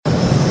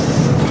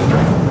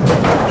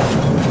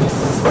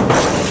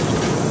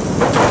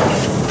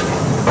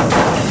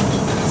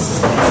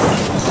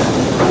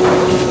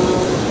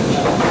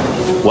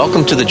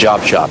Welcome to the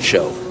Job Shop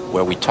Show,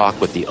 where we talk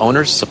with the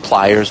owners,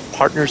 suppliers,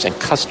 partners, and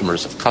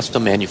customers of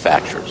custom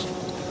manufacturers.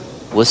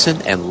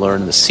 Listen and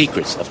learn the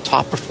secrets of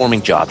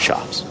top-performing job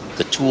shops,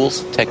 the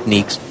tools,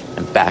 techniques,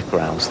 and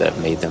backgrounds that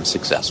have made them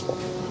successful,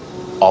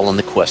 all in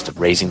the quest of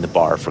raising the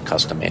bar for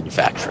custom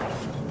manufacturing.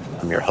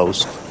 I'm your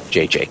host,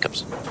 Jay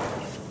Jacobs.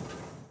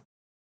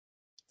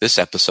 This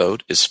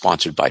episode is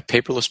sponsored by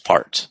Paperless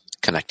Parts,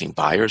 connecting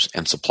buyers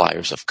and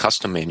suppliers of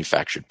custom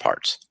manufactured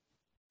parts.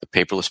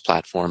 The Paperless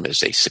platform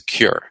is a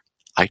secure,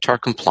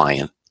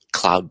 ITAR-compliant,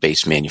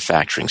 cloud-based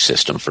manufacturing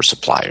system for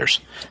suppliers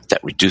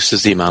that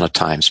reduces the amount of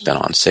time spent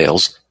on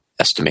sales,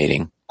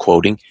 estimating,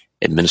 quoting,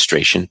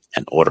 administration,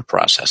 and order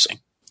processing.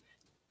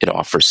 It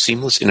offers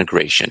seamless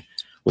integration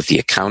with the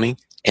accounting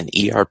and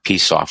ERP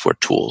software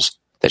tools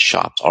that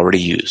shops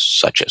already use,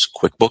 such as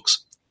QuickBooks,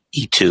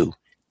 E2,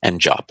 and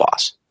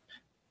JobBoss.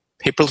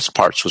 Paperless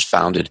Parts was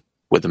founded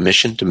with a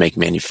mission to make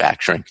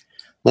manufacturing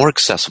more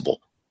accessible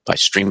by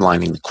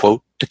streamlining the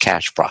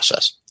quote-to-cash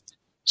process.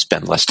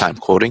 Spend less time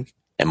quoting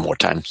and more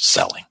time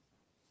selling.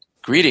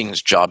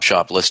 Greetings, Job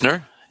Shop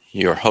listener.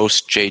 Your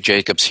host, Jay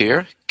Jacobs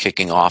here,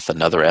 kicking off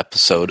another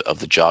episode of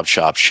the Job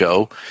Shop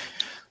Show.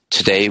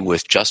 Today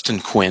with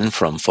Justin Quinn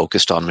from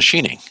Focused on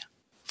Machining.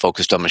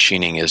 Focused on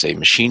Machining is a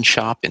machine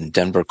shop in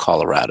Denver,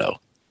 Colorado.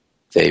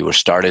 They were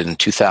started in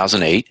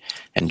 2008,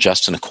 and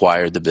Justin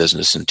acquired the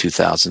business in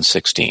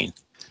 2016.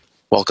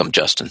 Welcome,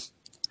 Justin.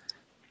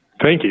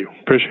 Thank you.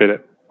 Appreciate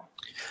it.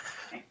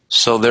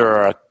 So there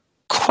are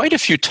quite a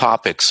few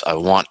topics I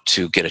want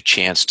to get a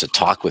chance to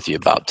talk with you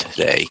about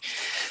today.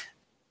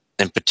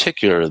 In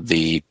particular,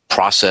 the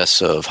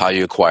process of how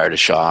you acquired a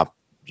shop,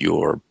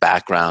 your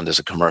background as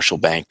a commercial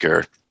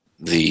banker,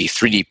 the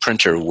 3D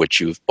printer which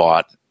you've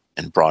bought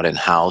and brought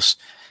in-house,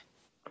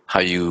 how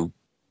you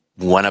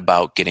went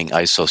about getting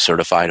ISO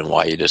certified and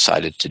why you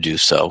decided to do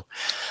so.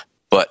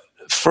 But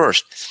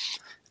first,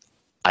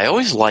 I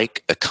always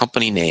like a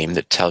company name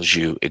that tells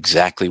you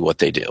exactly what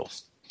they do.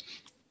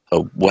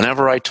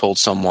 Whenever I told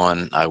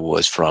someone I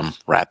was from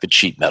Rapid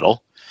Sheet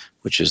Metal,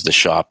 which is the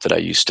shop that I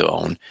used to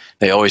own,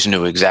 they always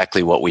knew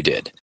exactly what we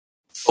did.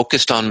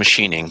 Focused on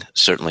Machining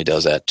certainly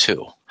does that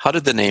too. How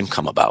did the name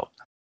come about?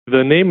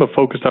 The name of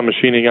Focused on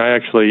Machining I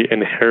actually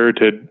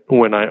inherited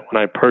when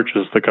I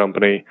purchased the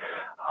company.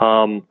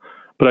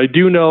 But I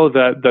do know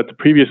that the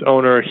previous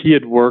owner, he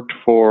had worked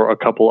for a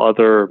couple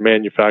other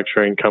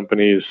manufacturing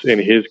companies in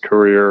his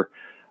career,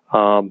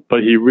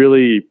 but he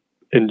really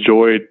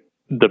enjoyed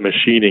the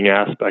machining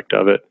aspect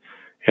of it.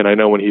 And I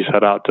know when he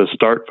set out to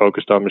start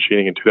Focused on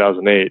Machining in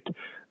 2008,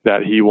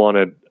 that he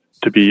wanted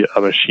to be a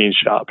machine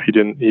shop. He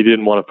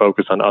didn't want to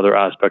focus on other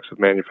aspects of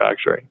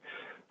manufacturing.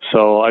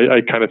 So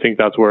I kind of think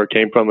that's where it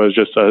came from. It was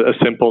just a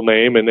simple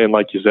name, and then,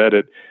 like you said,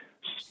 it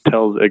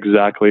tells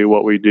exactly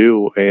what we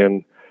do.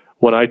 And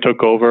when I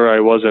took over, I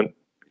wasn't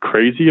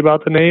crazy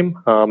about the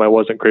name. I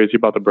wasn't crazy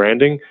about the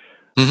branding.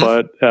 Mm-hmm.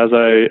 But as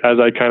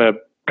I kind of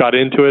got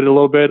into it a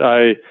little bit,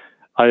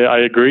 I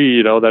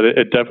agree, that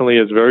it definitely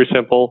is very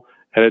simple,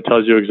 and it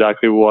tells you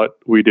exactly what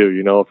we do.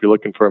 If you're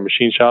looking for a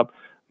machine shop,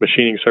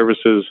 machining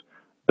services,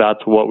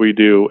 that's what we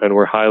do, and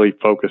we're highly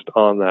focused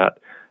on that.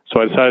 So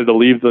I decided to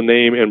leave the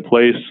name in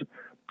place.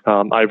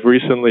 I've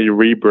recently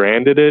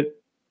rebranded it,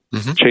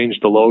 mm-hmm.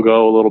 changed the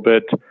logo a little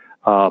bit,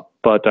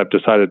 but I've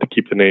decided to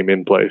keep the name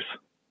in place.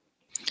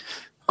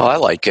 Well, I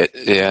like it,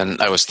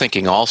 and I was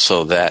thinking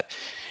also that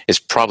it's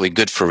probably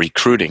good for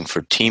recruiting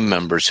for team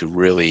members who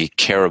really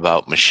care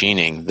about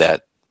machining,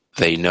 that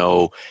they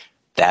know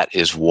that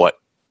is what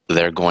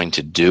they're going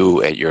to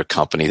do at your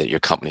company, that your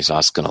company's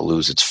not going to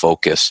lose its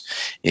focus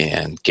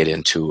and get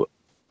into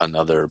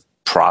another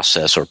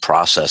process or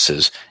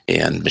processes,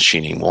 and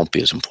machining won't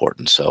be as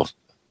important. So,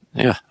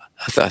 yeah,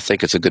 I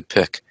think it's a good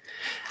pick.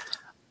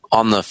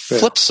 On the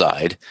flip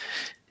side,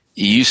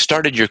 you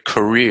started your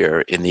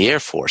career in the Air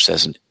Force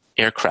as an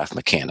aircraft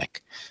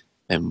mechanic,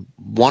 and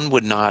one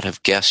would not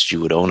have guessed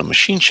you would own a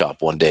machine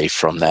shop one day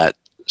from that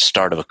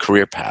start of a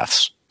career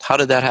path. How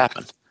did that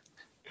happen?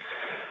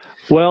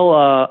 Well,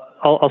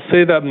 I'll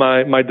say that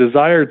my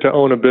desire to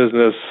own a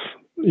business,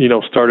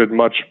 started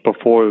much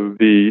before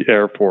the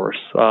Air Force.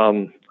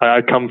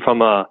 I come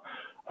from a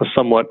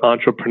somewhat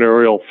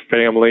entrepreneurial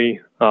family.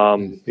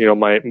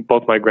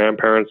 Both my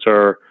grandparents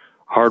are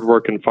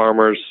hardworking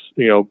farmers,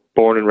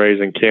 born and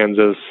raised in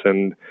Kansas,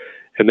 and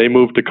they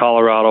moved to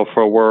Colorado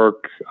for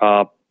work,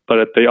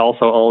 but they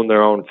also own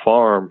their own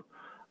farm.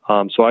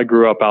 So I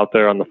grew up out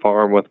there on the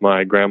farm with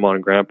my grandma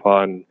and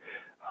grandpa, and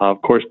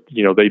of course,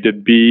 they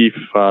did beef,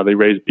 they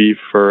raised beef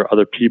for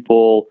other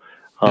people.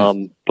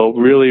 But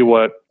really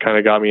what kind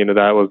of got me into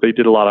that was they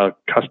did a lot of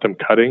custom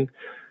cutting.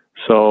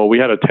 So we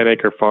had a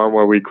 10-acre farm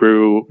where we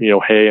grew,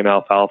 hay and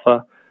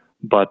alfalfa,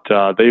 but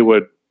they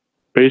would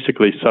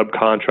basically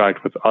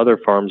subcontract with other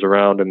farms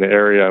around in the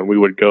area, and we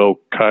would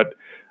go cut,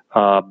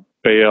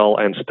 bale,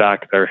 and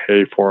stack their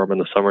hay for them in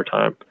the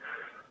summertime.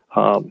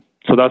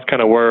 So that's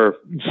kind of where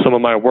some of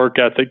my work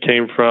ethic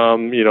came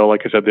from.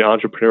 Like I said, the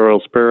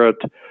entrepreneurial spirit.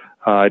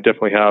 I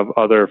definitely have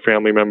other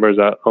family members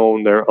that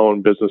own their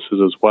own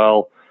businesses as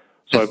well.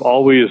 So I've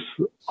always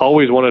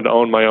wanted to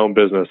own my own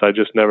business. I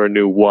just never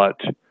knew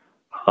what.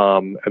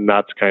 And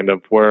that's kind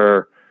of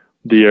where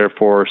the Air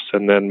Force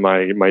and then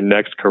my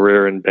next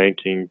career in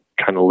banking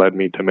kind of led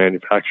me to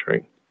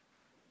manufacturing.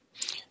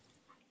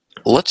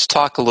 Let's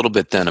talk a little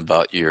bit then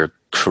about your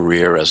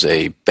career as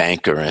a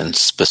banker, and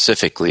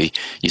specifically,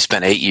 you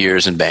spent 8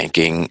 years in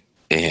banking,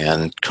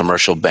 and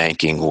commercial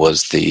banking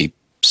was the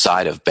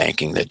side of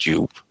banking that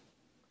you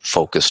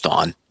focused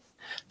on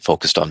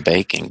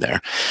banking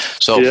there.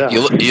 So Yeah.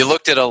 you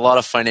looked at a lot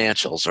of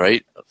financials,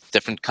 right?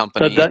 Different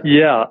companies.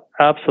 Yeah,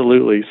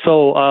 absolutely.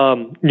 So,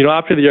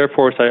 after the Air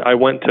Force, I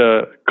went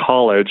to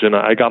college and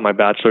I got my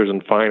bachelor's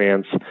in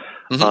finance,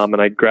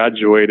 and I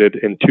graduated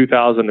in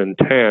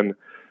 2010,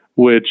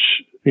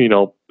 which,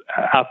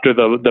 after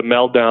the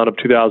meltdown of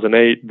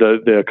 2008,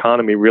 the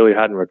economy really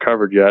hadn't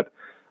recovered yet.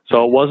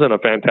 So it wasn't a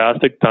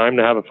fantastic time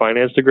to have a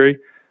finance degree.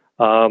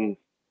 So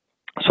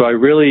I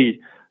really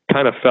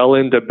kind of fell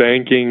into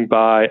banking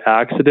by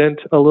accident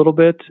a little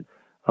bit.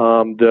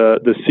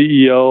 The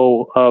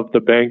CEO of the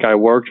bank I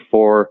worked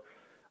for,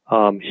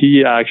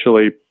 he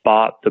actually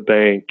bought the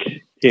bank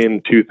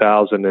in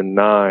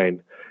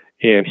 2009,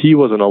 and he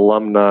was an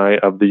alumni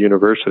of the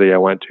university I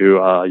went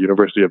to,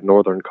 University of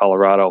Northern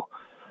Colorado.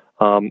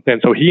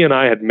 And so he and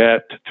I had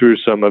met through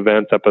some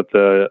events up at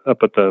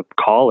the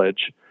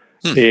college,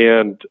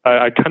 and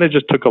I kind of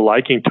just took a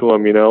liking to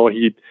him.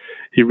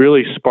 He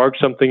really sparked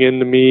something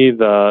into me.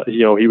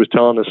 He was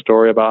telling a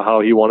story about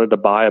how he wanted to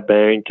buy a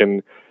bank,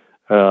 and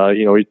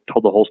he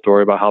told the whole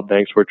story about how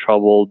banks were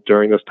troubled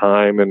during this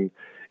time, and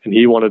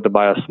he wanted to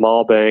buy a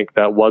small bank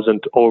that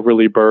wasn't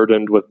overly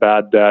burdened with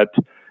bad debt,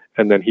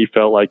 and then he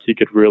felt like he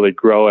could really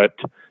grow it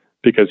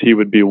because he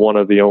would be one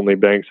of the only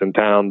banks in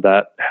town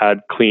that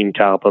had clean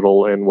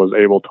capital and was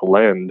able to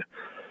lend.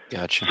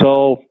 Gotcha.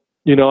 So,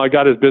 I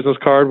got his business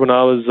card when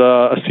I was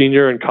a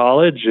senior in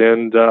college,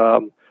 and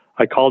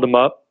I called him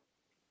up,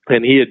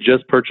 and he had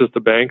just purchased the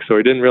bank, so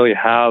he didn't really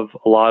have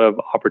a lot of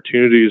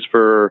opportunities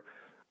for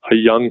a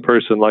young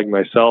person like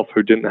myself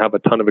who didn't have a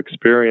ton of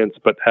experience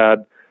but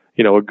had,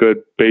 a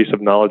good base of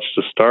knowledge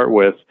to start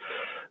with.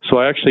 So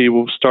I actually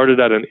started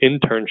at an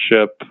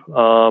internship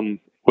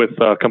with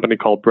a company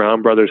called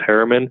Brown Brothers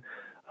Harriman.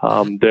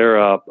 They're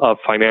a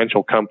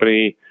financial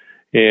company,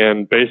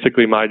 and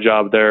basically my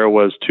job there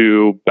was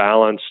to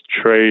balance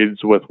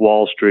trades with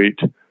Wall Street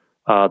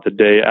the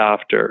day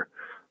after.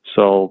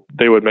 So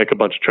they would make a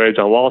bunch of trades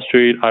on Wall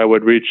Street. I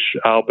would reach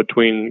out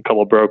between a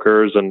couple of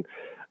brokers and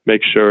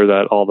make sure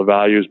that all the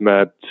values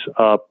met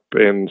up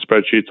and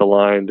spreadsheets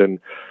aligned. And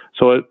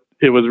so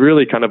it was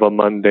really kind of a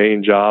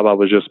mundane job. I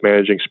was just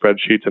managing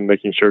spreadsheets and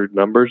making sure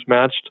numbers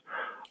matched.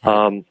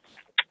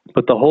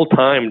 But the whole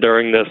time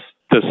during this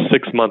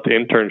 6-month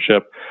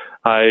internship,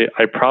 I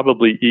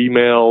probably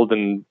emailed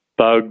and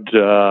bugged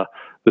the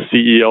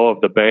CEO of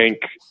the bank,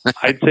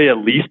 I'd say at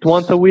least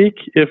once a week,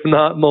 if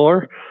not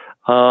more.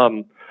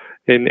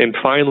 And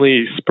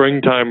finally,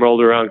 springtime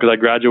rolled around because I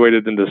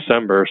graduated in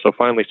December. So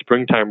finally,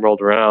 springtime rolled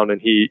around, and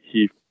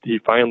he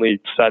finally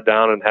sat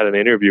down and had an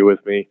interview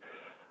with me.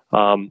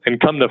 And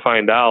come to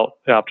find out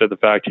after the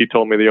fact, he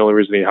told me the only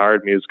reason he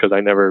hired me is because I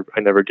never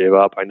gave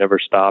up. I never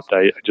stopped.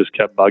 I just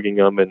kept bugging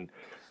him, and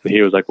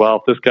he was like, "Well,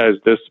 if this guy's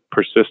this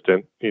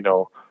persistent,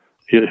 he'll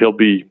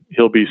be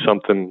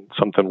something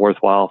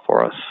worthwhile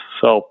for us."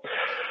 So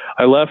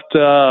I left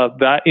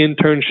that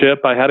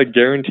internship. I had a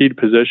guaranteed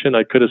position.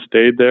 I could have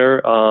stayed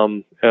there.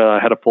 I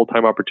had a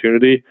full-time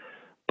opportunity,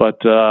 but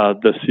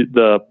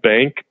the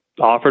bank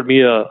offered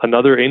me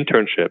another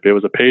internship. It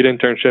was a paid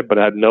internship, but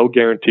it had no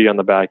guarantee on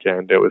the back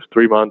end. It was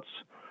 3 months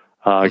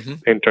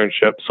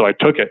internship, so I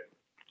took it.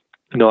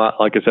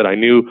 Like I said, I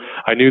knew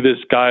this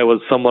guy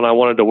was someone I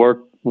wanted to work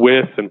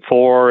with and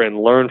for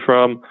and learn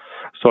from.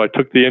 So I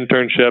took the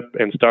internship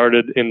and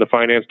started in the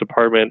finance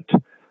department,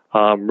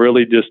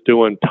 really just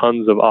doing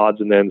tons of odds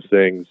and ends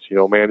things,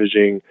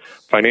 managing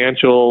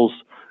financials,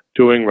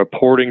 doing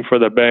reporting for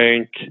the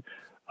bank.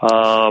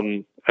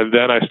 And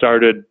then I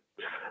started,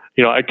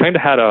 I kind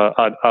of had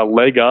a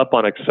leg up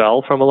on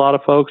Excel from a lot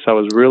of folks. I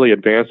was really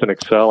advanced in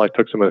Excel. I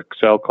took some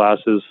Excel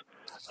classes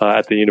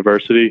at the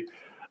university.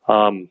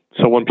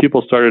 So when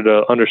people started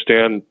to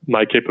understand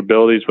my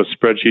capabilities with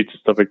spreadsheets and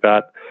stuff like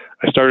that,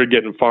 I started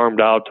getting farmed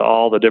out to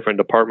all the different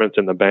departments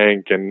in the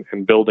bank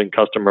and building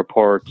custom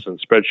reports and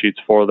spreadsheets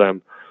for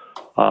them.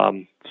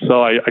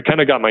 So I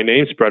kind of got my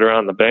name spread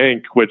around the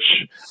bank,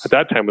 which at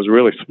that time was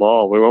really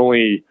small. We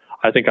were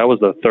I think I was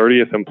the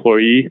 30th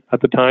employee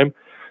at the time.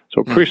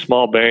 So a pretty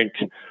small bank.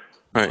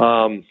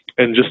 Right.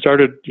 And just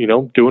started,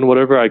 doing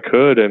whatever I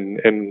could.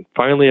 And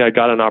finally I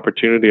got an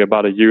opportunity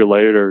about a year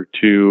later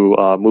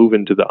to move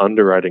into the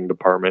underwriting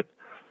department.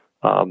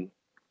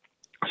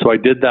 So I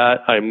did that.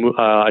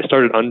 I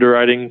started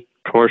underwriting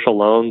commercial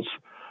loans.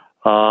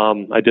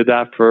 I did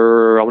that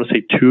for, I want to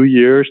say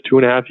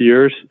 2.5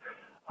 years.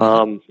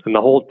 And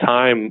the whole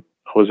time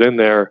I was in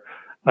there,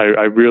 I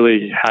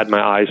really had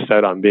my eyes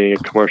set on being a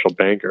commercial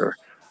banker.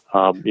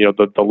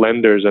 The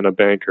lenders in a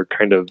bank are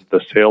kind of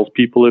the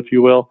salespeople, if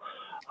you will.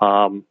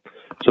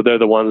 So they're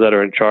the ones that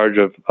are in charge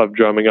of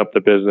drumming up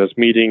the business,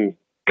 meeting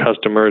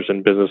customers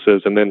and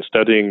businesses, and then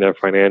studying their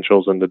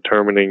financials and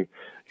determining,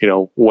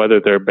 whether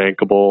they're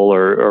bankable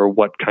or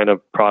what kind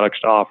of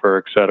products to offer,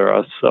 et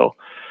cetera. So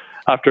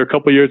after a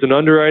couple of years in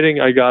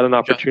underwriting, I got an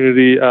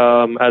opportunity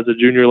as a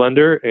junior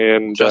lender.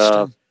 And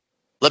Justin,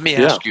 let me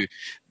ask you,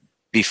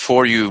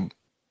 before you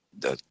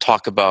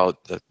talk about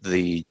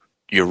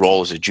your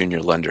role as a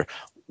junior lender,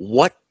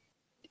 what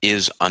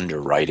is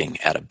underwriting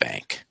at a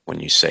bank when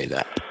you say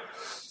that?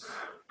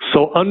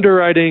 So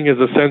underwriting is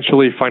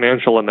essentially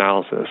financial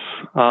analysis.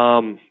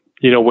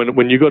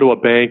 When you go to a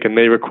bank and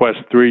they request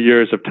 3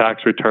 years of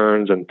tax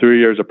returns and 3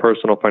 years of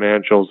personal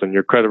financials and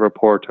your credit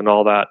report and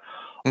all that,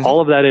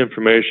 all of that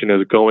information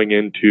is going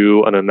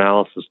into an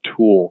analysis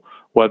tool,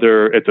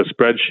 whether it's a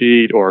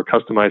spreadsheet or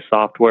customized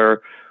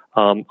software.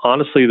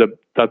 Honestly,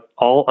 that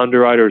all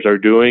underwriters are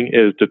doing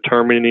is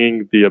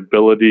determining the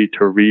ability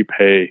to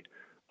repay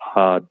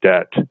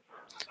debt.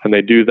 And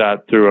they do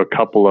that through a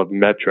couple of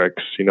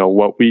metrics.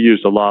 What we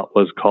used a lot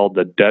was called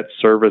the debt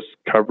service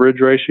coverage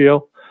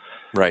ratio.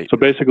 Right. So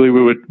basically,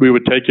 we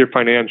would take your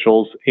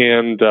financials,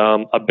 and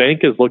a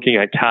bank is looking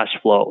at cash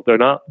flow. They're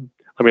not.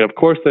 Of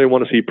course, they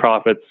want to see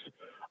profits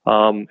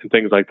and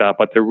things like that,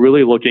 but they're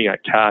really looking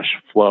at cash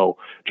flow,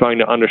 trying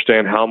to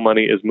understand how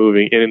money is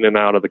moving in and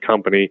out of the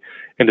company,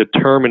 and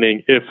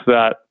determining if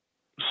that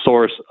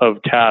source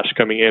of cash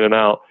coming in and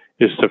out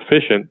is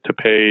sufficient to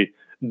pay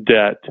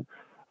debt.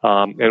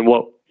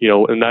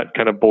 And that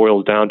kind of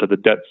boils down to the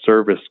debt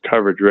service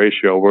coverage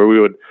ratio, where we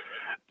would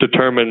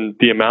determine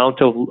the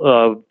amount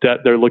of debt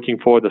they're looking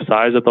for, the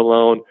size of the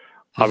loan.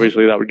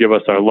 Obviously, that would give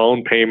us our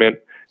loan payment,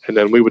 and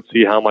then we would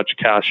see how much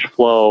cash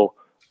flow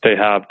they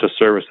have to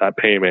service that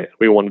payment.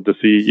 We wanted to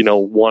see,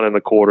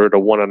 1.25 to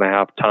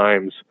 1.5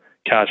 times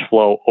cash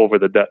flow over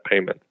the debt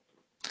payment.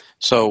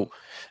 So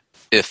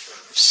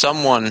if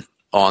someone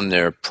on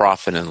their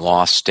profit and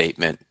loss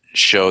statement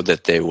showed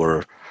that they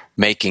were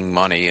making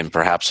money, and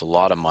perhaps a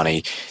lot of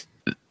money,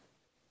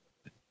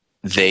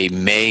 they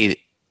may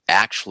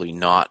actually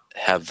not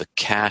have the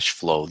cash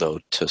flow, though,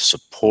 to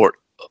support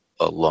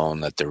a loan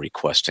that they're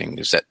requesting.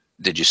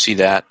 Did you see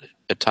that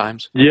at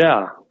times?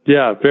 Yeah,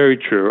 very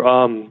true.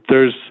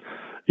 There's,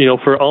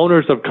 for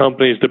owners of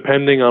companies,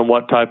 depending on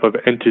what type of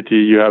entity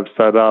you have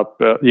set up,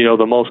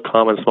 the most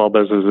common small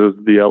business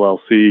is the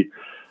LLC.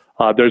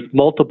 There's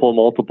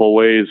multiple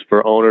ways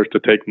for owners to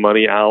take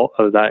money out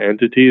of that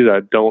entity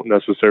that don't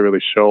necessarily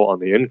show on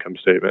the income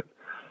statement.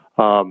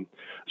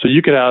 So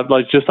you could have,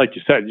 just like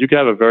you said, you could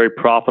have a very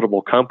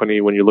profitable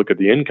company when you look at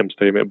the income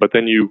statement, but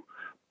then you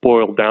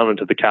boil down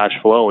into the cash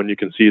flow and you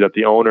can see that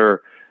the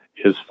owner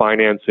is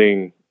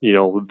financing,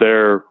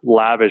 their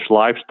lavish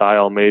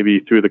lifestyle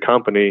maybe through the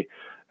company.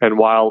 And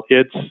while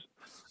it's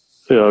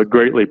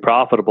greatly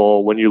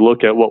profitable, when you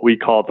look at what we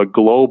call the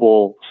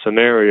global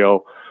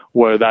scenario,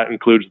 where that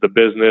includes the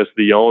business,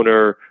 the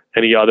owner,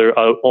 any other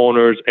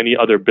owners, any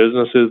other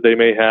businesses they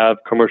may have,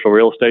 commercial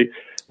real estate.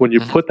 When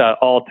you put that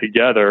all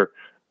together,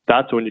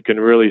 that's when you can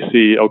really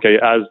see, okay,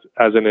 as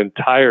an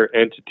entire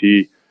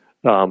entity,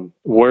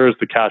 where is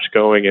the cash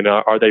going, and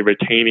are they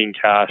retaining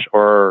cash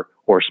or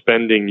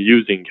spending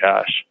using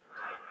cash?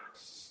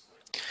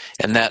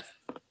 And that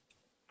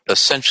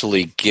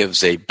essentially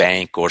gives a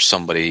bank or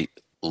somebody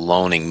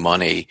loaning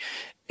money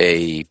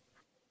a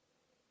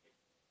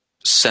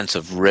sense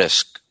of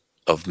risk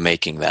of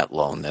making that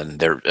loan and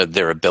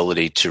their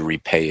ability to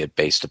repay it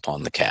based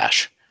upon the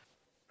cash.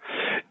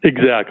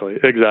 Exactly.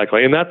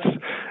 And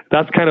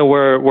that's kind of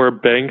where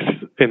banks,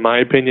 in my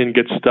opinion,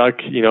 get stuck.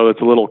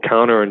 It's a little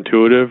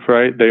counterintuitive,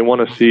 right? They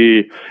want to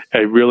see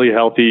a really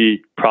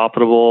healthy,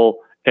 profitable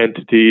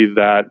entity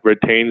that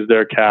retains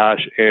their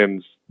cash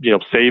and,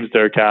 saves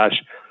their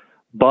cash.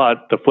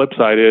 But the flip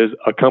side is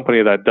a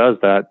company that does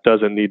that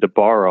doesn't need to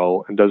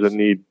borrow and doesn't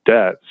need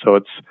debt. So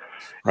it's,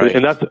 right.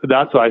 And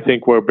that's I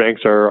think where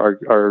banks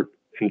are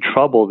in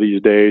trouble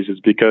these days, is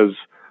because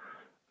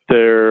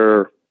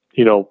they're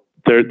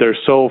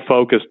so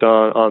focused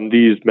on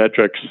these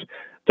metrics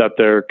that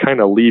they're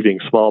kind of leaving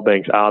small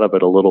banks out of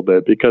it a little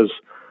bit, because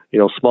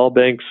small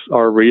banks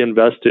are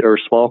reinvesting, or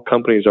small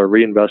companies are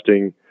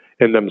reinvesting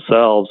in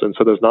themselves, and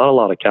so there's not a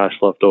lot of cash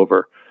left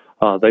over.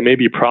 They may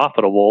be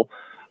profitable,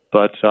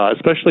 but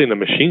especially in the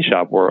machine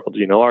shop world,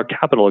 our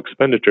capital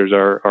expenditures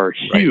are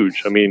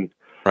huge.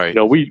 Right.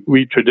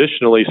 We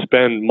traditionally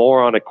spend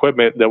more on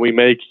equipment than we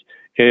make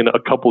in a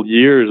couple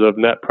years of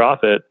net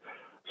profit.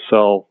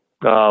 So,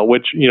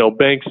 which,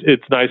 banks,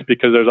 it's nice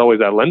because there's always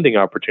that lending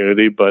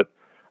opportunity, but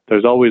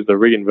there's always the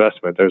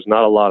reinvestment. There's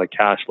not a lot of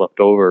cash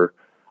left over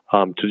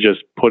to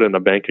just put in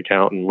a bank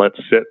account and let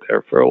sit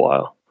there for a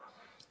while.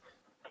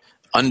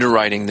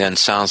 Underwriting then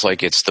sounds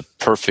like it's the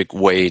perfect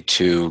way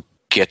to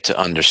get to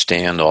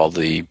understand all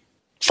the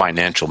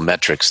financial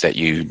metrics that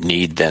you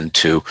need then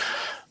to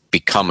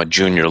become a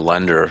junior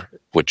lender,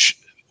 which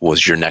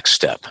was your next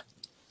step.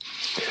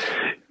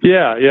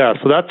 Yeah.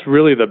 So that's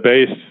really the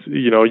base.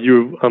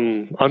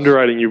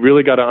 Underwriting, you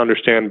really got to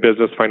understand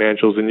business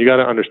financials, and you got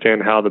to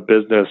understand how the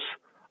business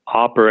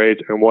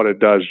operates and what it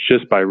does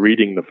just by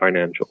reading the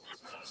financials.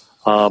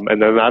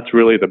 And then that's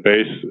really the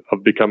base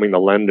of becoming the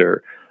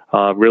lender.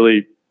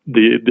 Really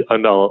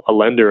a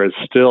lender is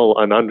still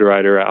an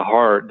underwriter at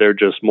heart. They're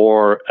just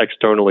more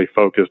externally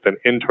focused than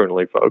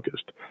internally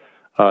focused.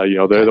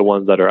 They're the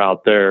ones that are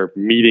out there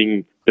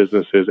meeting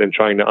businesses and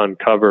trying to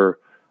uncover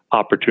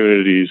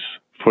opportunities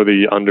for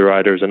the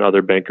underwriters and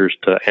other bankers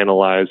to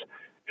analyze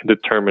and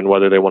determine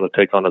whether they want to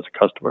take on as a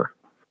customer.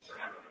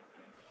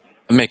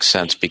 It makes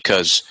sense,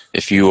 because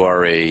if you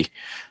are a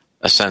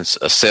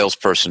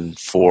salesperson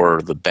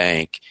for the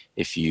bank,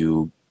 if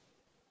you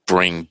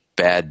bring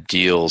bad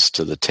deals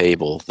to the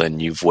table, then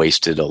you've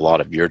wasted a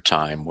lot of your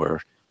time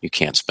where you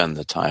can't spend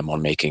the time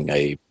on making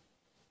a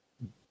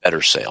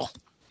better sale,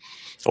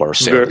 or a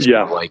sale that's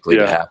more likely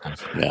to happen.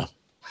 Yeah.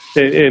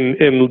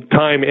 In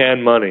time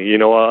and money,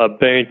 a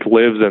bank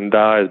lives and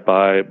dies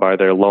by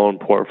their loan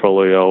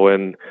portfolio.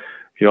 And,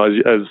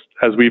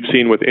 as we've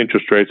seen with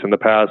interest rates in the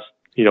past,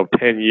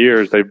 10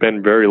 years, they've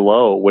been very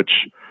low, which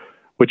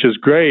is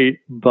great.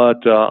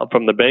 But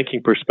from the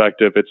banking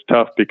perspective, it's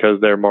tough because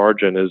their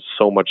margin is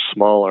so much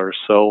smaller.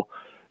 So,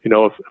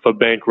 if a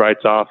bank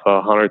writes off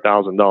a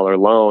 $100,000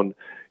 loan,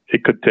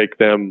 it could take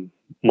them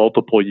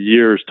multiple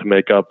years to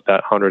make up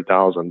that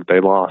 $100,000 that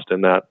they lost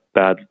in that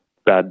bad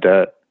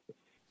debt.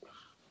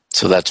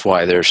 So that's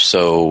why they're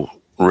so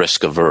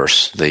risk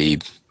averse.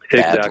 The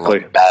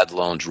bad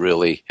loans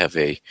really have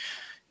a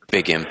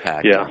big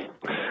impact. Yeah.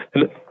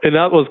 And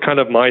that was kind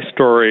of my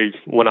story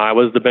when I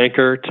was the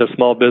banker to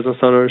small business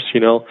owners,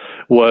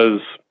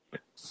 was,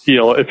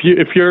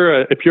 if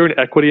you're an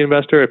equity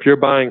investor, if you're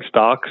buying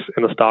stocks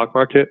in the stock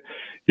market,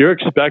 you're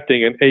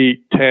expecting an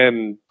 8,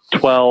 10,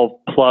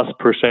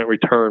 12+%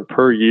 return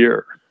per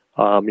year.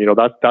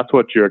 That's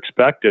what you're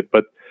expected.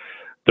 But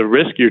the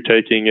risk you're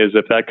taking is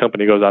if that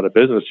company goes out of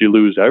business, you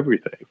lose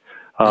everything.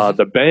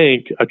 The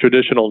bank, a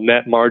traditional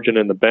net margin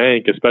in the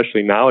bank,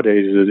 especially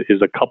nowadays,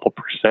 is a couple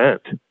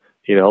percent.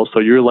 So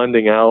you're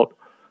lending out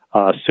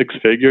 6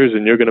 figures,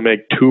 and you're going to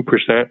make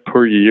 2%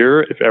 per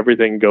year if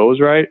everything goes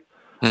right.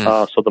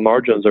 So the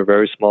margins are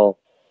very small.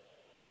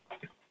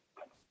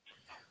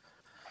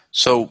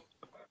 So,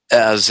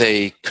 as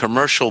a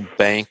commercial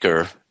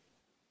banker,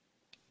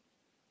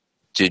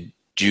 did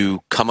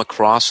you come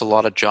across a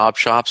lot of job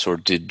shops, or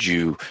did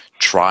you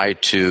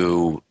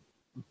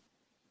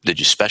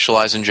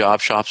specialize in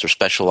job shops or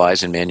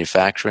specialize in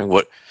manufacturing?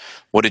 What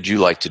did you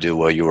like to do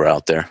while you were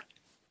out there?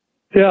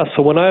 Yeah,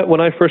 so when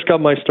I first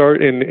got my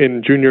start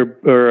in junior,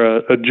 or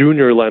a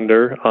junior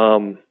lender,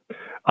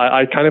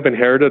 I kind of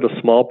inherited a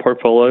small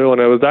portfolio,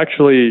 and I was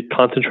actually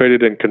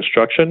concentrated in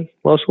construction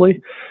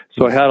mostly.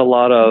 So I had a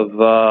lot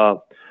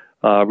of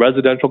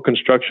residential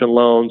construction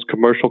loans,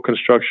 commercial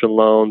construction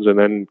loans, and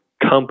then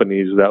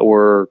companies that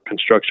were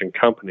construction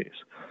companies.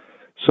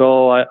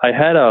 So I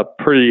had a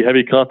pretty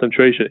heavy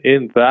concentration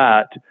in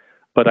that,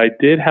 but I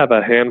did have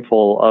a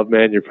handful of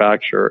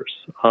manufacturers.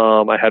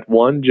 I had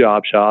one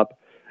job shop,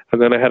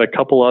 and then I had a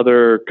couple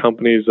other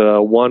companies.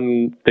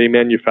 One, they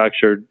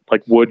manufactured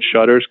like wood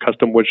shutters,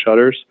 custom wood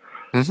shutters.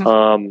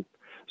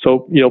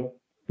 So,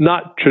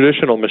 not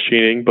traditional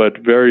machining, but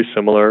very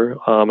similar.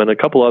 And a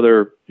couple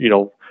other,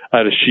 I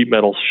had a sheet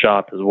metal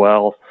shop as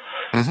well.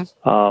 And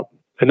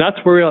that's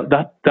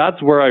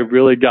where I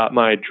really got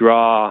my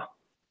draw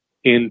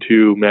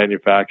into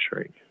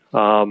manufacturing.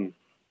 I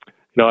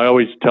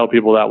always tell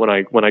people that when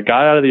I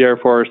got out of the Air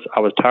Force, I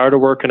was tired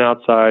of working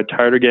outside,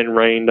 tired of getting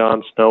rained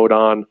on, snowed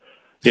on.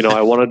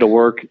 I wanted to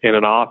work in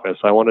an office.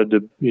 I wanted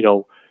to,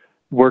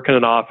 work in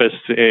an office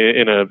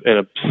in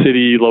a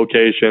city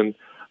location.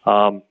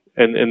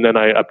 And then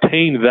I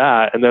obtained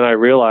that, and then I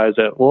realized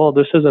that, well,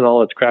 this isn't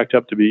all it's cracked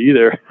up to be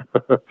either.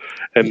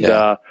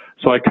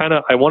 So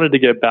I wanted to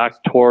get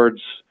back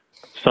towards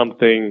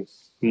something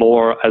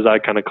more, as I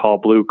kind of call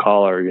blue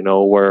collar,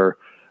 where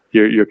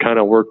you're kind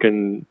of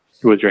working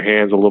with your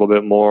hands a little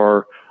bit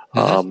more.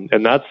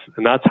 And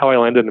that's how I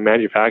landed in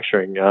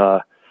manufacturing.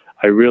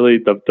 I really,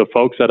 the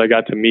folks that I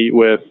got to meet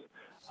with,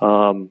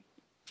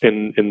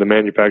 in the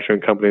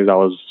manufacturing companies I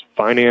was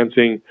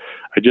financing,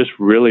 I just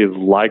really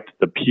liked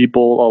the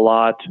people a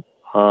lot.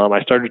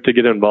 I started to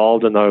get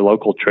involved in our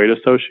local trade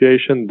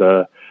association,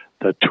 the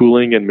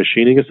Tooling and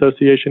Machining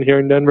Association here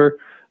in Denver,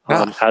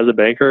 as a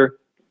banker.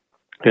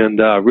 And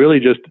really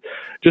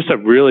just a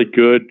really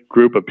good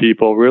group of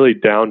people, really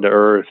down to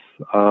earth,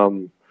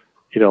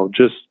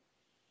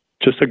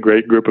 just a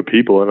great group of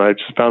people. And I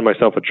just found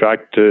myself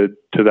attracted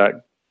to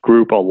that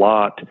group a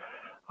lot.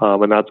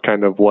 And that's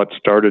kind of what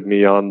started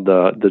me on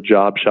the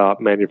job shop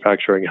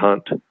manufacturing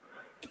hunt.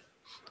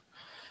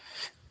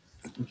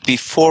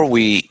 Before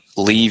we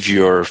leave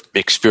your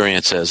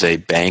experience as a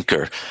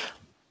banker,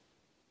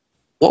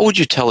 what would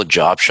you tell a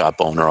job shop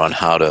owner on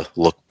how to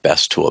look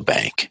best to a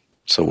bank?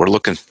 So we're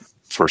looking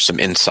for some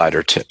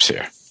insider tips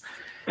here.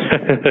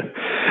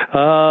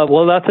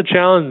 Well, that's a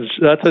challenge.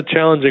 That's a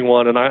challenging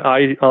one, and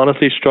I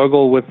honestly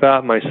struggle with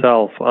that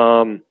myself.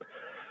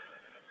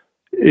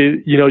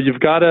 You've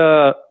got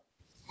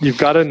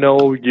to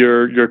know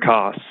your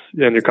costs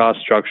and your cost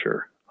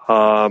structure.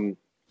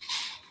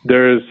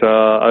 There's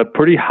a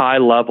pretty high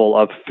level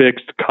of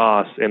fixed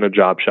costs in a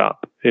job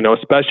shop,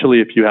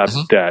 especially if you have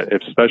debt,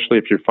 especially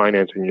if you're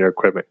financing your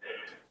equipment.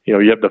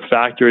 You have the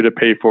factory to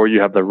pay for,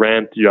 you have the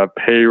rent, you have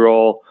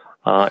payroll,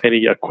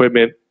 any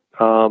equipment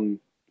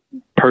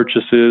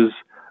purchases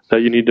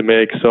that you need to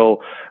make.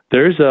 So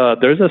there's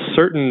a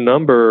certain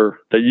number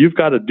that you've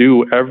got to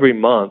do every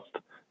month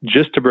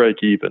just to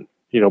break even.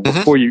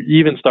 Before you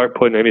even start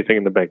putting anything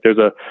in the bank.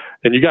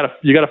 And you got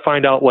to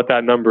find out what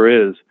that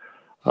number is,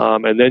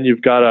 and then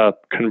you've got to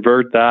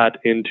convert that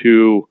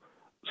into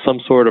some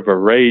sort of a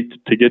rate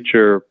to get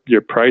your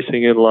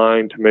pricing in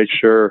line, to make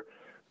sure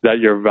that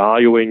you're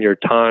valuing your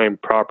time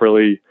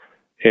properly,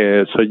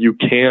 so you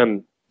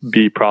can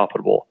be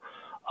profitable.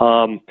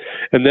 And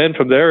then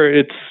from there,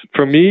 it's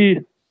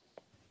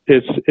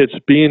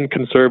being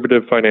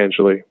conservative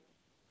financially.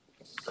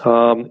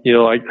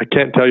 I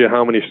can't tell you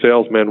how many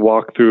salesmen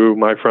walk through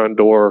my front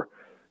door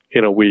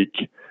in a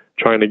week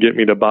trying to get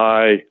me to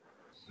buy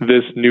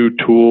this new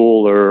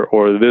tool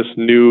or this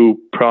new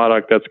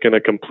product that's going to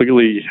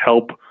completely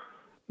help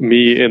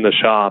me in the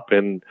shop.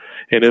 And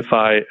if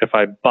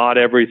I bought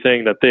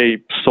everything that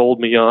they sold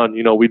me on,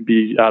 we'd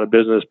be out of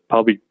business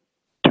probably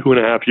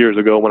 2.5 years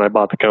ago when I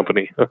bought the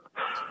company.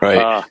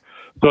 Right.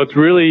 So it's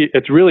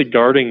really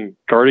guarding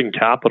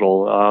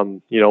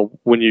capital.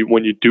 When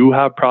you do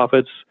have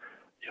profits,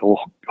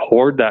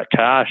 hoard that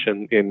cash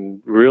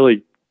and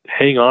really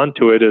hang on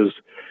to it as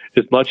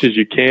much as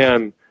you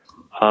can,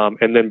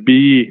 and then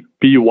be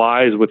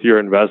wise with your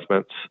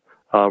investments.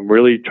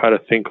 Really try to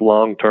think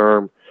long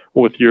term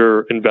with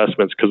your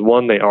investments, because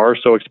one, they are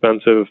so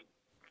expensive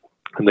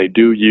and they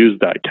do use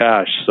that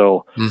cash.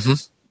 So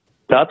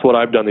that's what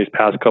I've done these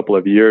past couple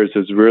of years,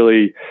 is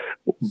really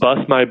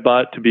bust my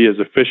butt to be as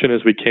efficient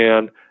as we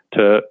can,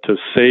 to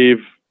save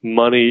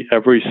money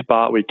every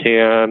spot we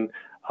can,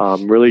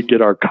 really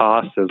get our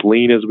costs as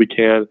lean as we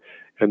can,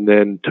 and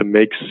then to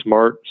make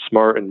smart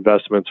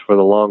investments for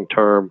the long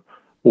term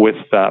with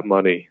that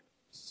money.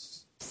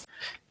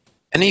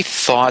 Any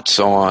thoughts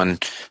on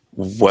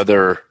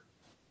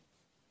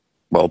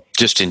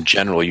just in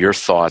general, your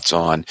thoughts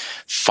on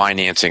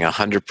financing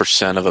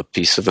 100% of a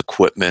piece of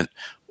equipment,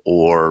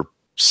 or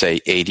say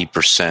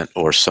 80%,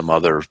 or some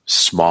other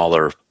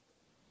smaller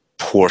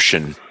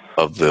portion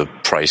of the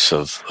price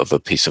of a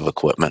piece of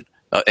equipment?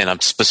 And I'm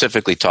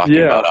specifically talking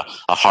about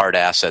a hard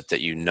asset that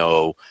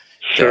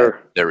Sure.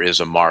 that there is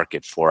a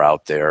market for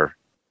out there.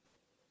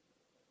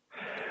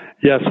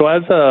 Yeah. So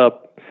as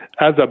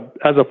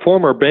a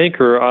former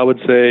banker, I would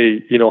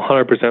say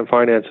 100%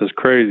 finance is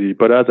crazy,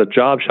 but as a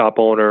job shop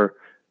owner,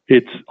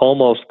 it's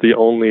almost the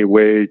only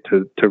way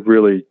to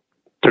really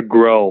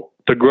grow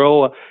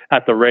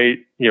at the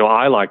rate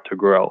I like to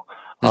grow.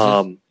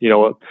 Job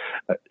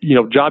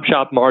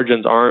shop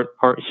margins aren't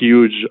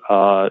huge.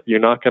 You're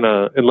not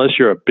gonna, unless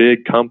you're a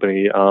big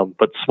company,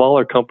 but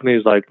smaller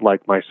companies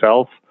like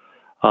myself,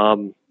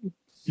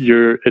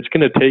 it's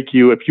gonna take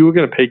you, if you were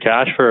gonna pay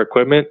cash for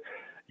equipment,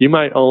 you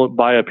might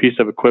buy a piece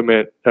of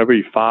equipment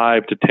every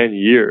 5 to 10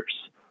 years.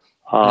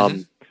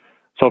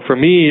 So for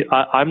me,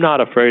 I'm not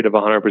afraid of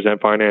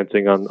 100%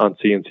 financing on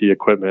CNC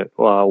equipment.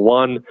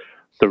 One,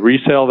 the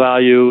resale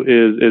value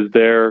is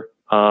there.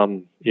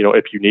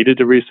 If you needed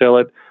to resell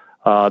it,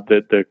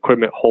 the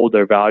equipment hold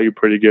their value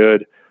pretty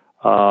good.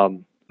 I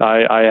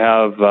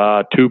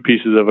have 2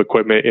 pieces of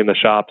equipment in the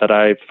shop that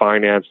I've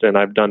financed, and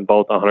I've done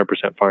both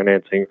 100%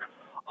 financing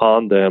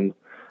on them.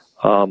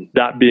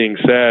 That being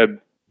said,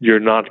 you're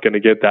not going to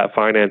get that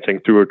financing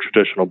through a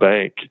traditional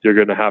bank. You're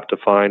going to have to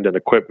find an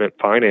equipment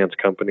finance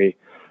company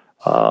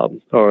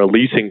or a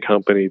leasing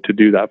company to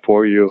do that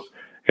for you.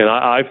 And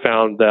I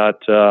found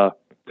that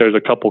there's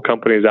a couple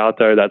companies out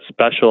there that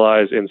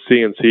specialize in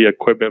CNC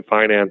equipment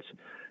finance,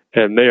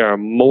 and they are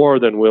more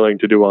than willing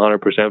to do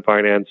 100%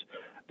 finance.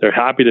 They're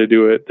happy to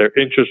do it. Their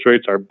interest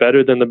rates are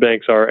better than the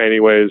banks are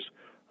anyways,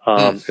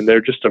 and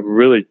they're just a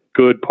really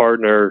good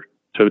partner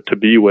to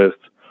be with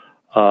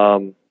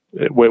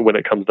when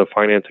it comes to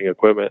financing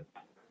equipment.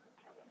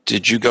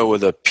 Did you go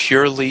with a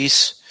pure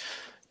lease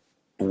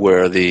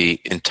where the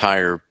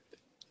entire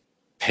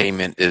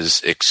payment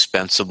is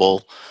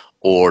expensible,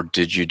 or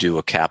did you do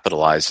a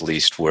capitalized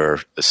lease where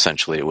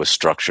essentially it was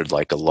structured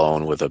like a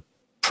loan with a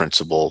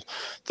principal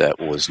that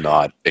was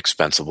not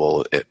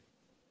expensible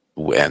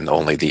and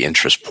only the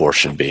interest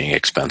portion being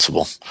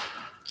expensible?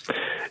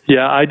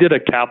 Yeah, I did a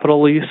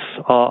capital lease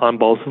on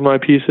both of my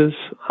pieces.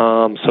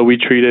 So we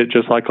treat it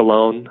just like a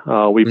loan.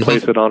 We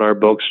place it on our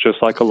books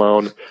just like a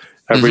loan.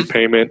 Every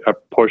payment, a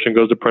portion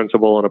goes to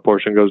principal and a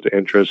portion goes to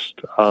interest.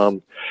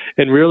 And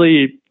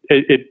really,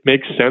 it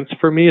makes sense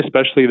for me,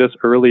 especially this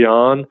early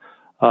on,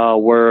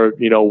 where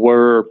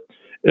we're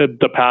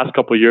the past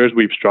couple of years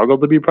we've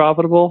struggled to be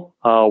profitable.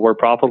 We're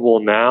profitable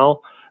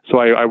now, so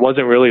I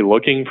wasn't really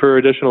looking for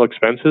additional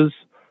expenses.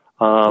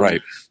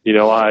 Right.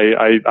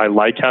 I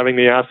like having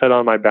the asset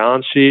on my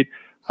balance sheet.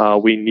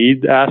 We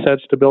need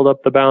assets to build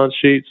up the balance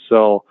sheet,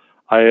 so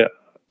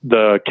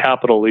the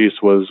capital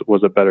lease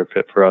was a better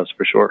fit for us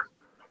for sure.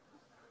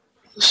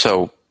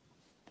 So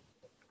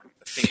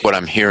I think what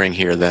I'm hearing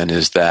here then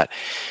is that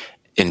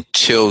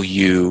until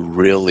you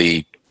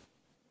really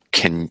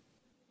can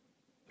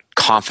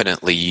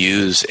confidently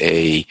use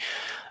a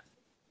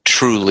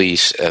true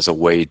lease as a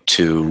way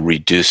to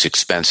reduce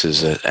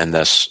expenses and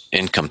thus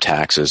income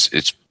taxes,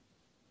 it's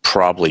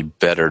probably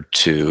better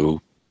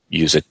to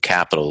use a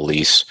capital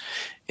lease.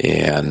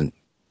 And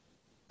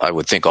I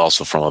would think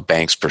also from a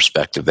bank's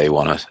perspective, they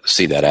want to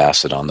see that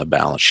asset on the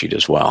balance sheet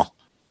as well.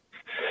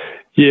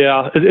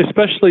 Yeah,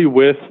 especially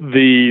with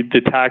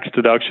the tax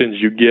deductions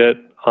you get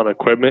on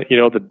equipment,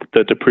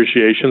 the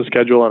depreciation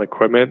schedule on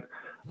equipment.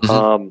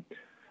 Mm-hmm.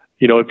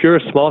 If you're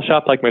a small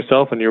shop like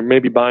myself and you're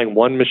maybe buying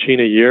one machine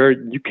a year,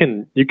 you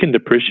can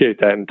depreciate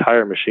that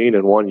entire machine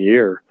in 1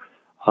 year.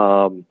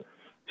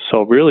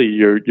 So really,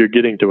 you're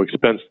getting to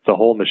expense the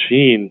whole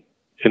machine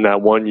in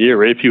that 1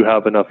 year if you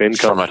have enough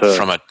income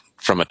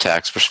from a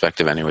tax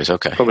perspective, anyways.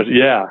 Okay.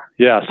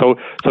 Yeah. So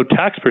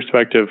tax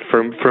perspective,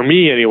 for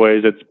me,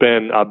 anyways, it's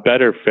been a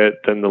better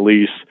fit than the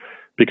lease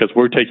because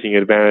we're taking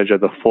advantage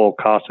of the full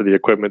cost of the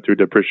equipment through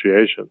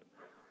depreciation.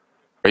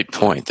 Great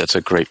point. That's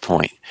a great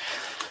point.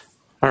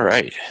 All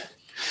right.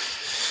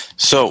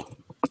 So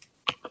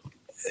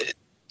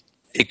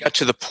it got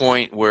to the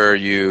point where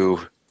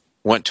you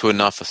went to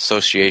enough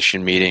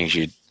association meetings,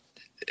 you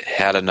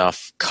had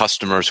enough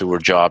customers who were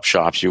job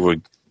shops, you were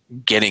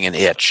getting an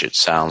itch, it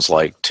sounds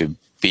like, to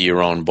be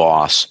your own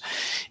boss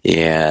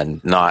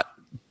and not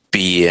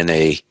be in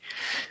a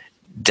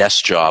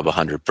desk job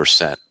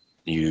 100%.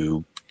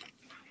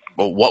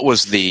 What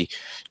was the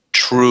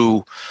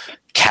true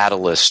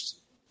catalyst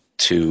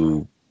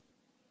to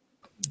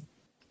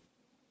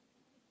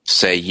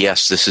say,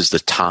 yes, this is the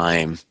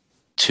time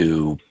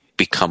to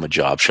become a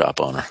job shop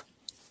owner?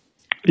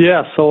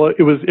 Yeah, so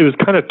it was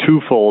kind of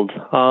twofold.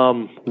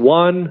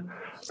 One,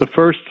 the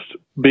first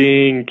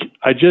being,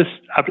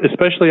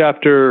 especially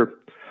after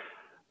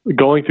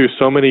going through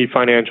so many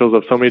financials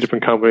of so many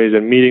different companies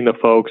and meeting the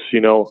folks,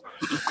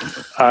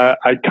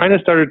 I kind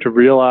of started to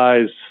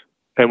realize,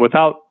 and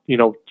without,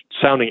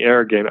 sounding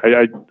arrogant,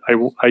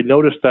 I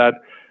noticed that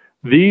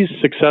these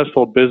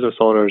successful business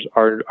owners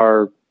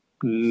are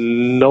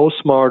no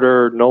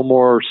smarter, no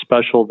more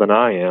special than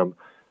I am.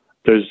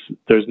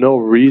 There's no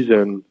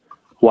reason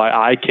why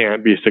I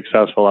can't be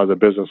successful as a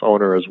business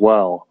owner as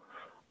well.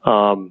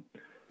 And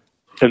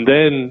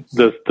then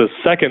the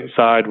second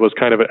side was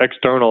kind of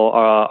external.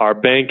 Our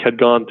bank had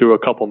gone through a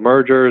couple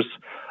mergers,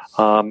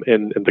 and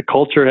the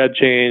culture had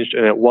changed,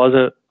 and it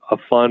wasn't a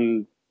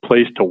fun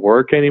place to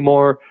work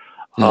anymore.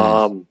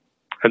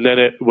 And then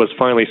it was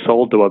finally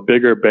sold to a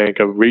bigger bank,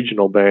 a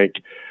regional bank.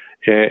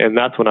 And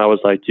that's when I was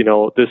like,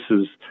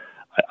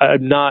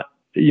 I'm not,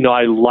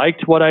 I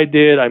liked what I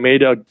did. I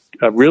made a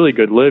really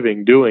good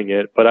living doing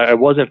it, but I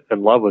wasn't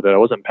in love with it. I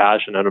wasn't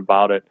passionate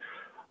about it.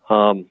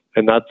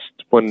 And that's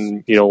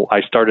when,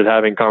 I started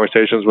having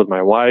conversations with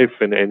my wife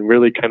and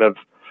really kind of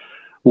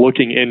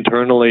looking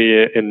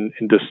internally and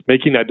just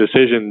making that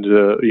decision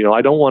to,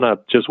 I don't want to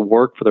just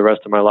work for the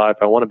rest of my life.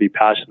 I want to be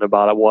passionate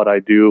about what I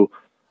do.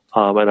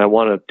 And I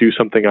want to do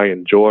something I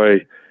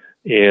enjoy.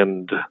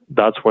 And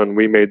that's when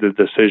we made the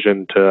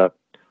decision to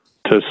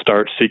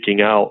start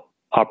seeking out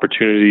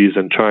opportunities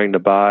and trying to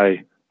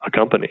buy a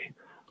company.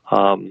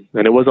 And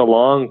it was a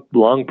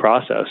long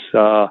process.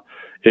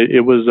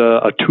 It was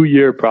a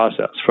 2-year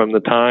process from the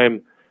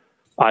time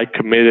I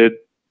committed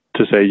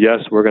to say,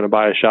 yes, we're going to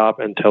buy a shop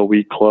until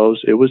we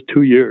close. It was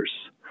 2 years.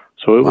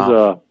 So it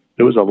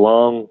was a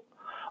long,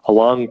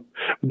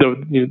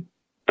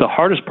 the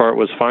hardest part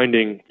was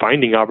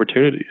finding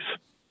opportunities,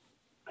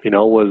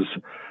 was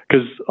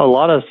because a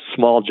lot of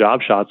small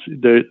job shops,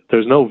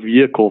 there's no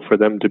vehicle for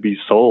them to be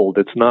sold.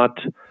 It's not,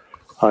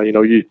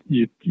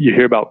 you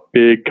hear about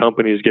big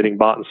companies getting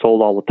bought and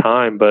sold all the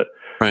time, but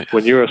right.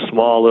 When you're a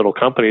small little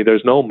company,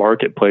 there's no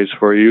marketplace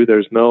for you.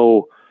 There's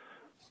no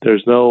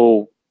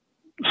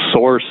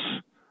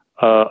source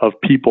of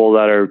people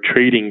that are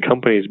trading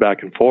companies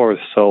back and forth.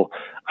 So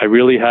I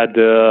really had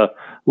to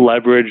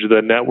leverage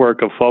the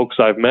network of folks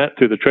I've met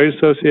through the trade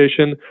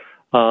association.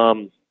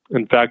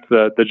 In fact,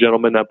 the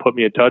gentleman that put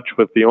me in touch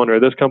with the owner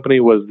of this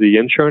company was the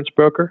insurance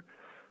broker.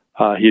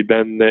 He'd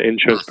been the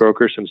insurance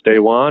broker since day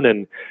one,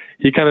 and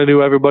he kind of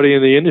knew everybody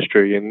in the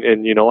industry. And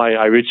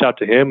I reached out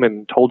to him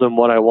and told him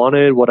what I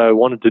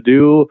wanted to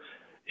do.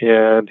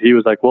 And he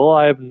was like, well,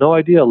 I have no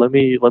idea. Let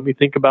me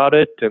think about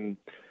it. And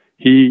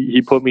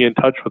he put me in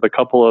touch with a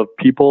couple of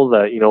people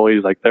that,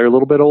 he's like, they're a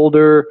little bit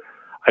older.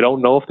 I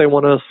don't know if they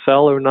want to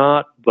sell or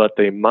not, but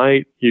they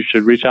might. You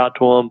should reach out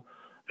to them.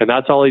 And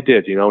that's all he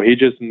did. He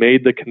just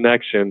made the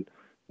connection.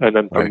 And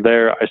then from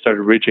there, I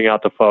started reaching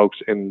out to folks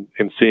and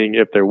seeing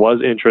if there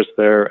was interest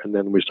there. And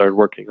then we started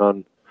working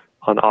on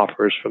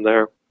offers from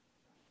there.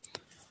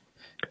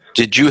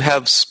 Did you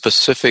have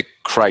specific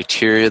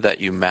criteria that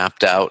you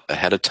mapped out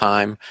ahead of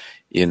time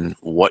in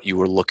what you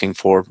were looking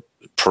for,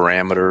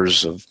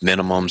 parameters of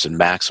minimums and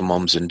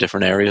maximums in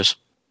different areas?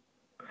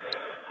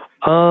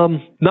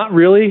 Not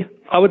really.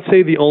 I would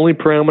say the only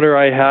parameter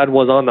I had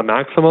was on the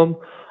maximum,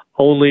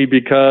 only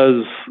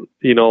because,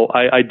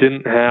 I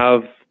didn't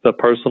have the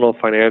personal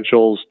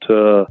financials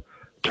to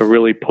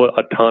really put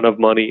a ton of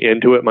money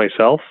into it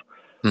myself.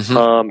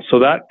 Mm-hmm. So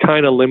that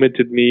kind of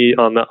limited me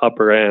on the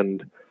upper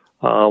end.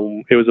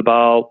 It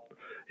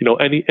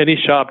any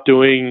shop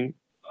doing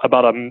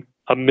about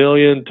a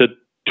million to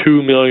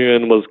 2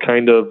 million was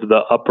kind of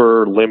the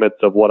upper limits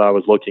of what I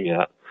was looking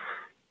at.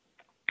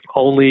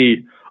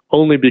 Only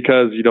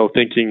because,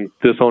 thinking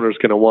this owner's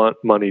going to want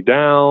money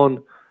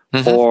down,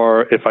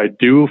 or if I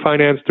do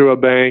finance through a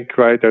bank,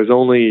 right, there's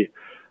only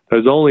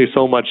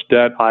so much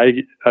debt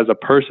I as a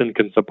person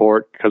can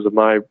support because of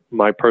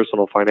my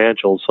personal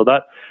financials. So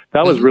that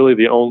was really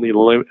the only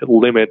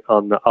limit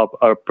on the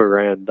upper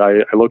end.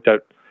 I looked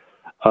at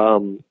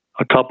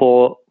a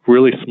couple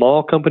really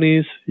small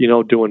companies,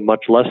 doing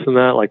much less than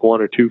that, like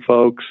one or two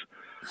folks.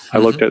 I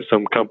looked at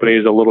some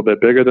companies a little bit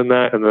bigger than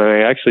that, and then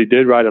I actually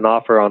did write an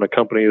offer on a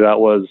company that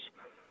was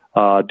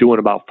doing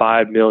about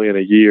 $5 million a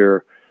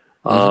year.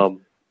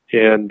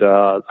 And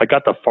I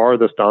got the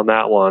farthest on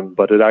that one,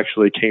 but it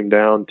actually came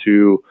down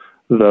to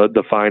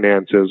the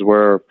finances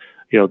where,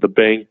 the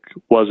bank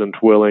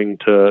wasn't willing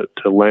to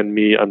lend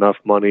me enough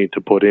money to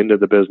put into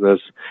the business,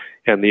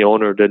 and the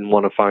owner didn't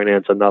want to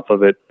finance enough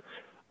of it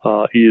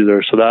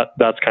either. So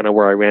that's kind of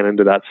where I ran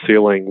into that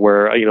ceiling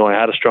where, I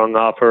had a strong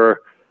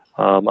offer.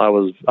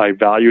 I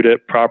valued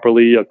it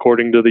properly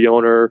according to the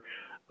owner.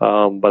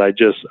 But I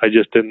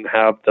just didn't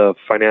have the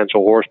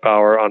financial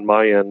horsepower on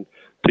my end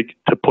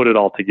to put it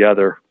all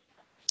together.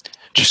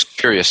 Just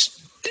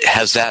curious,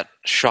 has that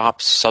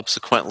shop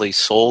subsequently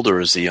sold,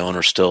 or is the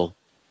owner still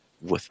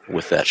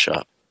with that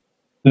shop?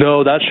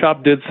 No, that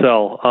shop did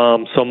sell.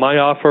 So my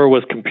offer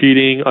was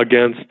competing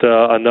against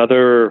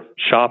another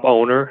shop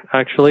owner,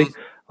 actually,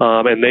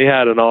 and they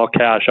had an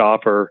all-cash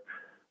offer.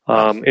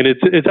 And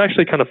it's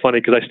actually kind of funny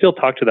because I still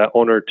talk to that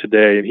owner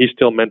today, and he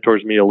still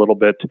mentors me a little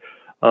bit.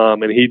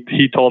 And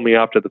he told me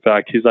after the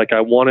fact, he's like,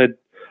 I wanted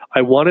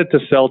to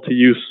sell to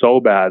you so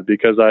bad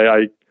because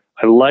I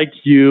liked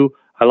you.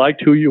 I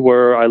liked who you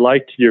were. I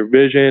liked your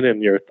vision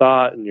and your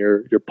thought and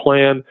your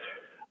plan,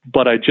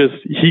 but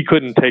he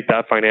couldn't take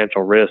that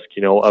financial risk,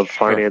 of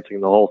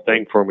financing the whole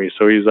thing for me.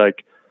 So he's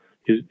like,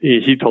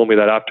 he told me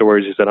that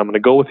afterwards. He said, I'm going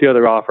to go with the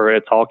other offer.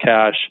 It's all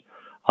cash.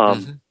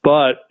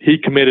 But he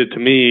committed to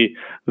me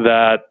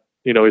that,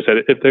 he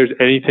said, if there's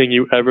anything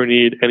you ever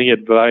need, any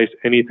advice,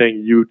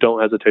 anything, you don't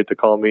hesitate to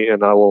call me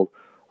and I'll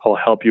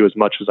help you as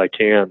much as I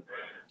can.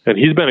 And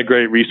he's been a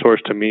great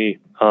resource to me.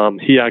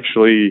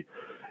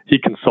 He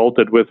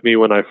consulted with me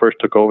when I first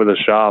took over the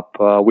shop.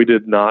 We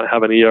did not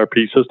have an ERP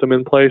system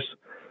in place.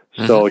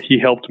 So he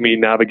helped me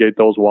navigate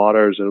those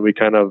waters, and we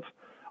kind of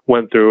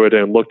went through it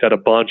and looked at a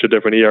bunch of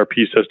different ERP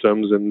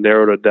systems and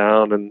narrowed it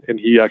down. And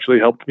he actually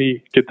helped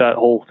me get that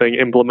whole thing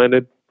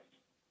implemented.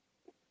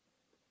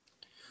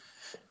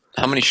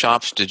 How many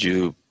shops did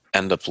you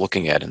end up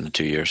looking at in the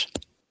 2 years?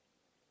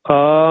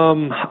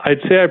 I'd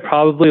say I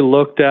probably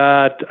looked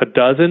at a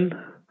dozen,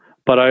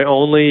 but I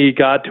only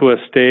got to a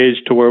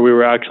stage to where we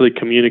were actually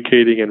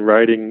communicating and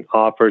writing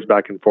offers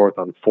back and forth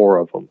on 4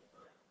 of them.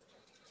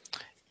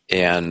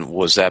 And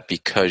was that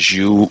because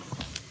you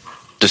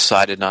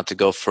decided not to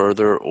go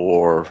further,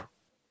 or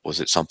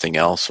was it something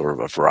else, or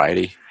a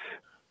variety?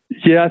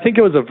 Yeah, I think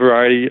it was a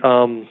variety.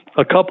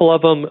 A couple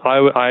of them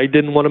I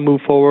didn't want to move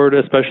forward,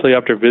 especially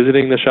after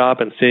visiting the shop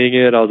and seeing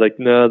it. I was like,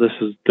 no, this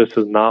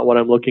is not what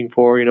I'm looking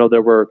for.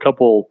 There were a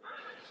couple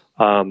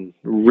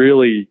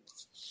really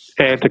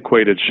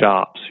antiquated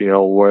shops,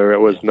 where it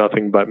was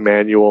nothing but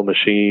manual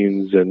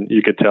machines, and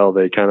you could tell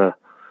they kind of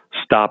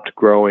stopped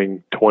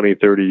growing 20,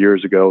 30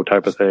 years ago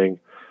type of thing.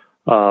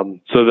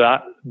 So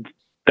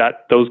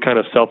that those kind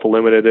of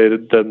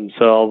self-eliminated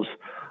themselves.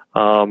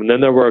 And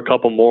then there were a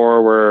couple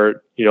more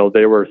where,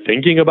 they were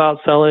thinking about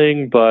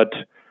selling, but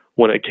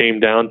when it came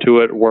down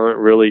to it, weren't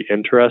really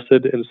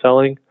interested in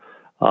selling.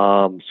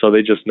 So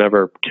they just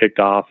never kicked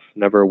off,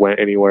 never went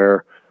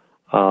anywhere.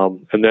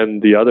 And then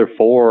the other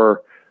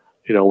 4,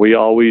 we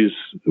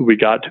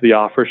got to the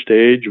offer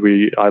stage.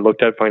 I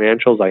looked at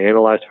financials, I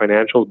analyzed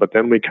financials, but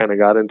then we kind of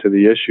got into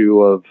the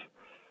issue of,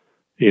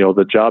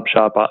 the job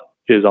shop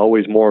is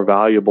always more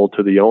valuable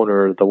to the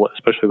owner,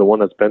 especially the one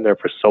that's been there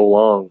for so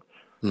long,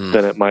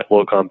 than it might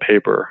look on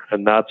paper.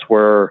 And that's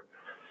where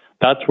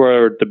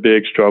the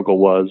big struggle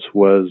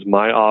was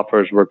my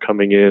offers were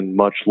coming in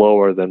much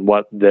lower than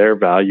what their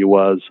value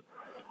was.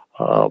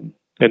 And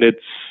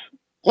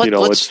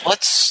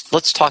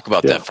let's talk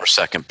about that for a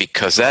second,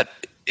 because that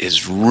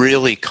is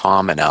really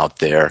common out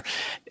there.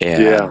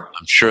 And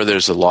I'm sure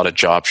there's a lot of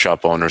job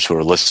shop owners who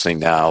are listening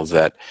now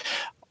that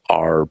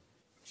are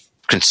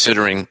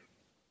considering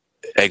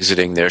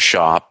exiting their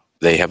shop.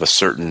 They have a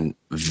certain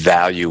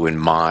value in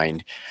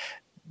mind,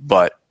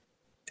 but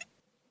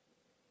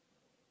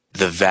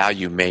the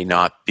value may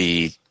not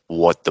be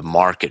what the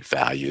market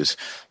values.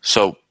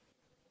 So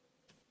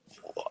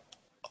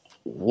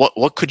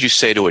what could you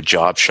say to a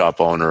job shop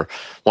owner,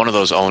 one of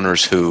those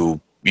owners who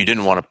you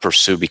didn't want to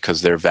pursue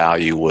because their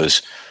value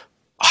was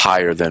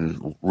higher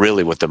than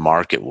really what the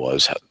market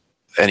was?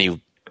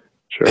 Any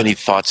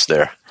thoughts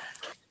there?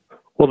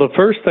 Well, the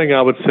first thing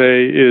I would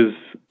say is,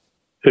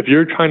 if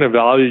you're trying to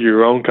value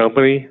your own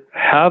company,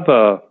 have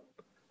a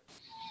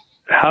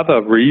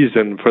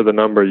reason for the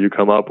number you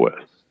come up with,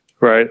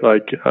 right?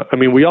 Like, I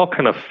mean, we all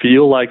kind of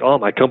feel like, oh,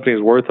 my company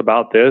is worth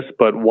about this,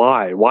 but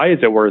why? Why is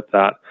it worth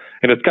that?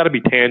 And it's got to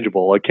be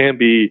tangible. It can't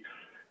be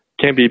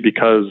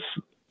because,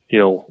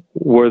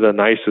 we're the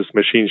nicest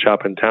machine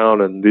shop in town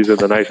and these are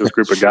the nicest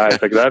group of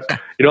guys like that.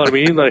 You know what I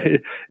mean? Like,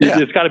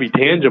 it's got to be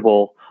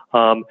tangible.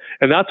 And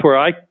that's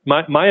where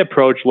my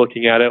approach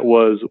looking at it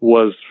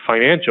was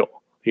financial.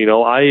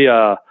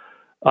 I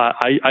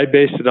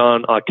based it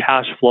on a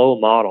cash flow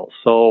model.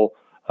 So,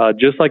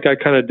 just like I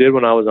kind of did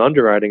when I was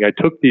underwriting, I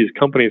took these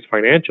companies'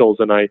 financials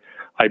and I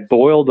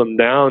boiled them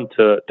down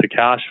to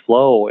cash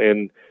flow,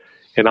 and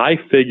I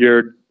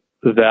figured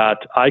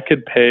that I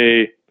could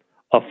pay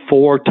a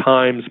 4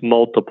 times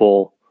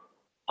multiple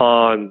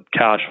on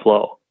cash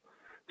flow.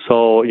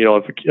 So,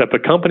 if a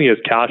company is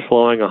cash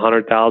flowing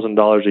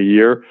 $100,000 a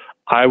year,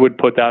 I would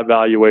put that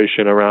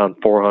valuation around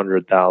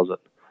 $400,000.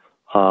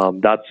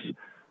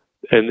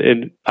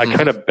 And I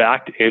kind of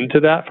backed into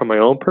that for my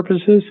own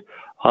purposes.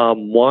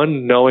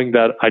 One, knowing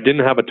that I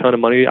didn't have a ton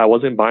of money, I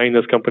wasn't buying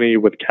this company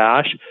with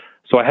cash,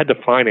 so I had to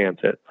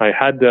finance it. I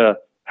had to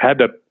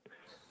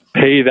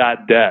pay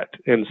that debt,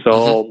 and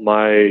so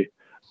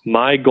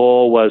my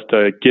goal was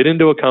to get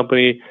into a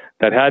company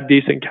that had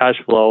decent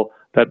cash flow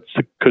that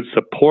could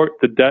support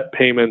the debt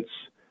payments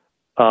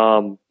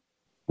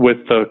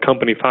with the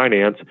company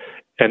finance,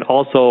 and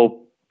also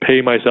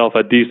pay myself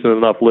a decent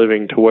enough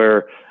living to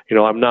where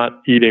I'm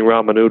not eating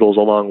ramen noodles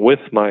along with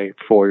my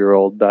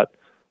 4-year-old. That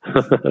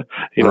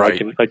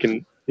right. I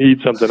can eat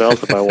something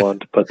else if I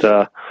want.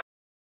 But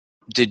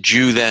did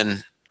you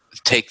then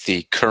take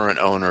the current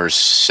owner's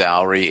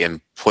salary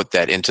and put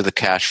that into the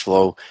cash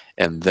flow,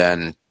 and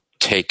then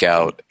take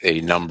out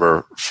a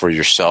number for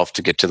yourself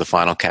to get to the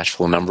final cash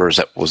flow number?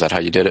 Was that how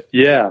you did it?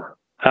 Yeah,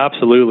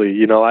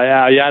 absolutely.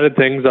 I added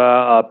things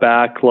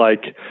back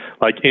like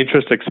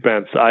interest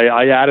expense.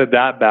 I added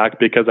that back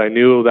because I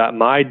knew that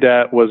my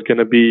debt was going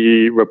to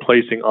be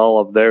replacing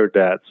all of their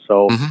debts.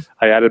 So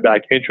I added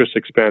back interest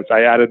expense.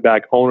 I added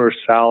back owner's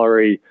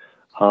salary.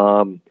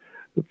 A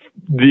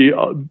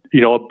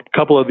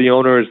couple of the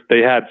owners, they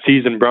had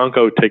season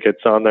Bronco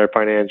tickets on their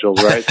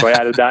financials, right? So I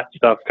added that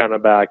stuff kind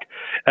of back.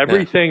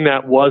 Everything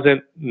that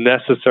wasn't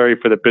necessary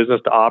for the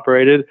business to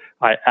operate it,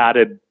 I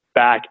added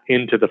back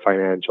into the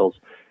financials.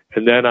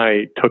 And then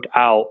I took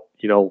out,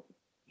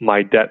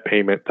 my debt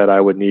payment that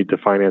I would need to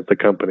finance the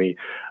company,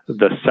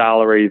 the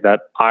salary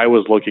that I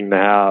was looking to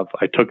have.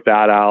 I took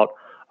that out,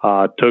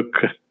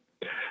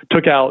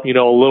 took out, a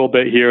little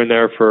bit here and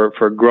there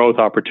for growth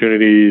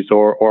opportunities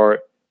or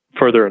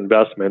further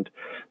investment.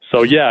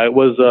 So yeah, it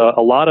was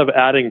a lot of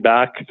adding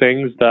back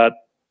things that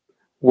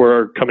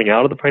were coming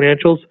out of the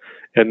financials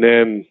and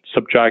then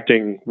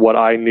subtracting what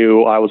I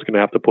knew I was going to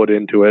have to put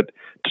into it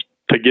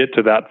to get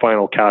to that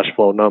final cash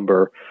flow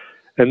number.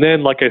 And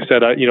then, like I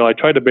said, I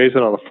tried to base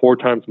it on a 4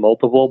 times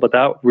multiple, but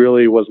that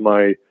really was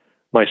my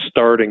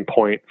starting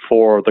point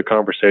for the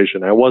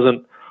conversation. I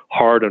wasn't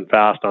hard and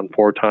fast on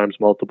 4 times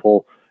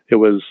multiple. It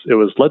was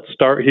let's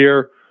start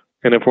here,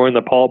 and if we're in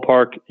the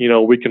ballpark,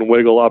 we can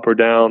wiggle up or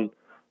down.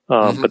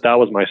 But that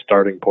was my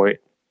starting point.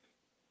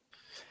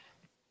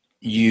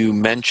 You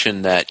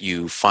mentioned that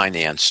you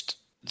financed.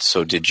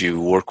 So did you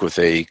work with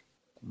a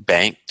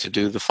bank to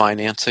do the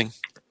financing?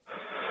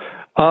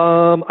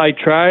 I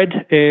tried,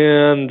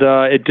 and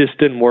it just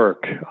didn't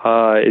work.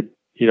 I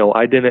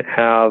didn't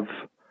have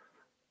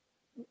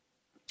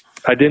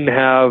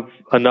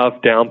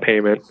enough down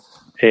payment,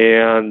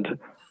 and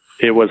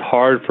it was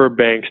hard for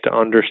banks to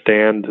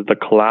understand the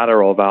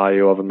collateral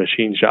value of a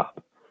machine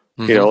shop.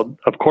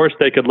 Of course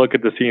they could look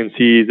at the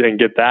CNCs and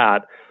get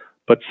that,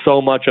 but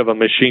so much of a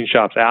machine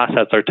shop's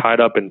assets are tied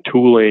up in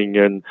tooling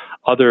and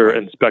other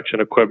inspection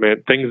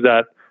equipment, things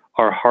that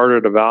are harder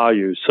to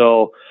value.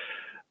 So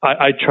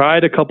I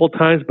tried a couple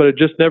times, but it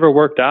just never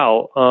worked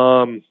out.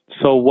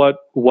 So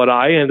what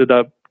I ended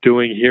up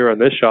doing here in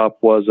this shop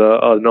was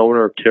an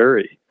owner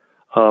carry.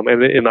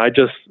 And I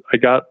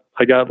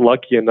got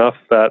lucky enough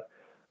that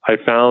I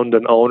found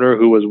an owner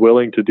who was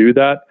willing to do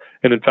that.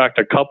 And in fact,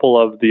 a couple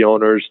of the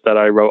owners that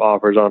I wrote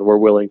offers on were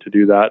willing to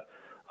do that.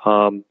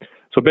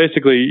 So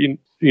basically,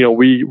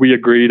 we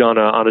agreed on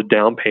a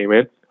down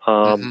payment.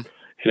 And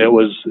it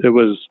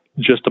was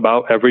just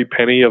about every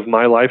penny of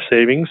my life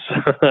savings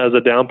as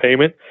a down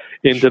payment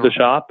into the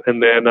shop.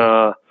 And then,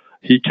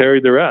 he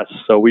carried the rest.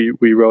 So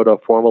we wrote a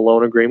formal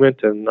loan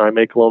agreement, and I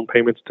make loan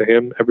payments to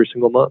him every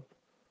single month.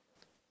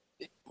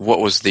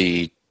 What was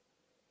the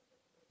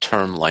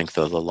term length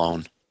of the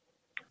loan?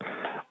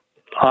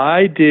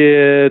 I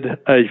did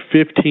a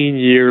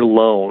 15-year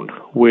loan,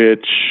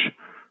 which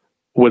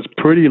was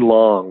pretty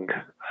long,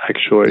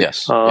 actually.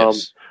 Yes.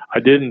 I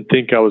didn't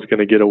think I was going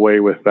to get away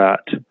with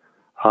that.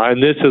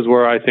 And this is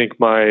where I think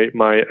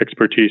my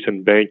expertise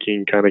in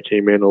banking kind of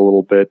came in a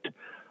little bit.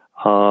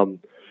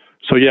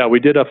 So yeah, we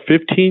did a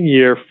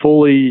 15-year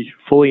fully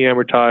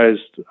amortized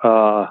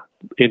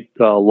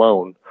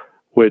loan,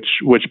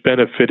 which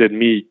benefited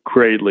me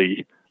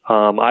greatly.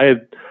 I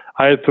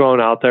had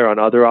thrown out there on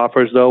other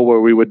offers though,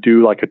 where we would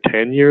do like a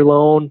 10-year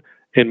loan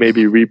and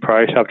maybe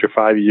reprice after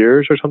 5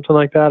 years or something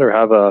like that, or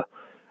have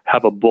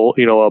have a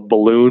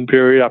balloon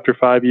period after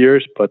 5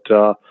 years, but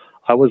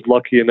I was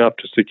lucky enough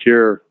to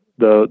secure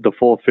the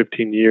full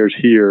 15 years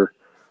here,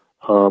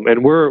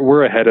 and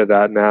we're ahead of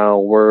that now.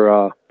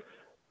 We'll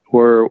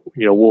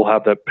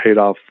have that paid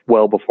off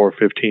well before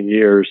 15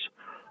 years.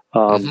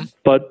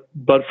 But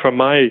from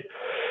my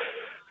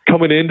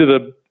coming into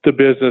the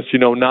business,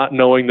 not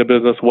knowing the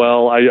business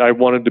well, I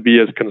wanted to be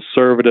as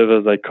conservative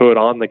as I could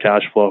on the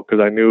cash flow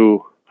because I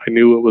knew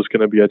it was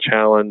going to be a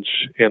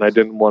challenge, and I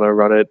didn't want to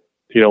run it,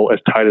 as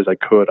tight as I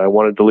could. I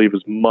wanted to leave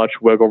as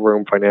much wiggle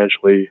room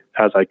financially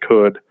as I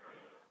could.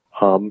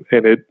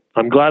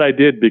 I'm glad I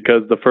did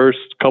because the first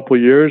couple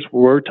of years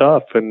were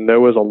tough, and there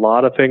was a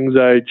lot of things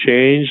I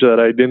changed that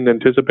I didn't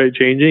anticipate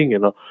changing,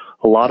 and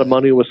a lot of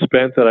money was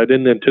spent that I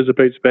didn't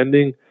anticipate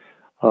spending.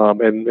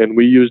 And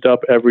we used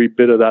up every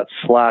bit of that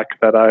slack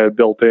that I had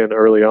built in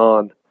early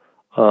on.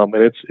 And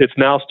it's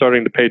now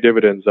starting to pay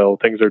dividends, though.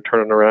 Things are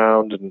turning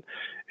around,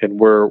 and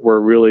we're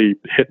really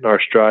hitting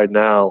our stride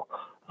now.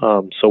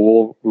 So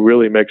we'll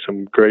really make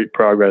some great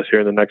progress here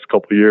in the next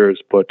couple of years.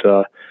 But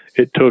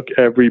it took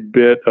every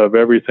bit of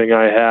everything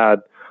I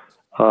had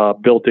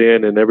built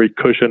in and every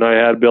cushion I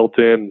had built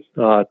in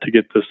to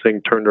get this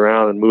thing turned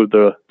around and move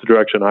the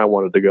direction I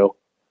wanted to go.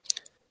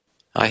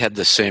 I had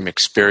the same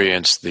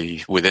experience.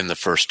 Within the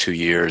first 2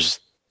 years,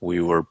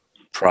 we were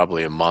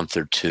probably a month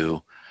or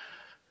two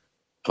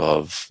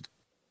of,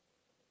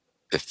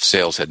 if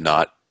sales had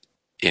not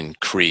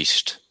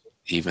increased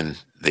even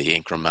the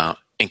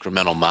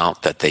incremental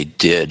amount that they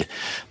did,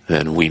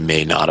 then we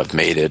may not have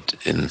made it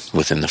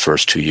within the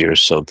first 2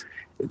 years. So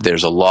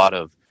there's a lot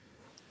of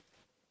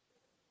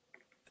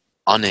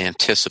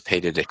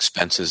unanticipated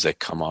expenses that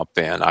come up,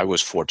 and I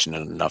was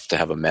fortunate enough to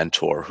have a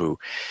mentor who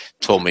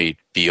told me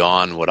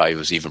beyond what I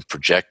was even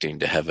projecting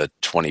to have a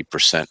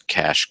 20%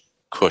 cash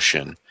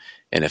cushion,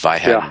 and if I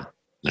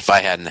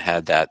hadn't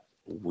had that,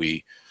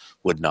 we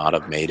would not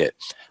have made it.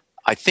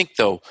 I think,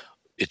 though,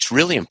 it's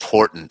really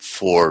important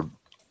for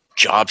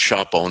job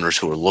shop owners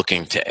who are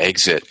looking to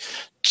exit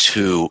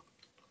to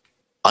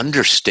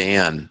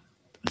understand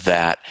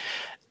that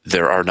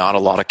there are not a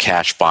lot of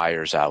cash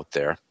buyers out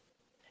there.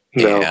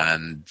 No.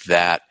 And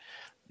that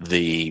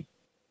the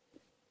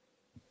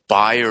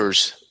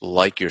buyers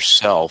like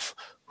yourself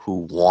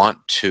who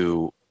want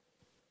to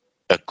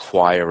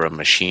acquire a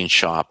machine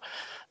shop,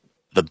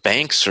 the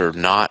banks are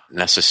not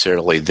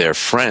necessarily their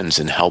friends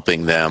in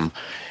helping them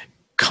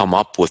come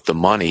up with the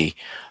money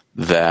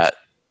that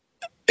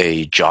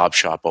a job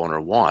shop owner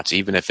wants,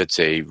 even if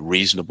it's a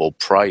reasonable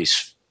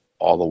price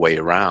all the way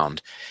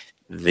around.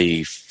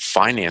 The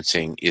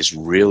financing is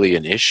really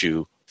an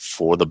issue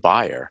for the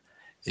buyer.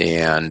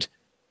 And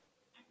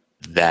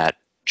that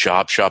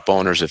job shop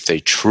owners, if they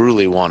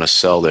truly want to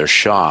sell their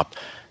shop,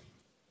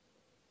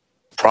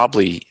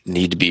 probably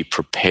need to be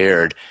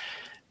prepared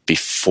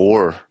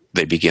before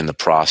they begin the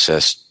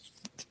process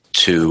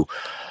to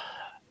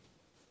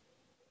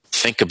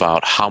think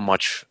about how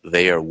much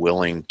they are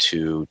willing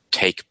to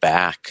take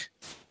back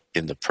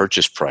in the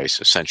purchase price,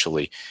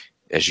 essentially,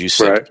 as you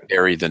said, right,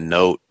 carry the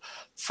note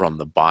from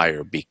the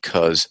buyer,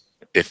 because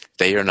if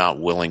they are not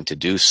willing to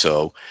do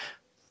so,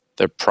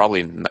 they're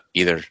probably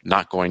either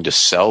not going to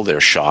sell their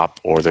shop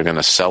or they're going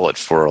to sell it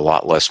for a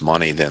lot less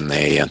money than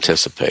they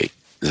anticipate.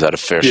 Is that a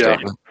fair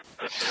statement?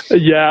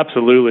 Yeah,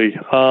 absolutely.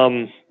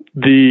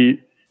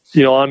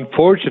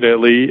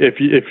 Unfortunately,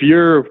 if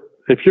you're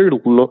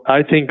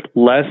I think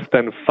less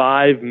than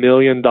 $5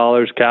 million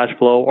cash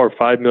flow or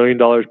 $5 million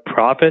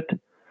profit,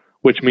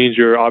 which means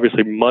you're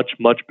obviously much,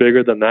 much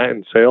bigger than that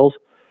in sales,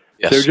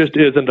 yes, there just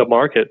isn't a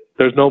market.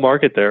 There's no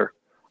market there.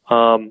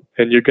 And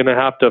you're going to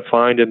have to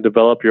find and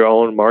develop your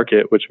own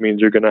market, which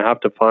means you're going to have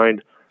to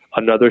find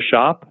another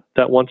shop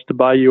that wants to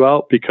buy you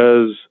out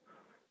because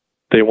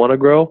they want to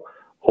grow,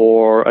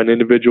 or an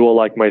individual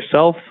like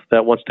myself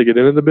that wants to get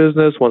into the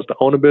business, wants to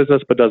own a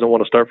business, but doesn't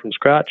want to start from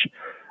scratch.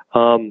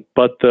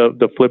 But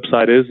the flip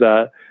side is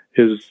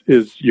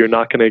you're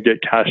not going to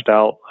get cashed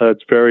out.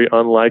 It's very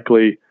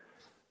unlikely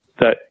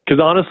that, because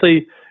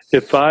honestly,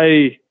 if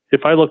I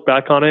look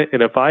back on it,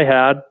 and if I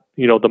had,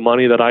 the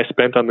money that I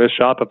spent on this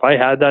shop, if I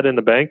had that in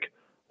the bank,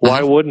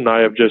 why wouldn't I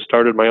have just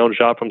started my own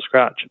shop from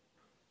scratch?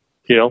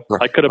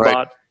 I could have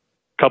bought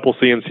a couple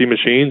CNC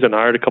machines and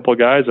hired a couple of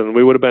guys, and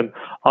we would have been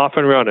off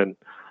and running.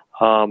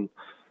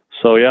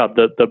 So yeah,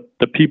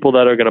 the people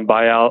that are going to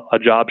buy out a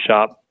job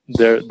shop,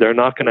 they're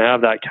not going to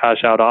have that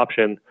cash out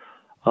option.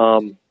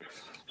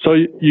 So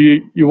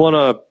you want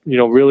to,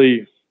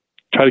 really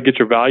try to get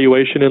your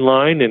valuation in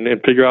line and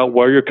figure out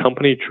where your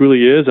company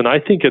truly is. And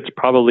I think it's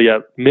probably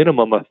at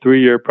minimum a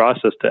 3-year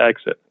process to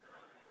exit,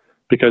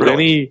 because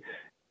any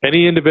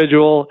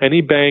individual,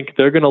 any bank,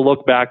 they're going to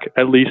look back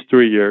at least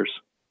 3 years.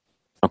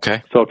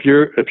 Okay. So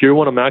if you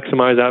want to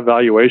maximize that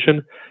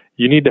valuation,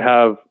 you need to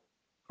have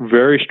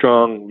very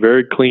strong,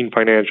 very clean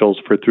financials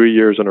for 3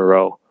 years in a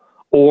row,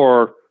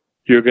 or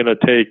you're going to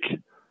take,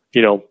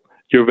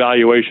 your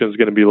valuation is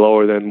going to be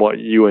lower than what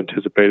you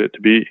anticipate it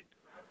to be.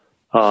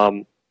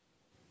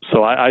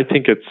 So I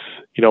think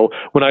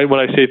when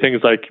I say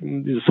things like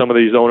some of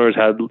these owners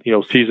had,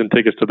 season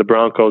tickets to the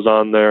Broncos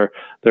on they're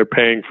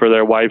paying for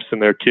their wives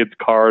and their kids'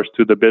 cars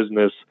through the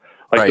business.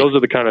 Like, Right. Those are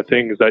the kind of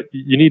things that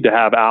you need to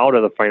have out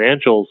of the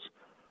financials.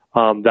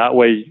 That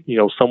way,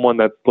 someone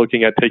that's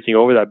looking at taking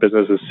over that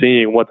business is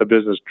seeing what the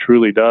business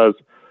truly does.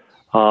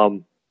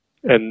 And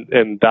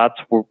that's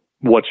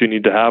what you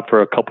need to have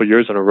for a couple of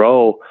years in a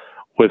row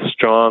with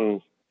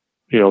strong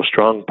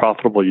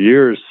profitable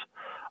years.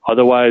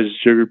 Otherwise,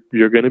 you're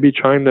going to be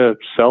trying to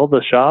sell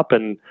the shop,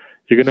 and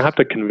you're going to have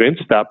to convince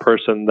that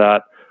person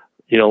that,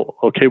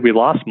 okay, we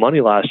lost money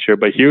last year,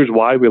 but here's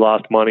why we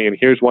lost money, and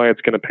here's why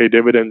it's going to pay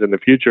dividends in the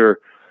future.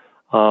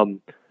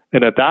 And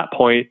at that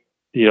point,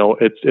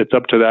 it's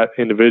up to that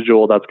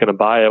individual that's going to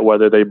buy it,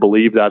 whether they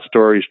believe that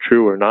story is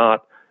true or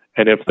not,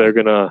 and if they're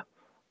going to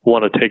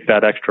want to take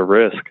that extra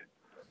risk.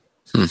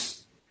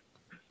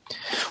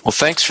 Well,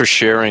 thanks for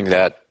sharing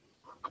that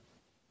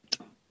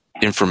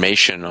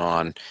information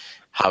on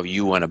how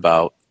you went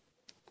about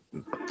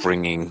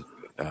bringing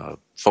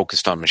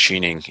focused on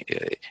machining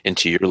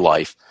into your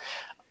life.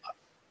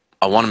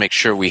 I want to make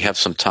sure we have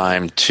some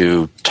time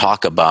to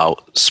talk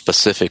about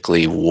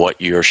specifically what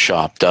your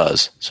shop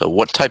does. So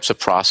what types of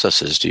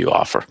processes do you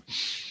offer?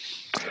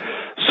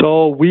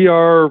 So we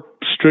are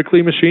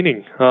strictly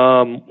machining.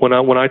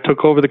 When I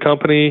took over the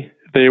company,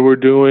 they were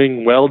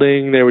doing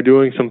welding, they were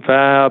doing some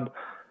fab,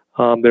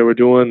 they were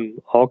doing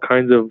all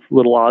kinds of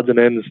little odds and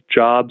ends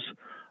jobs.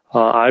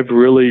 I've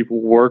really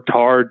worked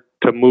hard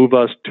to move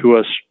us to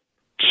a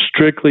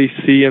strictly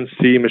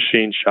CNC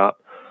machine shop.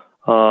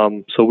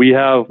 So we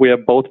have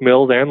both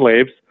mills and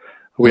lathes.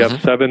 We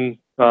have 7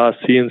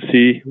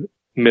 CNC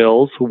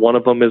mills. One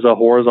of them is a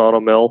horizontal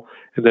mill,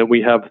 and then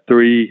we have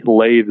 3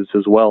 lathes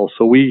as well.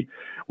 So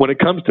when it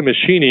comes to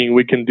machining,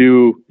 we can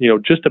do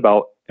just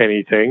about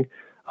anything.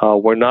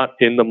 We're not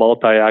in the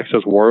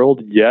multi-axis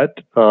world yet,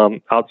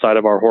 outside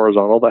of our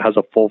horizontal that has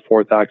a full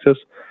 4th axis.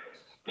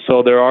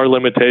 So there are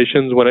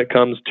limitations when it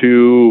comes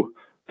to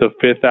the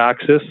 5th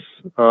axis.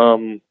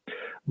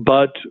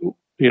 But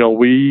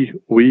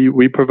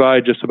we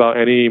provide just about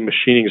any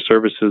machining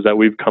services that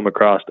we've come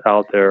across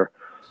out there.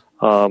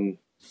 So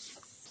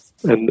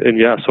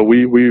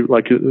we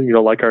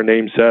like our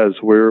name says,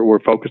 we're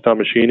focused on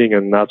machining,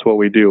 and that's what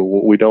we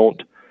do.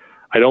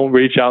 I don't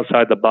reach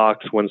outside the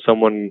box when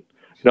someone,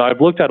 I've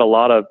looked at a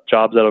lot of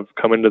jobs that have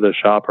come into the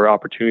shop, or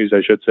opportunities,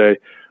 I should say,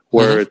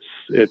 where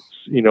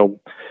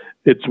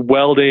it's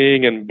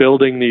welding and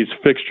building these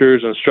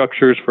fixtures and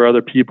structures for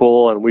other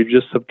people, and we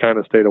just have kind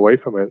of stayed away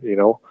from it.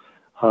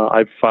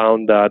 I've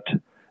found that,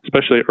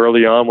 especially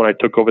early on when I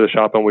took over the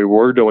shop and we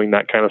were doing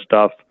that kind of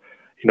stuff,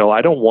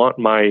 I don't want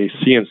my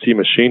CNC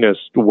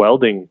machinist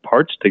welding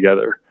parts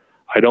together.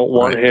 I don't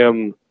want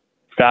him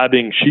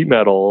fabbing sheet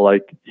metal.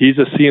 Like, he's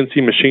a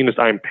CNC machinist.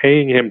 I'm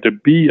paying him to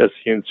be a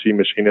CNC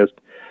machinist.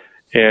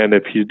 And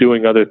if he's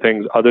doing other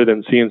things other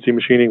than CNC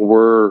machining,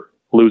 we're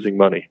losing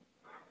money.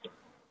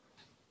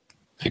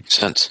 Makes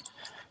sense.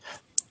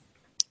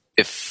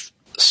 If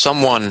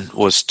someone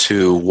was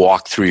to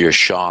walk through your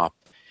shop,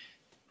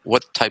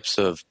 what types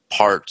of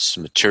parts,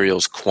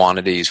 materials,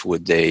 quantities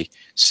would they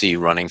see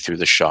running through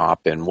the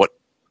shop, and what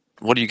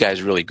are you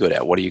guys really good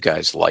at? What do you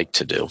guys like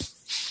to do?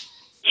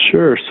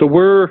 Sure. So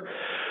we're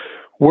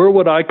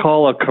what I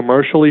call a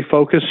commercially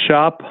focused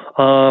shop.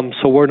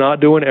 So we're not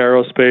doing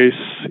aerospace.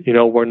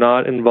 We're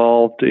not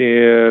involved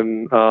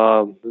in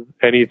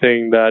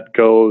anything that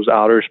goes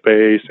outer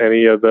space,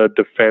 any of the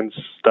defense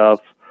stuff.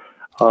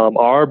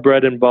 Our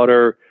bread and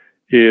butter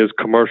is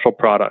commercial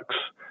products.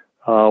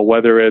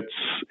 Whether it's,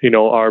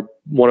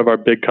 one of our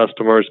big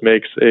customers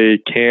makes a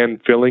can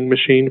filling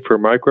machine for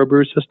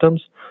microbrew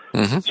systems.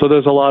 Mm-hmm. So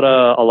there's a lot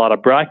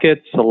of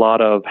brackets, a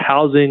lot of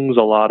housings,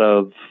 a lot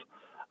of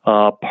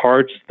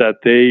parts that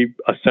they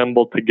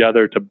assemble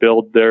together to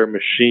build their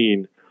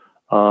machine.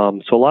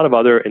 So a lot of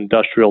other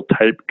industrial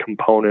type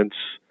components.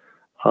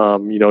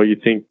 You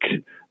think,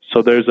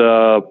 so there's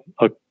a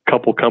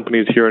couple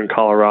companies here in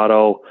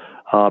Colorado,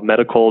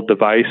 medical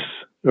device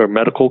or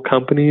medical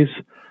companies.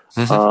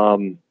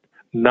 Mm-hmm.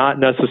 Not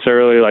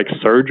necessarily like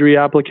surgery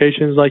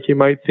applications like you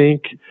might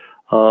think.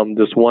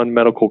 This one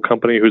medical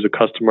company who's a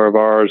customer of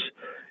ours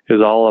is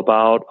all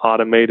about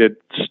automated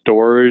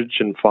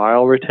storage and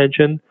file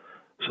retention.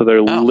 So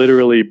they're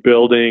literally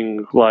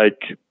building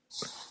like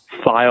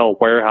file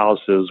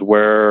warehouses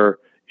where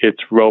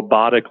it's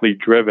robotically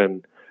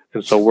driven.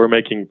 And so we're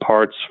making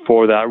parts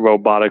for that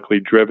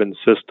robotically driven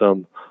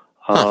system.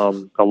 A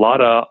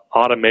lot of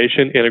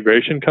automation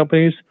integration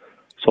companies.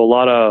 So a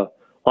lot of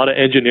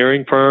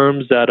engineering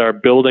firms that are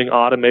building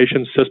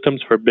automation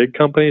systems for big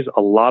companies,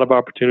 a lot of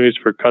opportunities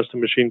for custom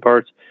machine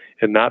parts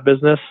in that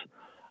business.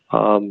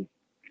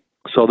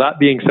 So that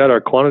being said,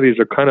 our quantities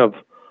are kind of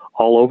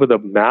all over the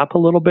map a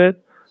little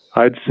bit.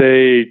 I'd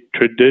say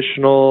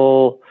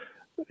traditional,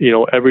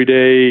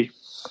 everyday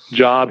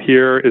job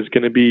here is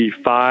going to be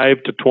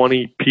 5 to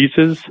 20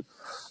 pieces.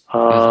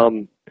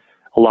 A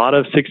lot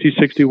of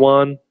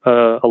 6061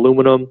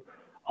 aluminum,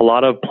 a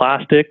lot of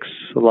plastics,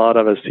 a lot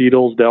of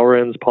acetyls,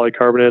 Delrins,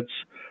 polycarbonates,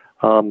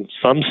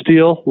 Some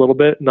steel, a little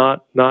bit,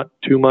 not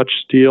too much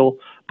steel,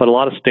 but a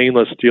lot of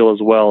stainless steel as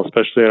well,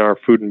 especially in our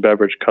food and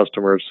beverage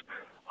customers.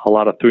 A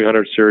lot of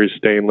 300 series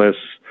stainless,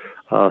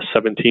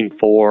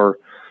 17.4.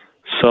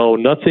 So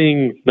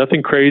nothing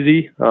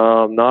crazy.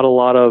 Not a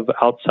lot of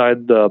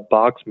outside the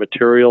box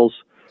materials.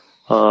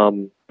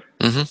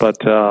 But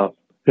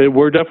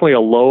we're definitely a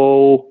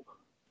low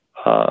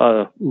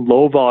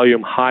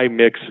volume, high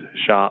mix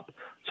shop.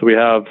 So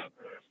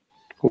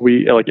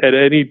we like at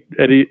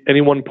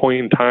any one point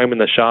in time in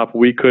the shop,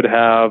 we could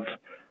have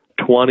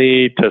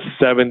 20 to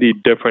 70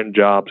 different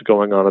jobs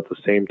going on at the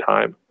same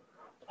time.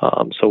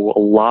 So a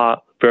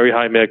lot, very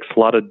high mix, a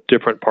lot of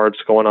different parts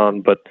going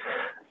on, but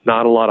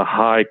not a lot of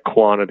high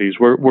quantities.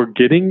 We're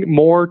getting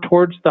more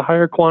towards the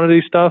higher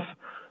quantity stuff,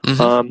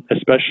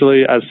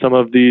 especially as some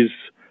of these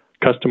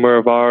customer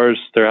of ours,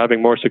 they're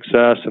having more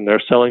success and they're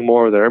selling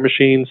more of their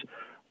machines.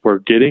 We're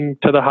getting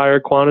to the higher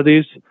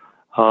quantities,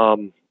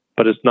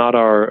 but it's not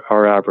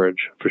our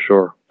average for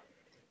sure.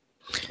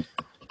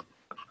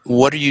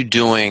 What are you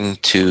doing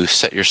to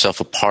set yourself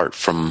apart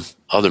from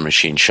other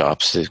machine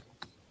shops?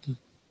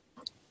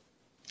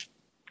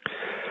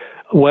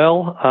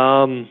 Well,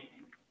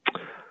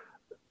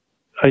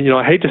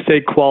 I hate to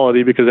say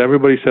quality because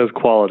everybody says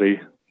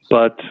quality,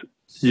 but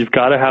you've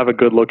got to have a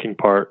good looking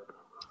part,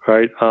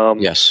 right?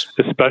 Yes.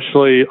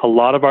 Especially a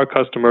lot of our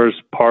customers'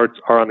 parts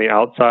are on the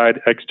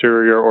outside,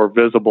 exterior, or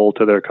visible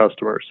to their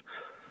customers.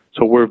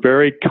 So we're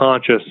very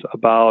conscious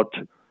about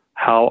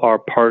how our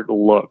part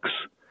looks.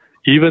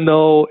 Even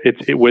though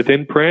it's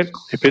within print,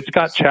 if it's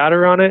got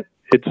chatter on it,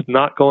 it's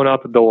not going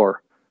out the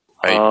door.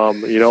 Right.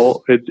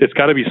 It's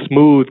got to be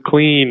smooth,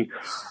 clean.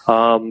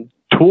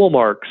 Tool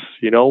marks,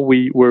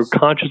 we're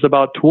conscious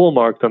about tool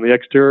marks on the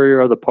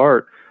exterior of the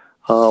part.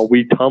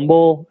 We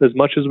tumble as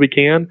much as we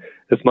can,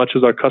 as much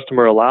as our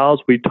customer allows.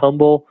 We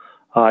tumble.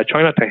 I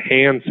try not to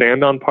hand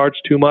sand on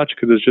parts too much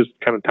because it's just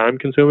kind of time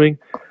consuming.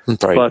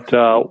 Right.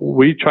 But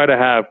we try to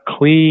have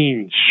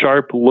clean,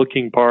 sharp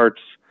looking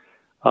parts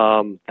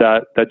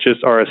that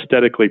just are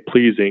aesthetically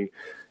pleasing.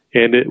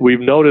 And we've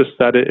noticed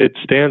that it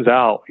stands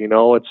out.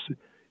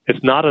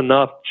 It's not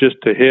enough just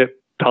to hit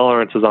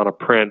tolerances on a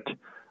print,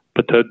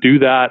 but to do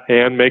that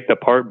and make the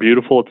part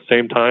beautiful at the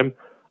same time,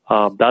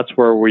 that's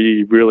where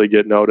we really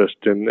get noticed,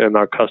 and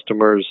our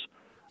customers,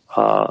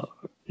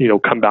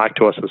 come back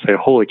to us and say,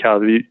 "Holy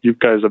cow, you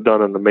guys have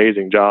done an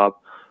amazing job."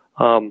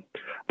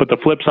 But the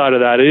flip side of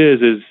that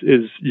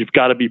is you've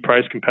got to be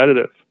price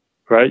competitive,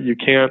 right? You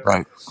can't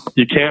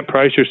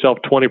price yourself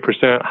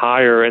 20%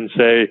 higher and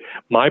say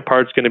my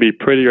part's going to be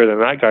prettier than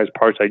that guy's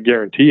parts. I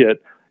guarantee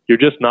it. You're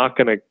just not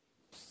going to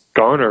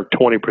garner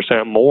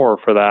 20% more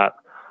for that.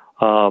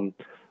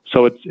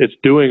 So it's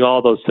doing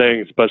all those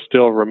things, but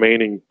still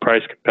remaining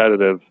price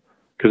competitive.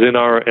 Because in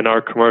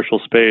our commercial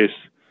space,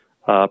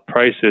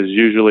 price is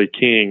usually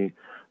king.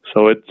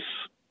 So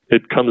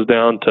it comes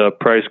down to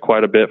price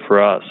quite a bit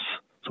for us.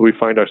 So we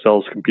find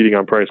ourselves competing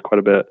on price quite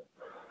a bit.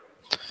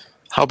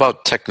 How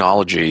about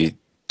technology?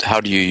 How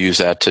do you use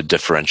that to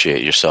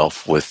differentiate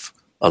yourself with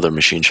other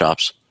machine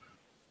shops?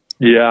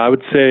 Yeah, I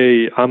would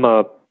say I'm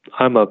a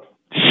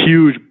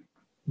huge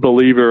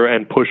believer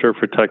and pusher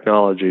for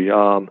technology.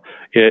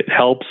 It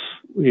helps,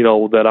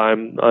 that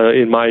I'm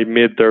in my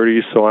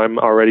mid-30s, so I'm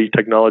already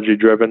technology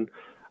driven.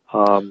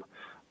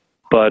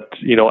 But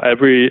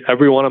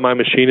every one of my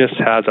machinists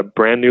has a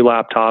brand new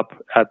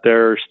laptop at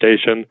their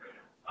station.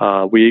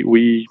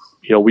 We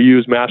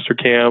use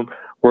Mastercam.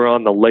 We're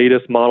on the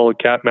latest model of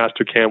Cat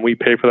Mastercam. We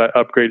pay for that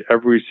upgrade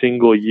every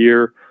single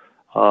year.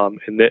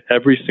 And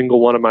every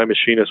single one of my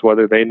machinists,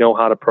 whether they know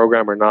how to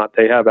program or not,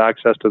 they have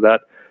access to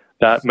that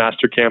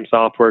Mastercam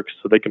software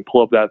so they can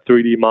pull up that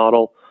 3D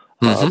model.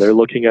 They're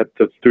looking at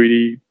the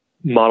 3D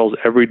models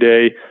every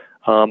day.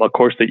 Of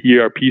course, the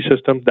ERP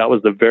system, that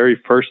was the very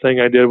first thing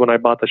I did when I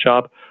bought the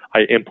shop.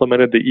 I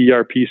implemented the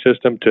ERP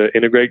system to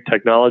integrate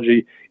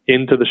technology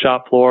into the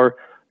shop floor,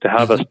 to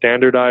have a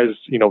standardized,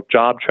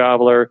 job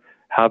traveler,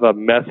 have a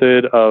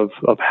method of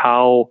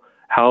how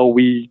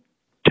we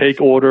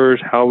take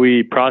orders, how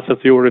we process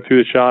the order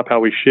through the shop, how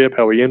we ship,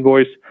 how we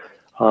invoice.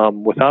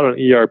 Without an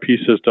ERP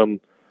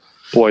system,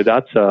 boy,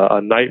 that's a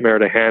nightmare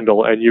to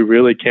handle, and you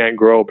really can't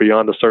grow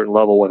beyond a certain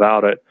level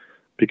without it,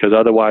 because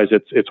otherwise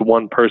it's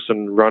one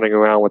person running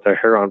around with their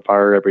hair on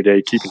fire every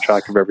day, keeping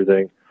track of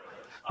everything.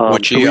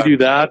 Which we do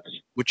that.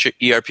 Which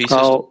ERP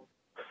system?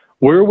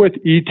 We're with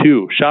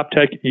E2,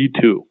 ShopTech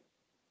E2.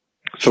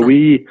 So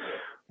we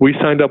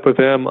signed up with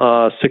them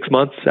 6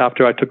 months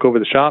after I took over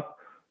the shop.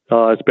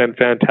 It's been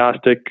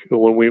fantastic.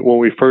 When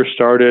we first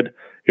started,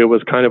 it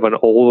was kind of an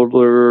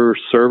older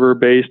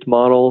server-based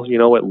model.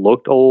 It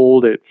looked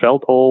old, it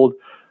felt old.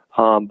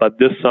 But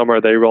this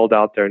summer they rolled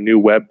out their new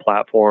web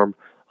platform.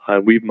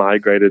 We've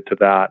migrated to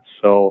that,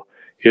 so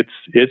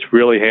it's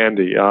really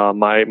handy.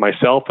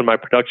 Myself and my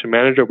production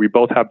manager, we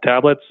both have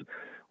tablets.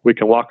 We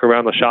can walk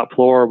around the shop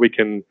floor. We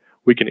can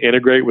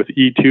integrate with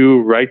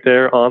E2 right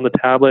there on the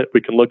tablet.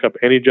 We can look up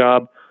any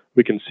job.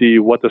 We can see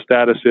what the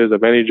status is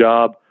of any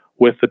job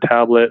with the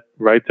tablet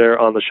right there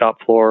on the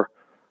shop floor.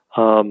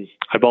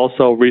 I've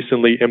also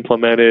recently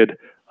implemented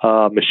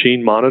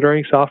machine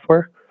monitoring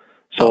software.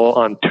 So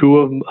on two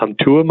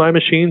of my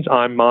machines,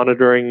 I'm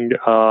monitoring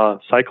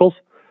cycles.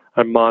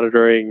 I'm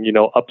monitoring,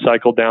 up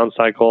cycle, down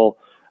cycle,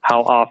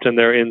 how often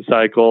they're in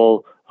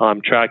cycle.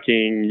 I'm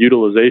tracking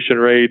utilization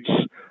rates.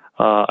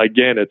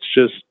 Again,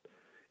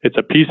 it's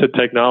a piece of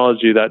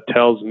technology that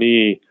tells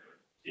me,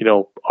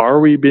 are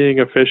we being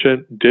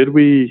efficient? Did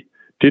we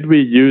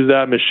use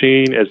that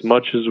machine as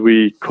much as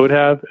we could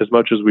have, as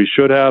much as we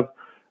should have?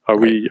 Are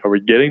we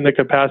getting the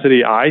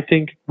capacity I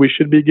think we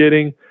should be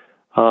getting?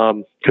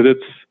 Because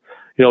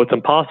it's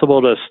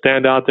impossible to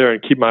stand out there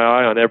and keep my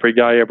eye on every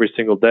guy every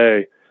single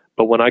day.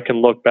 But when I can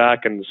look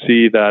back and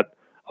see that,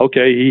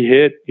 okay, he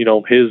hit,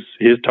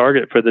 his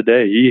target for the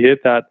day, he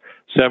hit that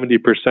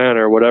 70%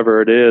 or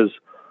whatever it is,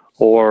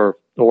 or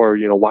why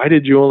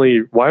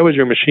was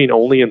your machine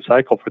only in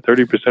cycle for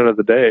 30% of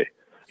the day?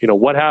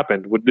 What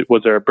happened?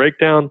 Was there a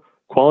breakdown,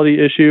 quality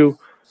issue,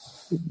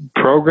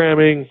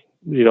 programming?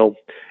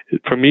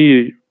 For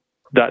me,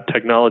 that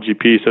technology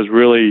piece is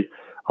really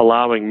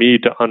allowing me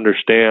to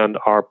understand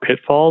our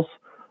pitfalls.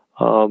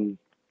 I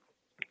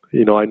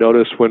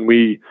noticed when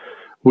we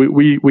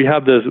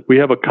have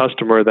a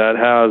customer that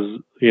has,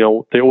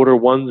 they order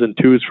ones and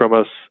twos from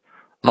us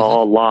a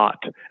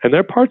lot, and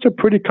their parts are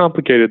pretty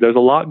complicated. There's a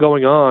lot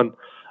going on.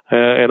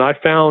 And I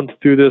found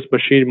through this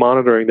machine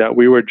monitoring that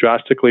we were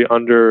drastically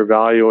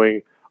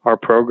undervaluing our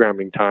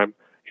programming time.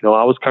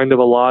 I was kind of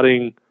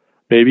allotting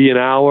maybe an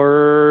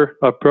hour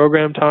of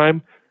program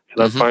time,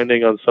 and I'm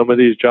finding on some of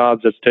these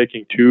jobs it's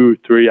taking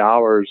 2-3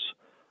 hours.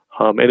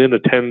 And in a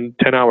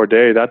 10-hour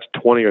day, that's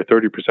 20 or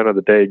 30% of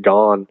the day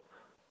gone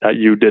that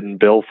you didn't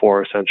bill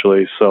for,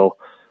 essentially. So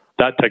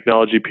that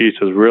technology piece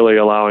is really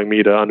allowing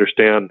me to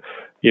understand,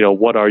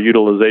 what our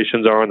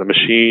utilizations are on the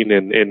machine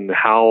and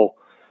how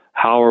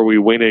are we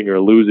winning or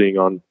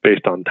losing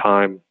based on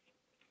time.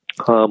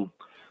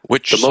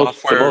 Which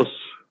software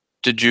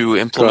did you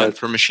implement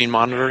for machine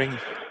monitoring?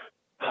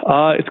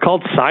 It's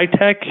called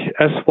Sytec,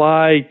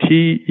 Sytec.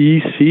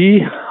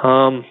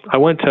 I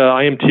went to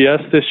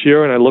IMTS this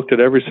year and I looked at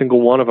every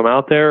single one of them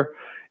out there,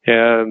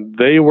 and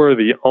they were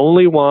the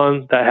only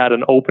one that had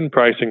an open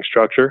pricing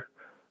structure.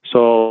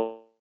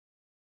 So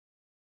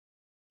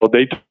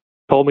they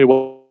told me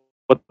what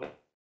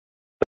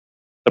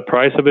the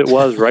price of it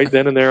was right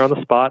then and there on the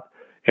spot.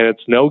 And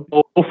it's no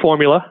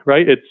formula,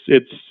 right?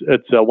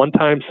 It's a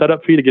one-time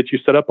setup fee to get you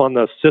set up on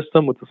the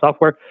system with the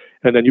software,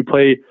 and then you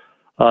pay.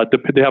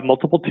 They have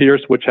multiple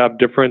tiers which have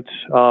different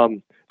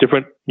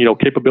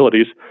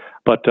capabilities.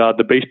 But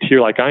the base tier,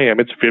 like I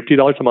am, it's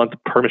 $50 a month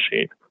per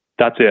machine.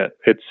 That's it.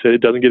 It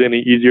doesn't get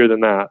any easier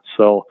than that.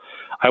 So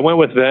I went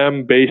with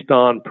them based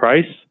on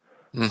price.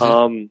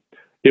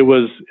 It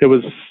was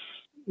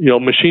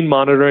machine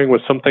monitoring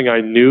was something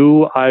I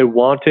knew I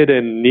wanted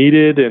and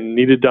needed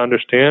to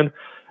understand,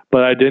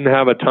 but I didn't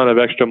have a ton of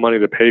extra money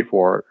to pay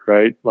for it,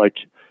 right? Like,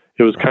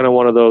 it was kind of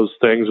one of those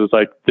things. It was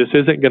like, this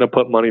isn't going to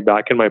put money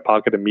back in my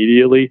pocket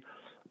immediately,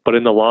 but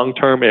in the long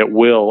term, it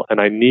will. And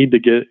I need to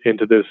get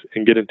into this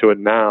and get into it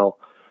now.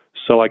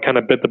 So I kind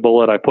of bit the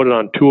bullet. I put it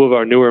on 2 of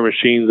our newer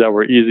machines that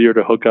were easier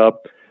to hook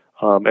up.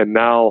 And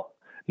now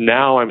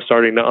I'm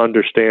starting to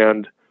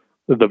understand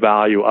the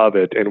value of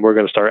it. And we're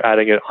going to start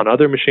adding it on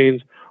other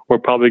machines. We're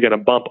probably going to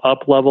bump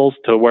up levels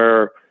to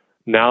where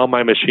now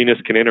my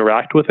machinists can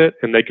interact with it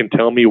and they can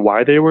tell me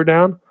why they were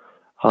down.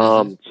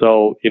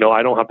 So,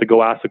 I don't have to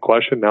go ask the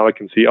question. Now I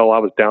can see, I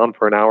was down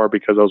for an hour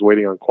because I was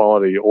waiting on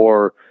quality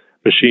or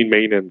machine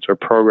maintenance or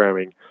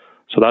programming.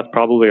 So that's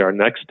probably our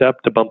next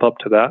step to bump up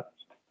to that.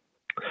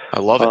 I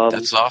love it.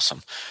 That's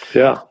awesome.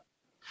 Yeah.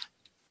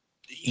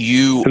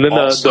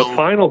 The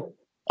final.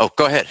 Oh,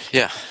 go ahead.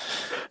 Yeah.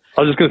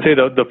 I was just going to say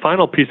the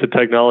final piece of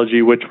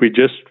technology, which we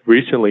just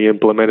recently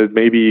implemented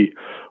maybe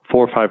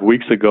 4 or 5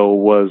 weeks ago,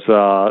 was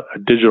a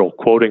digital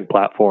quoting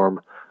platform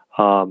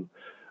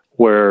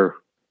where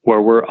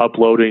we're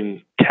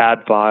uploading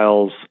CAD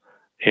files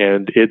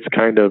and it's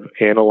kind of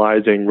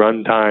analyzing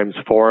run times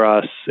for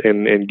us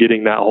and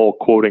getting that whole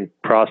quoting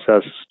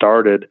process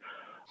started.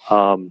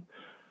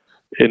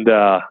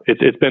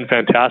 It's been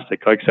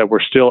fantastic. Like I said,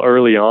 we're still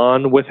early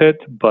on with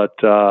it, but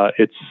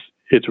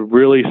it's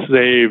really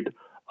saved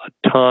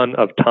a ton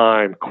of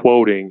time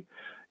quoting.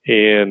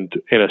 And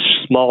in a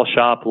small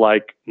shop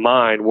like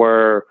mine,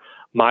 where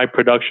my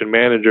production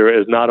manager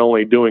is not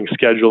only doing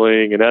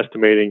scheduling and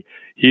estimating,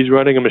 he's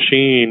running a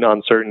machine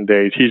on certain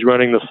days. He's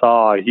running the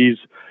saw. He's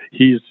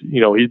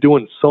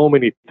doing so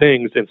many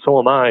things, and so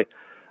am I,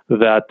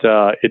 that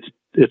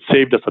it's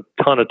saved us a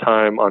ton of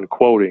time on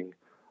quoting.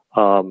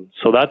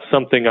 So that's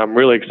something I'm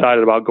really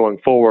excited about going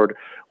forward,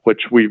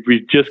 which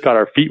we just got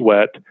our feet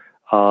wet,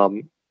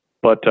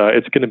 but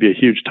it's going to be a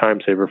huge time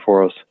saver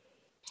for us.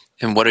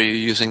 And what are you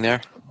using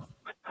there?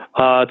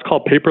 It's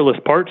called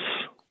Paperless Parts.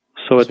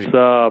 So it's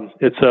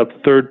a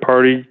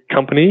third-party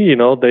company.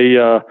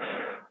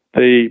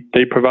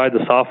 They provide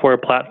the software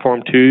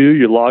platform to you.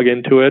 You log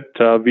into it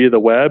via the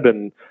web,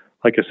 and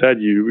like I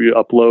said, you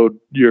upload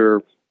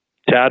your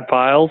CAD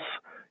files,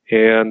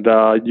 and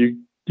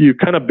you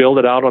kind of build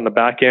it out on the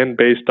back end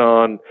based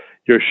on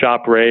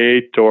shop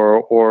rate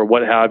or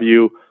what have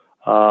you.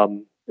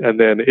 And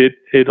then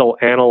it'll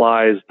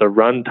analyze the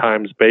run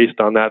times based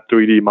on that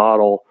 3D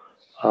model,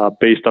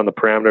 based on the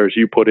parameters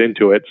you put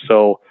into it.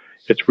 So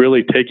it's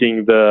really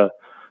taking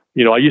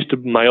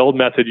my old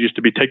method used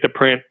to be take the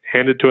print,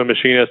 hand it to a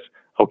machinist.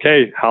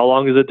 Okay, how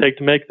long does it take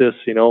to make this?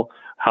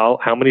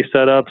 How many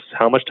setups,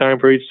 how much time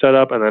for each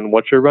setup, and then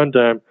what's your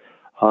runtime?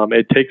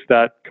 It takes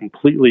that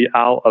completely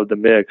out of the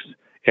mix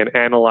and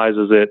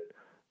analyzes it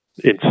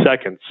in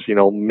seconds,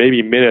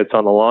 maybe minutes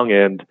on the long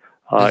end,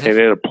 and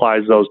it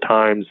applies those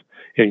times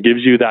and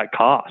gives you that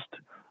cost.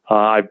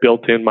 I've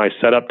built in my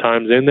setup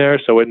times in there,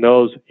 so it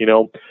knows,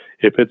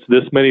 if it's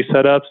this many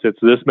setups, it's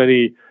this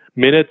many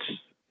minutes.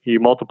 You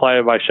multiply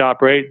it by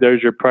shop rate.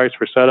 There's your price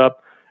for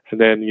setup, and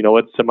then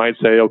it might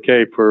say,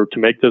 okay, to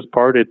make this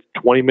part, it's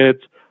 20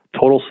 minutes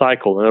total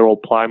cycle, and it'll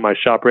apply my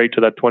shop rate to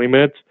that 20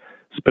 minutes,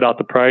 spit out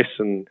the price,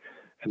 and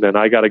then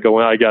I got to go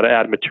in. I got to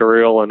add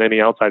material and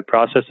any outside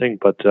processing,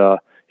 but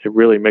it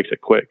really makes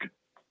it quick.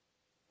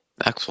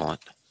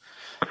 Excellent.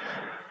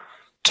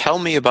 Tell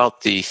me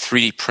about the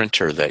 3D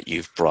printer that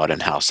you've brought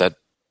in-house. That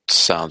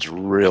sounds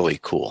really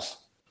cool.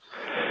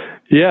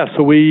 Yeah,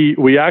 so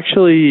we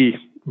actually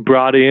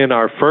brought in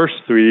our first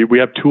 3D. We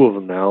have two of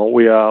them now.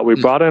 We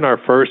brought in our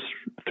first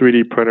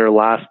 3D printer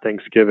last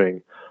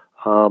Thanksgiving,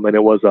 and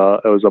it was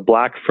a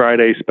Black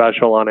Friday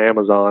special on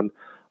Amazon.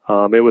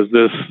 It was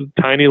this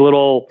tiny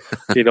little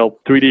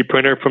 3D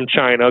printer from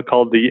China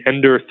called the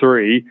Ender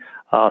 3,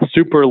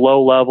 super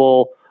low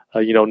level.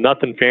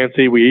 Nothing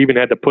fancy. We even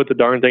had to put the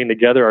darn thing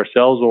together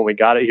ourselves when we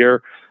got it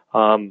here.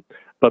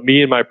 But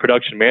me and my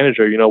production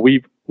manager,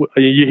 you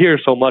hear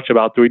so much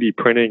about 3D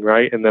printing,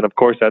 right? And then of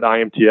course at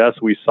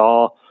IMTS, we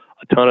saw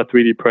a ton of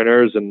 3D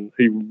printers and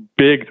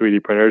big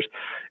 3D printers.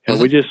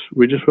 And we just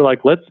were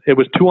like, it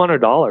was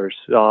 $200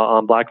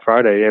 on Black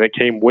Friday, and it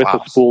came with a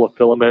spool of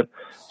filament.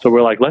 So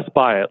we're like, let's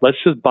buy it. Let's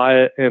just buy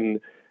it.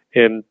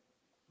 And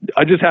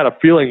I just had a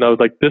feeling though,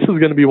 like this is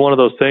going to be one of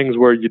those things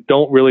where you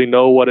don't really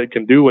know what it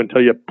can do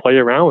until you play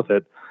around with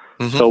it.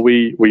 So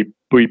we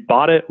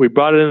bought it. We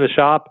brought it in the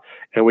shop,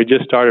 and we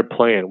just started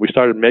playing. We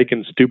started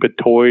making stupid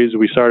toys.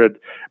 We started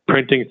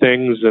printing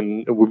things,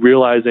 and we're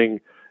realizing,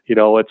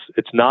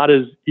 it's not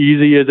as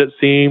easy as it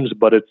seems,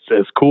 but it's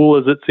as cool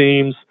as it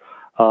seems.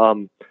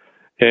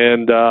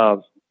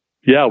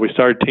 We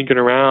started tinkering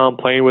around,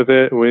 playing with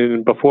it.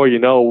 Before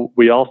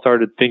we all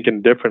started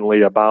thinking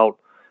differently about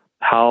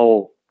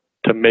how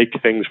to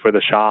make things for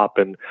the shop.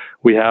 And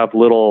we have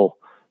little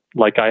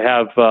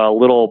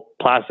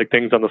plastic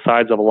things on the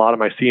sides of a lot of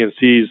my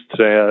CNCs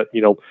to,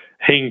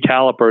 hang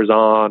calipers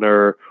on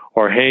or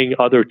hang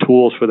other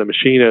tools for the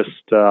machinist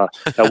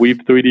that we've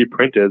 3D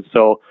printed.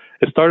 So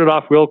it started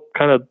off real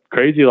kind of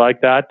crazy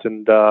like that.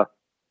 And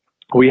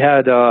we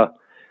had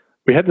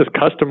this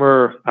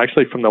customer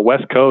actually from the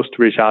West Coast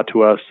reach out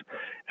to us,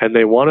 and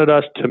they wanted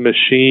us to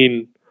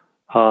machine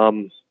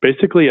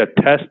basically a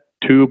test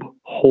tube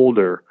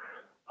holder.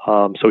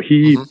 So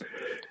he,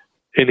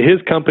 in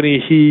his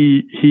company,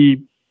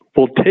 he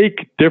will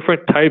take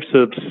different types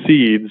of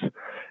seeds,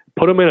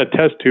 put them in a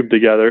test tube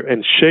together,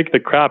 and shake the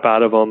crap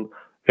out of them,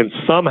 and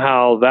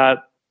somehow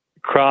that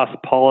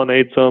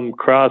cross-pollinates them,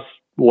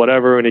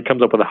 whatever, and he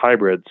comes up with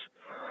hybrids.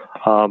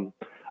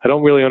 I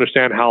don't really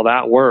understand how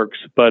that works,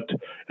 but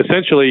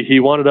essentially he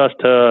wanted us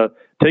to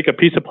take a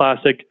piece of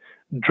plastic,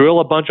 drill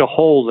a bunch of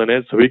holes in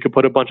it so he could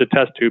put a bunch of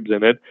test tubes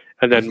in it,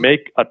 and then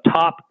make a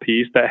top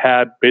piece that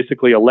had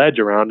basically a ledge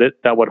around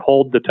it that would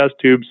hold the test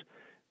tubes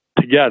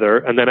together,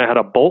 and then it had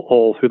a bolt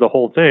hole through the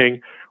whole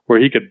thing where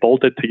he could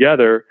bolt it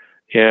together,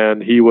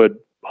 and he would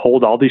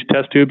hold all these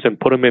test tubes and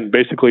put them in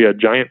basically a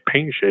giant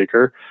paint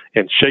shaker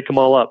and shake them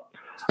all up.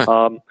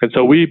 And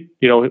so we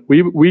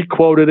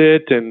quoted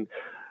it, and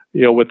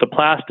with the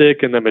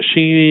plastic and the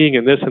machining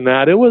and this and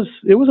that, it was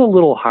a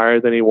little higher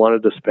than he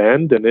wanted to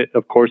spend, and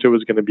of course it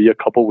was going to be a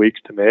couple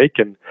weeks to make,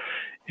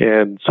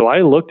 and so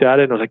I looked at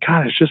it and I was like,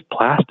 God, it's just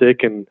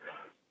plastic, and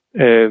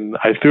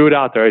I threw it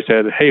out there. I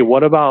said, hey,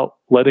 what about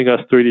letting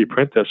us 3D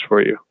print this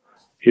for you?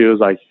 He was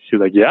like,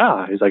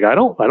 yeah. He's like, I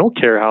don't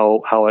care how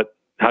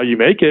you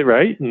make it,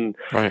 right? And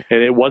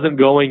it wasn't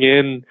going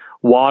in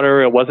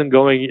water. It wasn't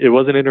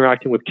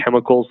interacting with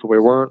chemicals, so we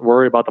weren't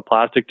worried about the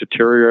plastic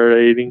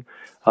deteriorating.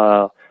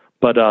 So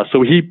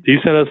he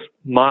sent us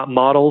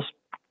models,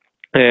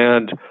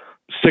 and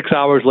 6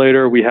 hours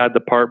later we had the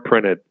part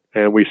printed,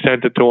 and we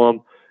sent it to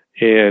him,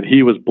 and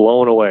he was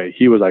blown away.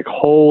 He was like,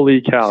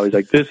 holy cow. He's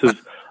like, this is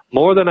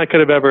more than I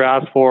could have ever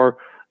asked for.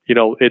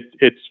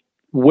 It's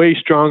way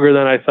stronger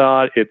than I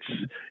thought.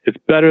 It's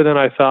better than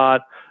I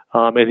thought.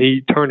 And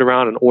he turned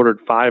around and ordered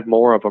 5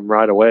 more of them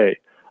right away.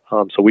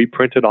 So we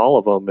printed all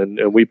of them,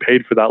 and we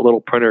paid for that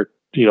little printer,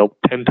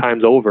 10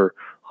 times over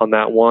on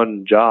that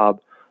one job.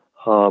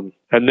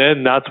 And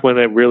then that's when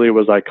it really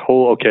was like,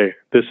 oh, okay,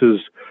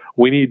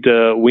 we need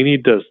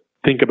to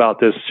think about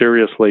this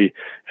seriously,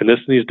 and this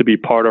needs to be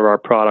part of our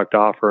product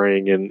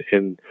offering,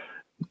 and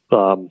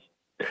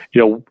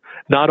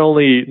not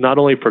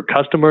only for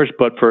customers,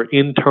 but for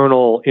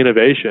internal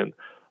innovation.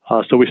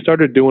 So we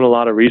started doing a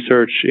lot of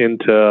research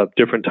into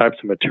different types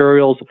of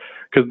materials,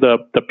 because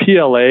the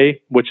PLA,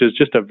 which is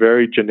just a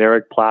very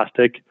generic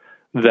plastic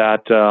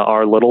that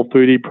our little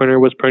 3D printer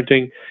was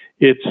printing,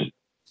 it's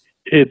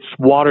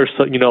water,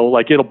 so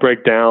like it'll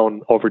break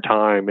down over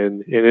time,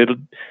 and it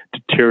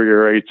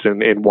deteriorates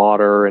in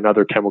water and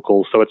other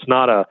chemicals. So it's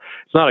not a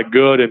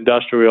good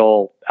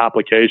industrial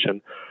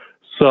application.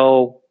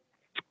 So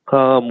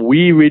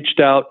we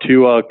reached out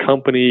to a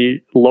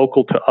company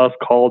local to us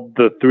called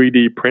the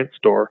 3D Print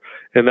Store,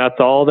 and that's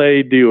all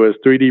they do is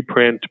 3D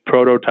print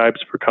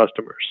prototypes for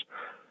customers.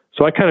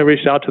 So I kind of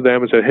reached out to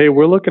them and said, hey,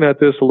 we're looking at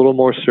this a little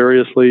more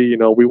seriously.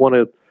 We want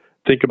to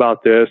think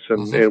about this.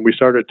 And we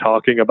started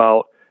talking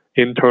about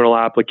internal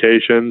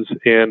applications.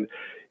 And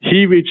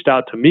he reached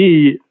out to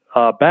me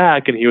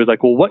back, and he was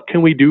like, well, what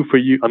can we do for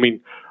you? I mean,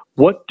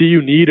 what do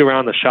you need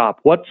around the shop?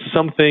 What's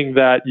something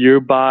that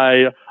you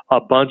buy a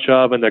bunch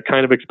of and they're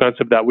kind of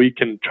expensive that we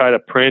can try to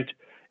print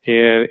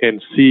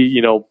and see,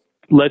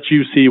 let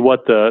you see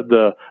what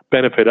the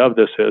benefit of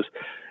this is.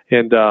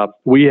 And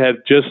we had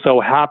just so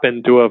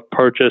happened to have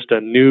purchased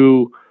a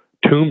new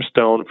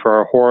tombstone for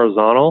our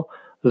horizontal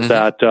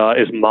that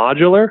is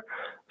modular.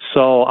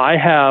 So I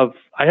have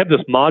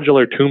this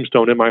modular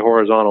tombstone in my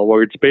horizontal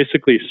where it's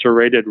basically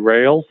serrated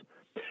rails.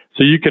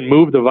 So you can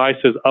move the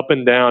vices up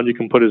and down. You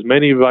can put as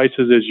many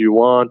vices as you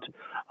want.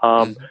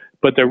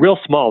 But they're real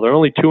small. They're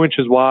only 2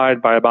 inches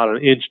wide by about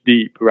an inch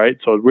deep, right?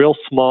 So real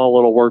small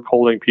little work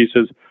holding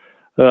pieces.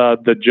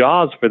 The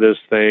jaws for this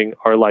thing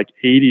are like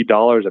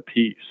 $80 a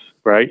piece,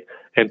 right?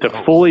 And to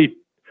fully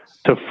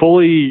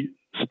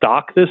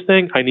stock this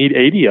thing, I need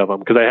 80 of them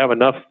because I have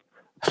enough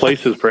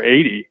places for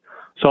 80.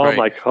 So I'm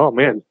like, oh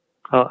man,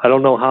 I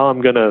don't know how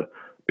I'm going to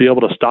be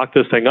able to stock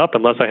this thing up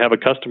unless I have a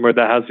customer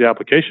that has the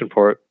application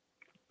for it.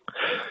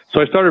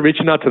 So I started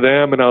reaching out to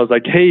them, and I was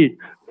like, hey,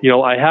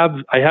 I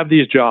have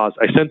these jaws.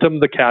 I sent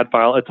them the CAD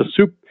file.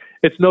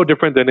 It's no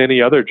different than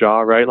any other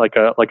jaw, right? Like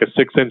a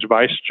 6-inch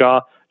vise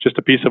jaw, just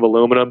a piece of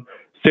aluminum.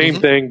 Same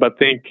thing, but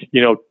think,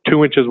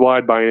 2 inches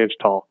wide by an inch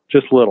tall,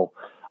 just little.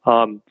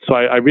 So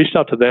I reached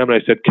out to them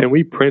and I said, can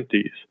we print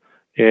these?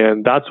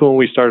 And that's when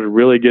we started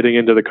really getting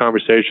into the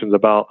conversations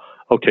about,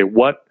 okay,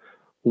 what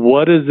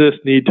does this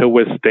need to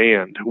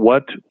withstand?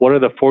 What are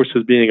the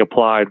forces being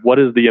applied? What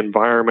is the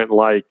environment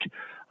like?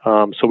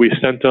 So we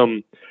sent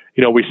them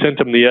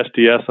the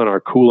SDS on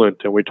our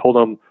coolant, and we told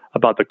them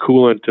about the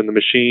coolant and the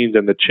machines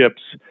and the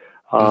chips.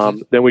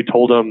 Then we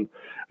told them,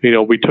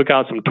 we took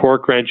out some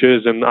torque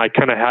wrenches, and I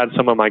kind of had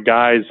some of my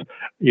guys,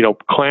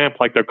 clamp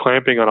like they're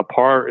clamping on a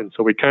part. And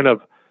so we kind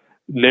of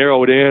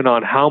narrowed in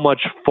on how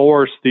much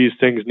force these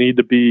things need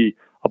to be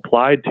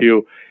applied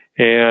to.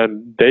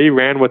 And they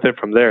ran with it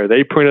from there.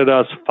 They printed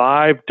us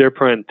 5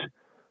 different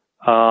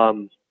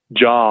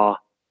jaw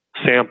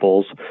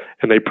samples,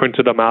 and they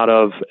printed them out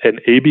of an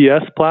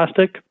ABS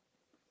plastic.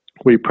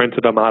 We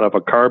printed them out of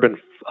a carbon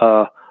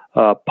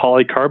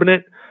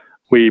polycarbonate.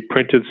 We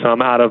printed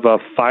some out of a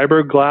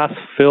fiberglass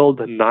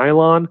filled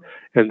nylon,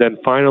 and then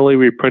finally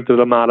we printed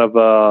them out of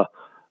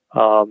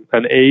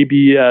an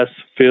ABS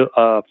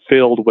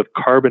filled with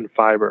carbon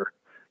fiber,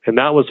 and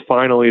that was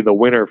finally the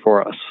winner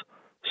for us.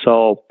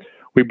 So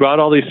we brought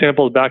all these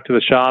samples back to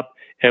the shop,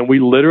 and we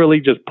literally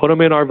just put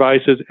them in our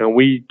vices, and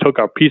we took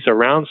our piece of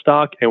round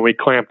stock and we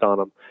clamped on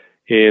them,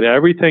 and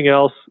everything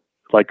else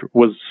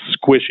was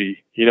squishy,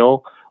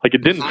 like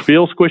it didn't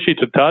feel squishy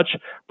to touch,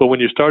 but when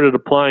you started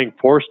applying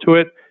force to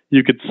it,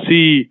 you could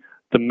see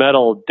the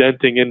metal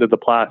denting into the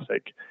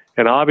plastic.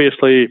 And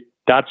obviously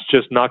that's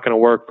just not going to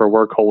work for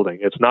work holding.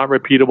 It's not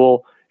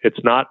repeatable. It's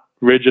not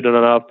rigid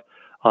enough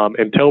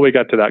until we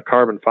got to that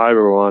carbon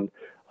fiber one.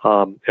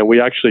 And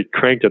we actually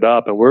cranked it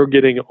up, and we're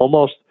getting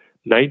almost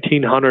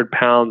 1,900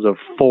 pounds of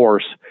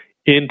force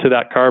into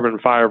that carbon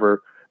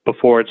fiber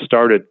before it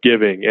started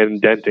giving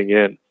and denting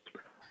in.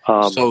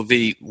 So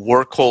the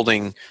work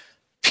holding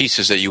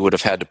pieces that you would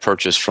have had to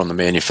purchase from the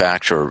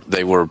manufacturer,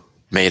 they were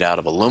made out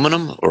of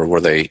aluminum, or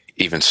were they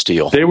even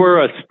steel? They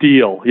were a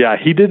steel. Yeah,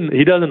 he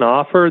doesn't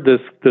offer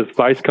this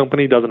vice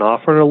company doesn't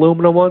offer an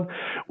aluminum one.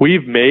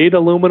 We've made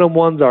aluminum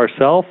ones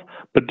ourselves,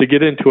 but to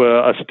get into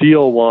a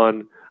steel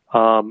one,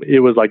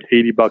 it was like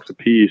 $80 a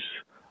piece.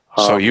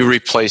 So you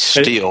replaced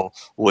steel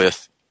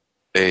with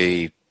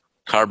a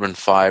carbon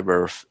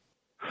fiber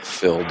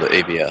filled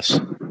ABS.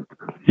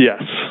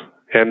 Yes.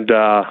 And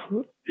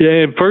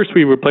first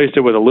we replaced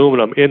it with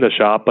aluminum in the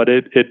shop, but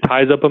it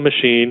ties up a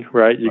machine,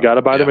 right? You got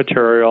to buy the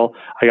material.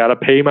 I got to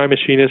pay my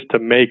machinist to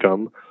make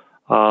them.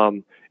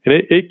 And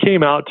it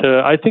came out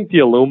to, I think the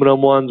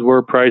aluminum ones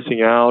were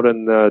pricing out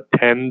in the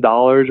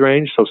 $10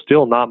 range, so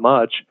still not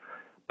much.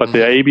 But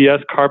the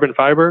ABS carbon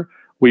fiber,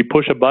 we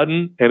push a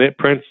button and it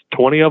prints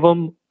 20 of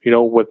them,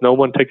 with no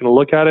one taking a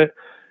look at it.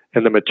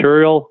 And the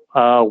material,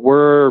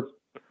 we're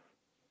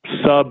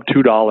sub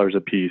 $2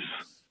 a piece.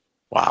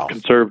 Wow.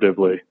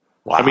 Conservatively.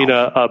 Wow. I mean,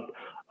 a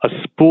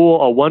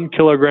 1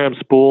 kilogram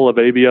spool of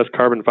ABS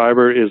carbon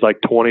fiber is like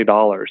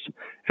 $20,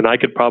 and I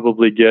could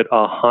probably get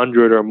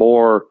 100 or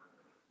more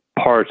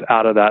parts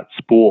out of that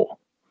spool.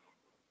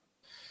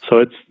 So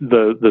it's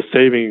the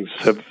savings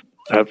have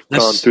have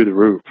gone through the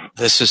roof.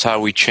 This is how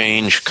we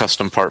change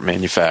custom part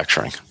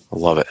manufacturing. I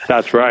love it.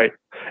 That's right.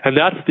 And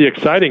that's the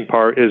exciting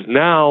part is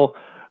now.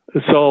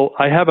 So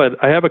I have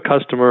a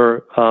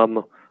customer,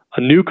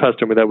 a new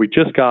customer that we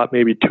just got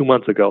maybe 2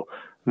 months ago.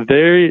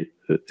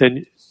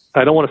 And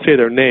I don't want to say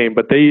their name,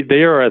 but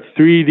they are a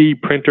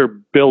 3D printer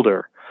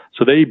builder.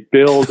 So they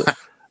build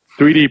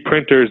 3D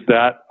printers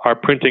that are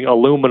printing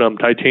aluminum,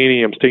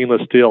 titanium,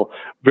 stainless steel,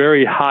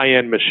 very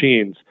high-end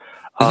machines.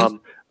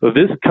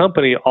 This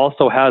company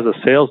also has a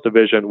sales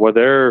division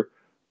where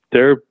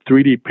they're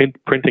 3D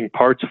printing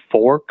parts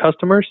for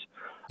customers.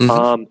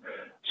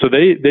 So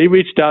they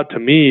reached out to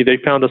me. They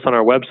found us on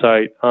our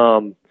website,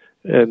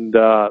 and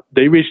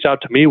they reached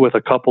out to me with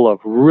a couple of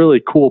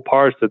really cool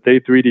parts that they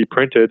 3D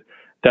printed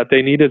that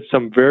they needed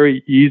some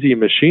very easy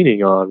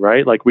machining on,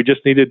 right? Like we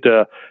just needed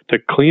to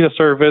clean a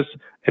surface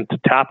and to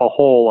tap a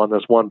hole on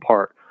this one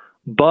part.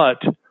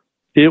 But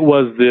it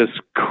was this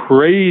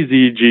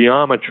crazy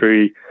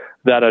geometry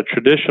that a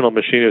traditional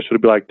machinist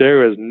would be like,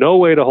 there is no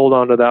way to hold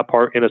on to that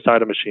part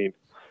inside a machine.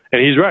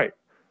 And he's right.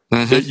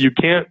 You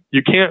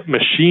can't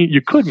machine,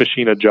 you could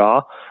machine a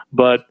jaw,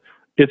 but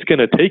it's going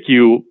to take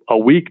you a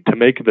week to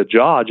make the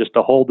jaw just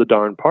to hold the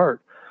darn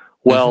part.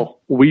 Well,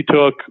 we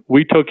took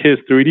his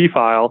 3D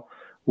file,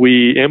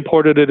 we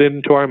imported it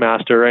into our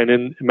master and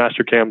in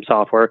Mastercam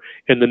software.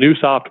 In the new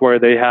software,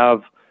 they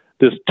have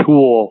this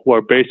tool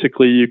where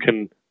basically you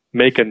can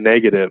make a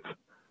negative,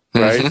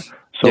 right?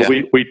 So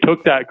we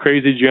took that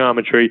crazy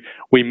geometry,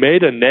 we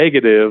made a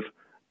negative,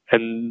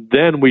 and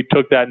then we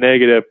took that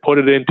negative, put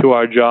it into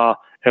our jaw,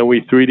 and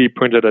we 3D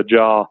printed a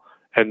jaw.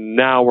 And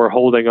now we're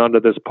holding onto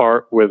this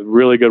part with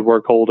really good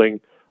work holding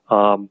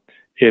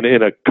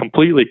in a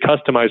completely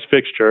customized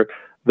fixture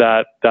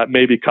that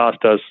maybe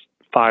cost us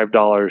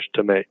 $5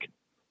 to make.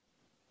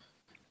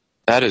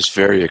 That is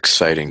very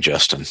exciting,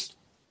 Justin.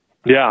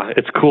 Yeah,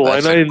 it's cool.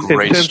 That's a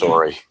great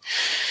story.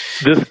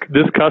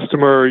 This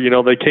customer,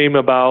 they came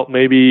about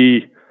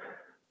maybe,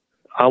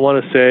 I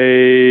want to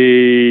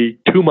say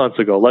 2 months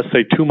ago. Let's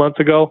say 2 months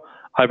ago.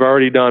 I've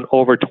already done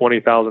over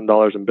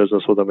 $20,000 in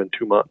business with them in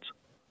 2 months.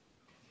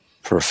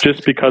 Perfect.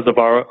 Just because of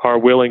our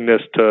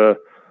willingness to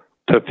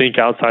think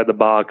outside the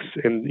box.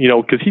 And,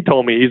 because he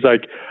told me, he's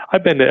like,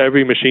 I've been to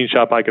every machine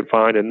shop I could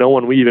find and no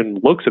one even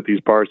looks at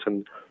these parts.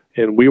 And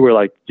we were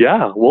like,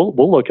 yeah, we'll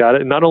look at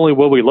it. And not only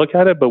will we look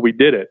at it, but we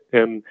did it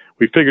and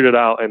we figured it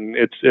out. And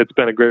it's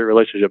been a great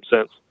relationship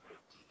since.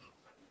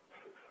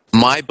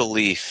 My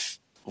belief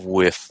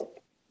with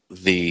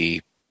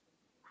the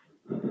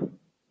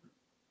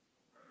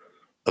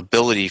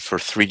ability for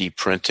 3D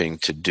printing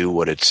to do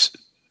what it's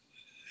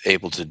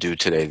able to do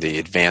today, the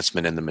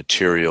advancement in the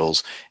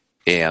materials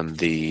and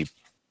the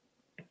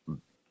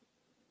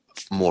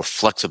more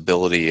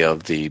flexibility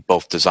of the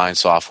both design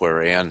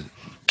software and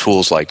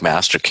tools like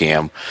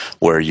Mastercam,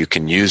 where you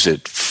can use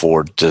it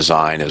for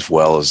design as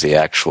well as the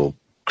actual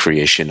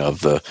creation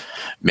of the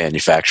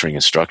manufacturing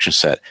instruction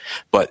set.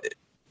 But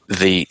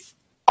the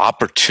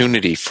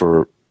opportunity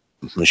for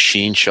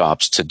machine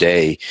shops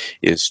today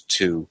is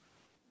to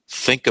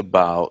think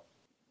about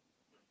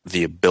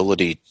the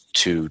ability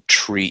to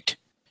treat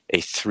a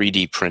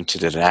 3D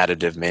printed and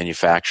additive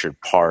manufactured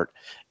part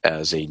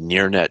as a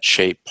near net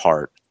shape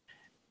part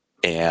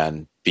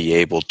and be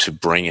able to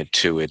bring it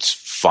to its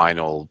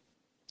final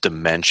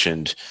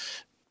dimensioned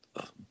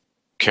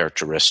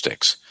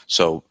characteristics.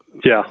 So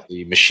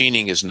the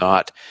machining is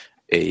not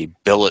a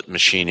billet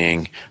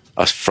machining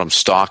from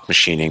stock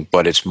machining,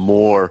 but it's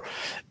more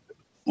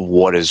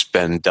what has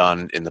been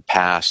done in the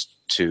past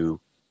to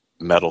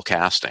metal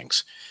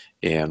castings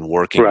and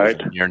working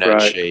with near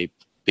net shape,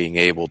 being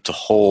able to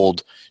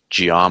hold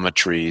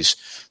geometries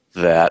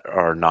that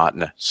are not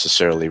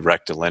necessarily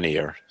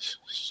rectilinear.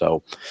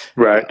 So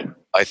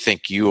I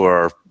think you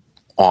are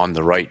on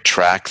the right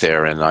track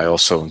there, and I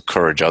also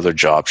encourage other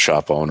job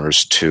shop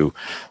owners to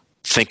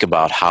think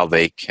about how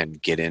they can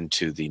get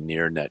into the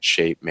near net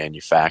shape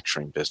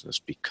manufacturing business,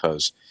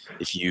 because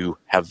if you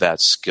have that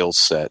skill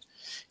set,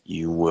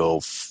 you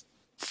will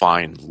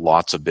find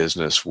lots of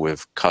business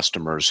with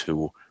customers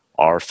who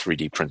are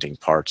 3D printing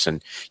parts.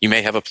 And you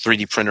may have a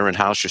 3D printer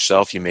in-house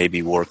yourself. You may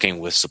be working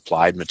with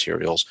supplied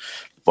materials,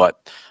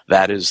 but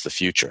that is the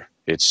future.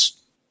 It's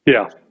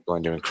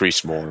going to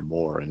increase more and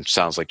more, and it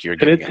sounds like you're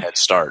getting a head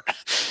start.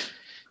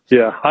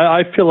 Yeah,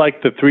 I feel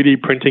like the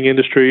 3D printing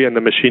industry and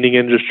the machining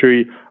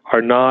industry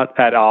are not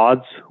at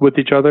odds with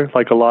each other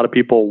like a lot of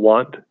people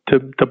want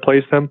to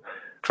place them,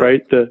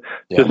 right? The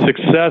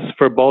success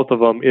for both of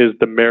them is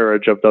the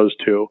marriage of those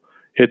two.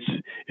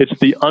 It's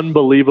the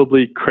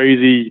unbelievably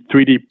crazy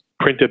 3D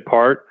printed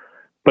part,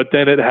 but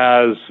then it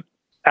has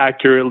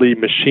accurately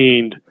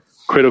machined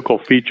critical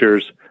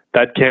features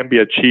that can't be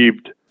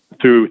achieved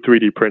through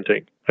 3D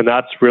printing. And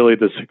that's really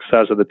the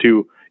success of the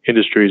two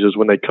industries, is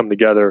when they come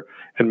together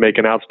and make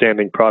an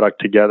outstanding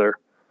product together.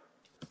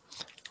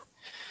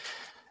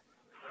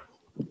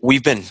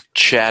 We've been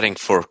chatting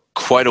for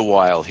quite a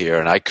while here,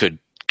 and I could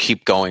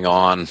keep going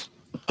on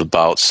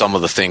about some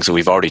of the things that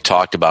we've already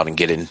talked about and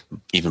get in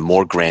even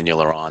more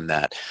granular on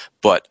that.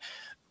 But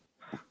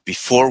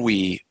before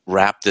we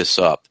wrap this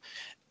up,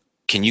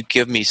 can you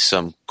give me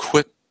some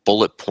quick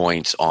bullet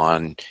points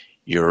on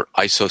your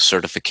ISO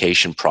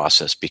certification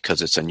process,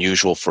 because it's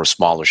unusual for a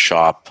smaller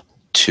shop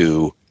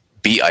to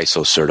be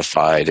ISO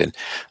certified, and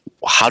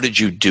how did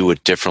you do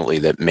it differently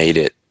that made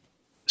it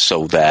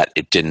so that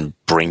it didn't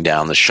bring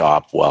down the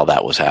shop while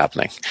that was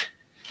happening?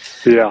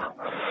 Yeah.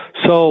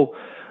 So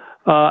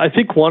I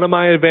think one of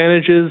my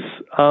advantages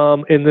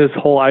in this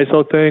whole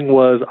ISO thing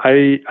was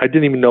I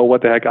didn't even know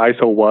what the heck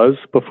ISO was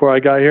before I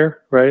got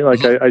here, right?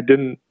 Like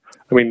that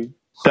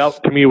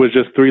to me was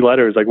just three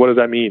letters. Like, what does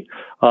that mean?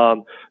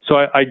 So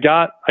I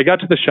got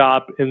to the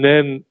shop, and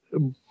then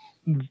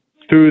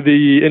through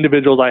the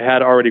individuals I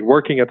had already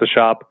working at the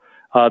shop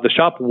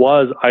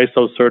was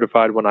ISO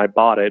certified when I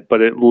bought it,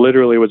 but it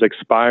literally was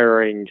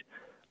expiring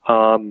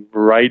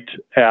right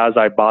as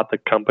I bought the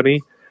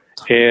company.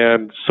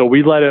 And so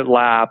we let it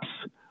lapse.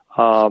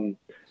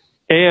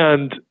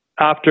 And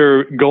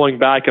after going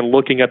back and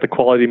looking at the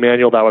quality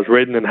manual that was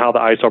written and how the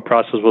ISO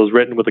process was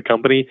written with the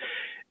company,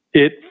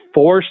 it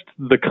forced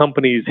the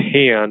company's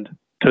hand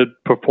to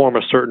perform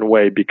a certain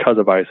way because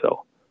of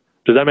ISO.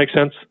 Does that make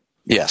sense?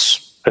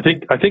 Yes. I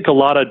think a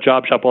lot of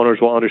job shop owners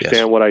will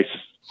understand what I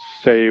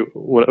say,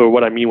 or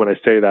what I mean when I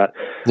say that.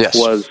 Yes.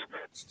 Was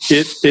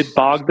it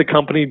bogged the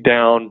company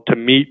down to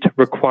meet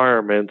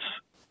requirements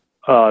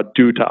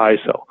due to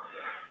ISO.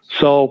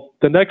 So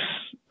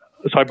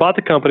I bought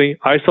the company,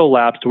 ISO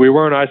lapsed. We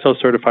weren't ISO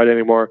certified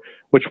anymore,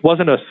 which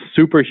wasn't a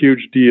super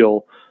huge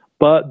deal.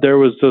 But there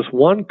was this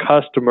one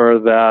customer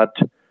that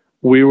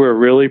we were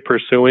really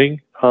pursuing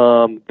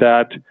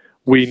that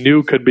we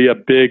knew could be a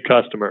big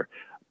customer,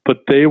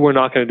 but they were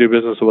not going to do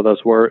business with us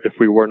if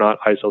we were not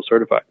ISO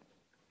certified.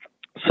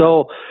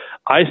 So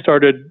I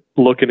started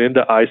looking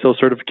into ISO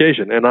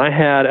certification, and I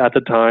had at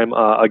the time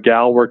a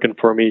gal working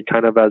for me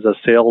kind of as a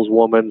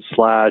saleswoman /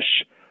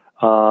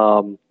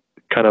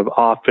 kind of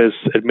office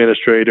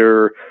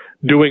administrator,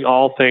 doing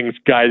all things,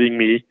 guiding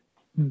me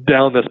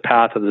down this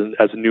path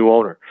as a new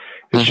owner.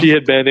 And she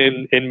had been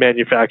in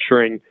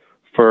manufacturing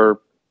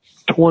for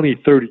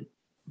 30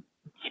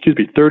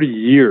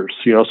 years,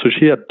 so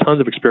she had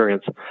tons of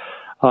experience.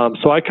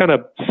 So I kind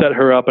of set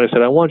her up and I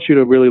said, I want you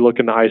to really look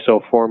into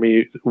ISO for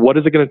me. What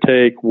is it going to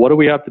take? What do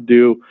we have to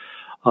do?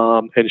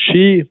 And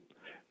she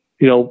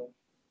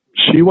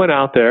went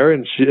out there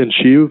and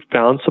she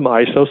found some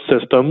ISO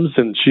systems,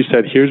 and she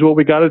said, here's what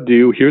we got to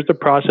do. Here's the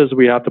process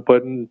we have to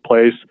put in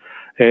place.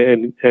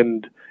 And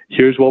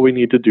here's what we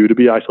need to do to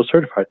be ISO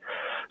certified.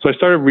 So I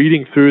started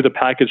reading through the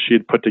package she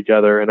had put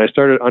together, and I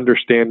started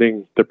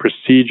understanding the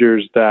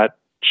procedures that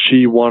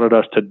she wanted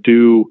us to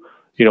do,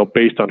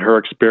 based on her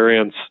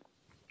experience.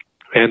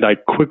 And I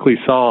quickly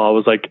saw, I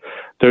was like,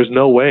 there's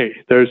no way.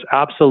 There's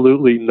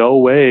absolutely no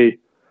way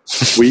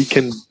we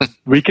can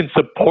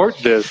support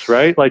this,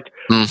 right? Like,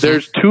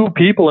 there's 2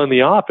 people in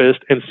the office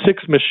and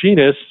 6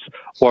 machinists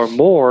or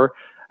more.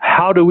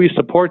 How do we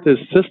support this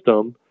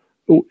system?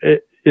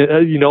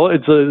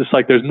 It's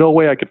like there's no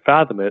way I could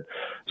fathom it.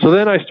 So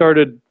then I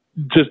started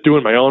just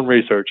doing my own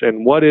research.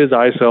 And what is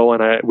ISO?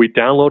 And we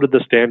downloaded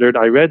the standard.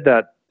 I read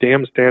that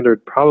damn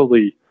standard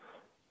probably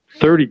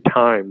 30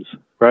 times,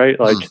 right?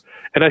 Like,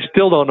 and I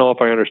still don't know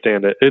if I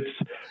understand it.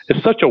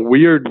 It's such a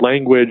weird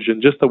language,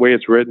 and just the way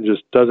it's written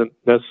just doesn't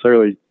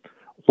necessarily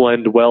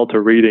lend well to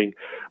reading.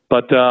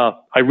 But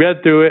I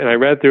read through it, and I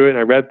read through it, and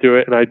I read through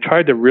it, and I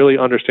tried to really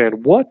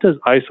understand, what does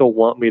ISO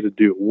want me to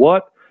do?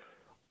 What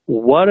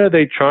are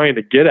they trying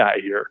to get at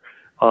here?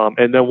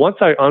 And then once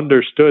I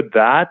understood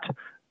that,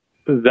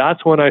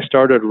 that's when I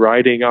started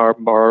writing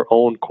our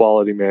own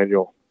quality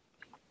manual.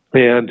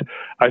 And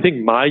I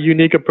think my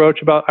unique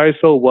approach about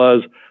ISO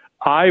was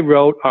I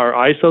wrote our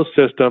ISO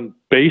system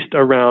based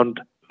around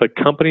the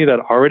company that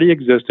already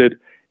existed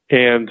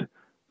and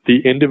the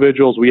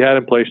individuals we had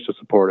in place to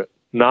support it,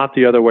 not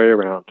the other way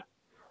around.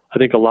 I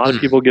think a lot of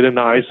people get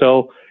into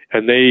ISO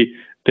and they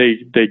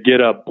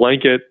get a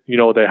blanket, they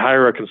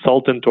hire a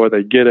consultant, or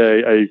they get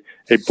a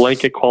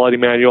blanket quality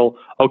manual.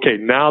 Okay,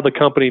 now the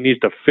company needs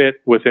to fit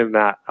within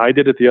that. I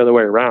did it the other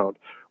way around,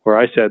 where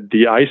I said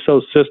the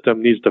ISO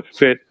system needs to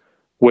fit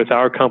with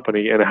our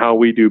company and how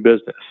we do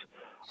business.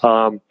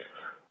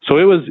 So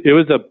it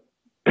was a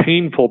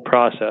painful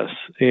process,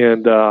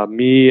 and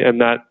me and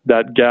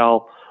that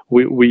gal,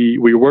 we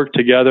worked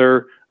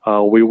together.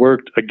 We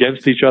worked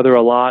against each other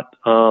a lot,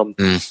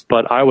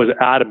 but I was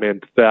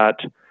adamant that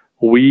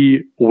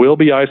we will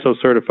be ISO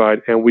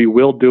certified, and we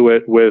will do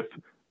it with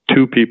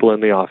 2 people in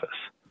the office,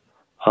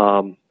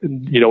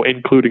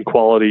 including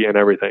quality and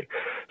everything.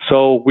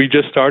 So we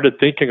just started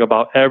thinking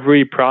about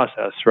every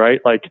process,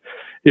 right? Like,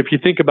 if you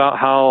think about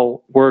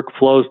how work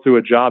flows through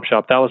a job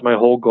shop, that was my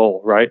whole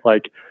goal, right?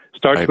 Like,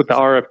 starts with the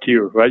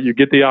RFQ, right? You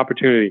get the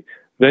opportunity,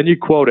 then you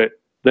quote it,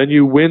 then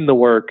you win the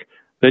work,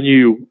 then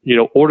you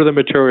order the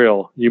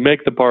material, you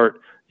make the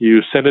part,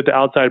 you send it to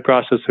outside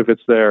process if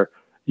it's there,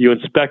 you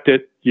inspect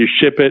it, you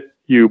ship it,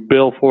 you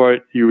bill for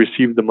it, you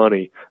receive the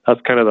money.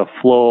 That's kind of the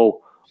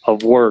flow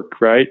of work,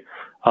 right?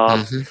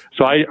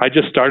 So I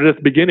just started at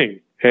the beginning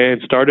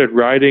and started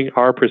writing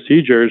our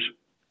procedures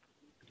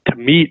to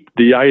meet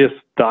the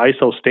the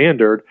ISO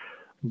standard,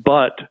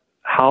 but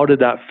how did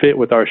that fit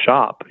with our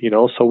shop?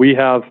 So we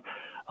have,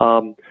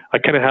 I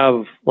kind of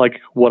have like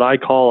what I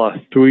call a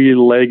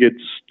three-legged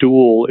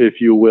stool,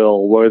 if you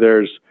will, where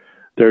there's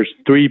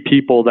three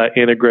people that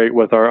integrate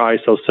with our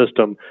ISO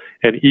system,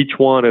 and each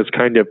one is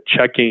kind of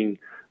checking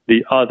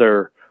the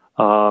other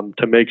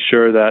to make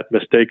sure that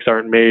mistakes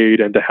aren't made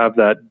and to have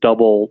that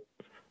double,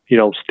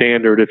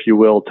 standard, if you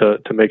will,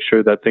 to make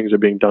sure that things are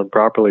being done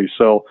properly.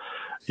 So,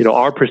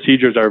 our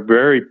procedures are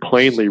very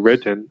plainly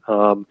written.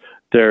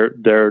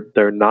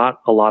 They're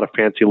not a lot of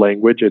fancy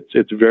language.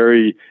 It's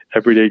very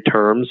everyday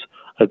terms.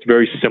 It's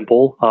very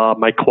simple.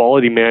 My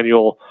quality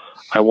manual,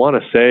 I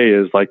want to say,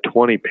 is like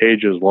 20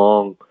 pages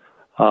long.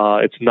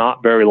 It's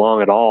not very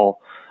long at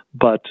all,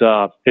 but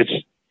it's,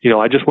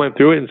 I just went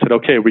through it and said,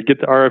 okay, we get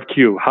the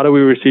RFQ. How do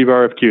we receive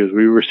RFQs?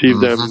 We receive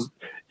them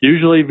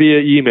usually via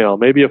email,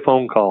 maybe a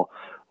phone call.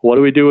 What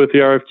do we do with the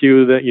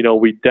RFQ? That,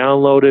 we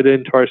download it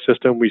into our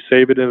system. We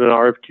save it in an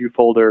RFQ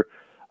folder.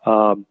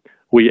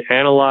 We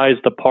analyze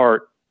the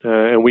part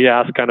and we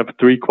ask kind of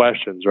three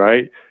questions,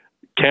 right?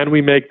 Can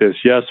we make this?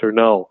 Yes or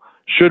no?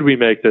 Should we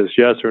make this?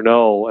 Yes or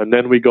no? And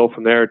then we go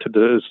from there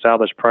to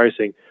establish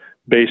pricing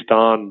based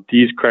on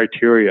these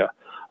criteria.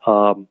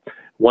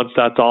 Once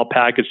that's all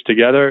packaged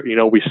together,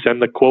 we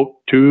send the quote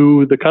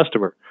to the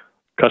customer.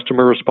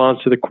 Customer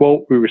responds to the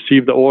quote. We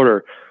receive the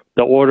order.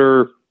 The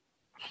order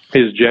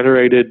is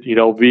generated,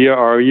 via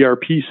our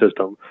ERP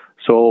system.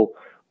 So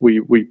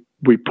we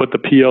put the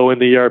PO in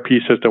the ERP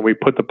system. We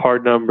put the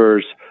part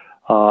numbers,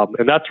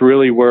 and that's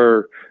really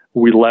where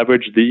we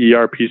leverage the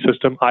ERP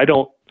system. I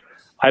don't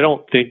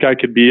think I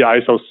could be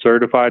ISO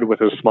certified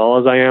with as small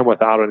as I am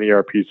without an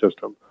ERP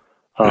system,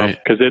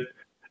 because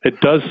it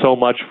does so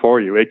much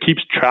for you. It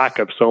keeps track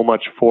of so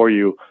much for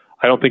you.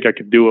 I don't think I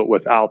could do it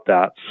without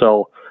that.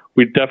 So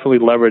we definitely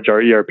leverage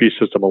our ERP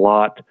system a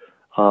lot.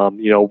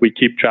 We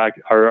keep track,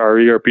 our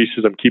ERP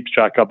system keeps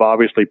track of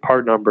obviously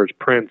part numbers,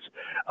 prints,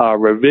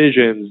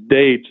 revisions,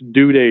 dates,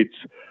 due dates,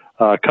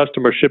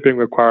 customer shipping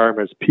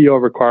requirements, PO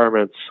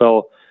requirements.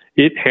 So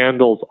it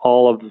handles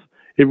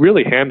it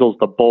really handles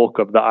the bulk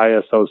of the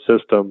ISO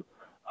system,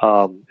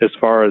 as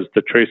far as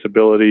the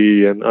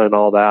traceability and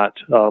all that.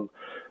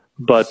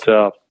 But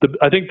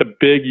I think the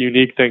big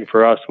unique thing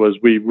for us was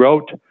we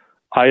wrote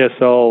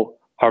ISO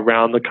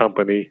around the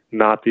company,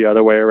 not the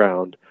other way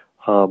around.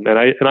 And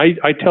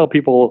I tell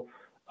people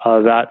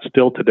that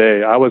still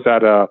today. I was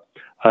at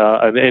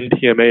an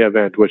NTMA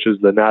event, which is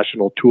the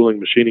National Tooling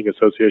Machining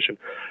Association.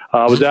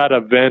 I was at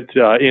an event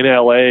in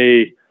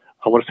LA,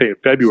 I want to say in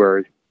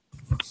February,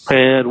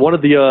 and one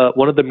of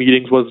the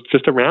meetings was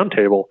just a round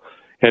table,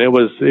 and it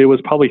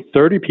was probably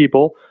 30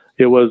 people.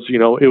 It was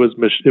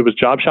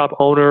job shop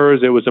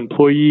owners, it was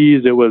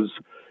employees, it was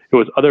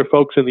other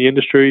folks in the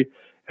industry,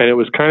 and it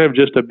was kind of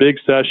just a big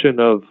session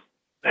of,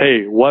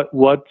 hey,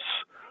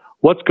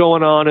 what's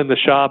going on in the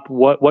shop?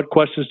 What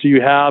questions do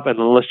you have? And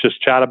then let's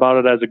just chat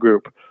about it as a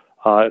group.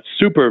 It's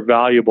super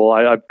valuable.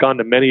 I've gone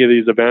to many of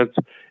these events,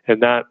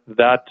 and that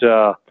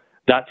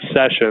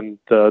session,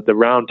 the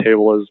round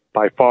table, is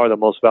by far the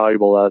most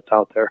valuable that's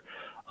out there.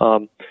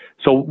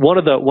 So one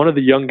of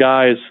the young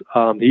guys,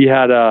 he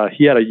had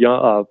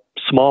a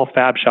small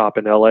fab shop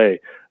in LA. I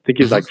think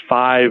he's like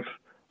five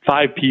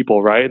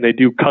people, right? And they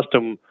do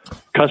custom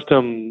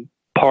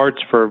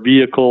parts for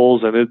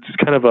vehicles, and it's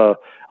kind of a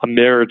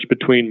marriage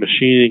between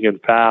machining and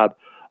fab.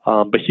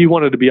 But he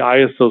wanted to be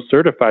ISO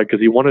certified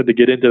because he wanted to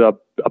get into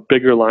a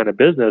bigger line of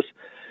business.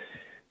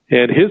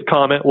 And his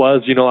comment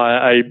was,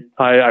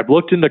 I've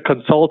looked into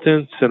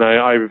consultants and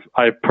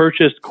I've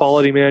purchased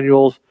quality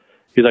manuals.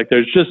 He's like,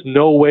 there's just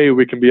no way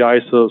we can be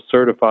ISO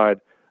certified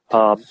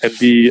and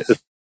be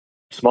as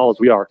small as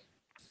we are.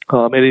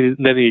 And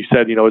then he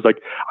said, it's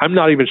like, I'm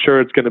not even sure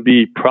it's going to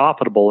be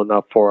profitable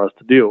enough for us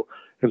to do.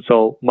 And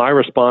so my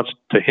response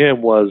to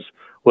him was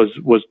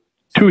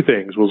two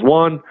things. Was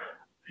one,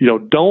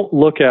 don't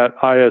look at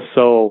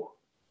ISO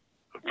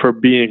for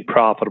being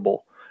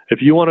profitable.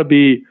 If you want to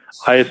be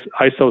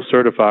ISO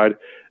certified,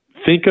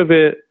 think of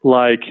it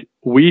like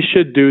we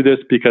should do this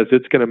because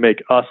it's going to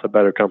make us a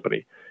better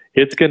company.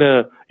 It's going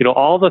to,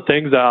 all the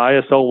things that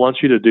ISO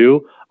wants you to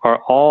do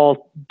are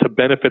all to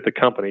benefit the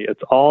company.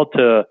 It's all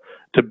to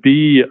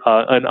be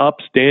an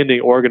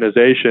upstanding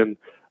organization,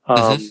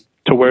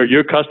 to where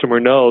your customer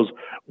knows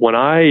when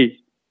I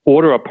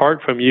order a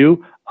part from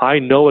you, I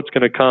know it's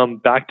going to come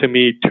back to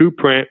me to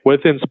print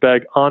with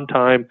inspect on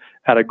time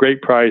at a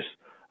great price.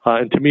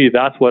 And to me,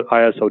 that's what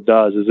ISO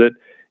does. Is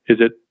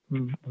it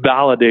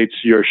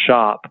validates your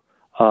shop.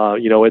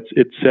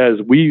 It says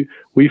we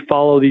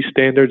follow these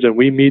standards and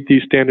we meet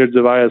these standards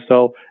of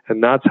ISO,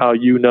 and that's how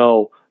you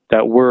know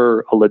that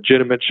we're a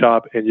legitimate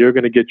shop and you're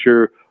going to get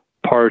your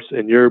parts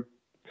and your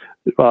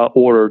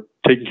order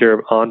taken care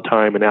of on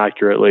time and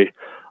accurately.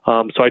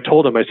 So I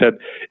told him, I said,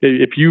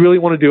 if you really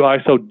want to do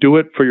ISO, do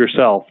it for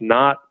yourself,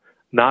 not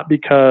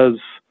because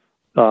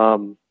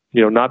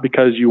not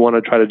because you want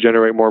to try to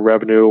generate more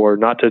revenue or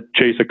not to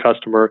chase a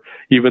customer,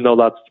 even though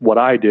that's what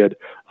I did.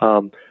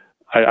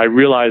 I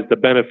realized the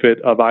benefit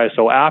of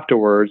ISO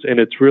afterwards, and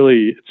it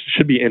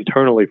should be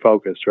internally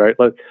focused, right?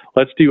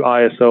 Let's do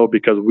ISO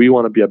because we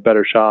want to be a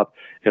better shop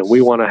and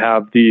we want to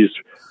have these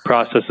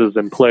processes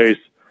in place.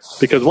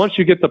 Because once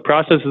you get the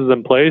processes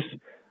in place,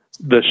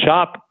 the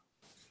shop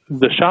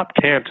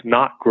can't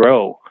not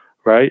grow,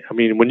 right? I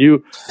mean, when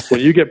you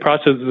get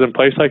processes in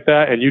place like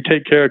that and you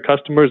take care of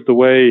customers the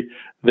way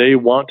they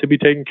want to be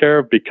taken care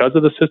of because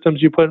of the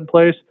systems you put in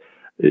place,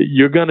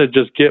 you're going to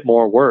just get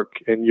more work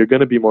and you're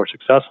going to be more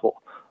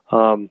successful.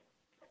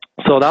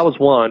 So that was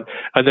one.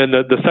 And then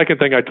the second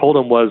thing I told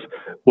him was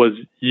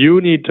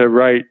you need to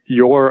write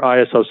your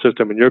ISO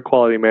system and your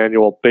quality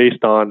manual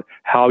based on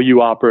how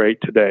you operate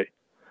today.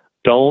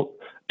 Don't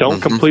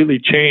completely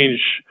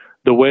change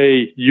the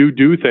way you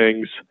do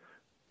things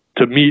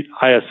to meet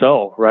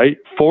ISO, right?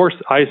 Force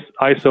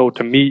ISO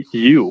to meet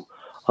you.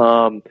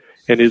 I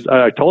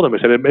told him, I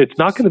said, it's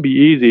not going to be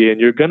easy, and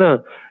you're going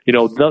to,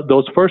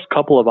 those first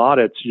couple of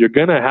audits, you're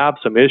going to have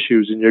some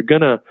issues, and you're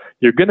going to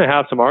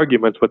have some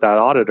arguments with that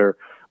auditor.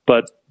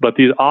 But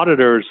these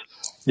auditors,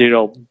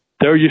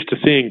 they're used to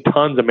seeing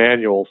tons of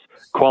manuals,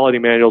 quality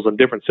manuals and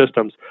different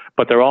systems,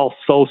 but they're all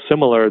so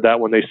similar that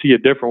when they see a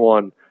different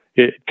one,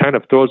 it kind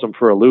of throws them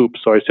for a loop.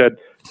 So I said,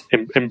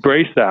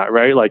 embrace that,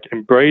 right? Like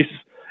embrace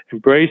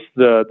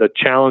the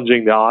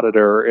challenging the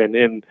auditor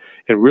and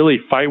really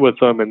fight with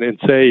them and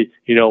say,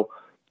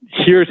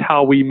 here's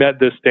how we met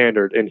this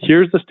standard, and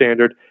here's the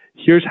standard,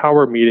 here's how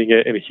we're meeting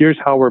it, and here's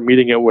how we're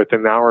meeting it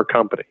within our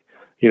company.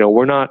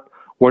 We're not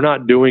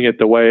doing it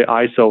the way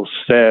ISO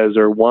says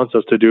or wants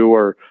us to do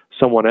or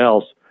someone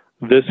else.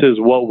 This is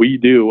what we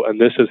do,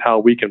 and this is how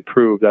we can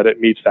prove that it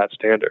meets that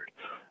standard.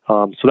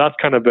 So that's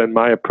kind of been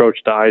my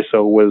approach to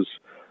ISO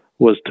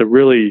was to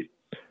really,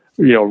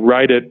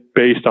 write it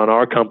based on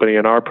our company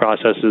and our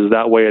processes.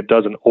 That way it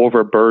doesn't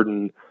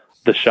overburden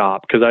the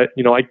shop. Cause I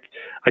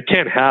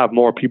can't have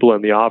more people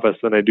in the office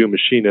than I do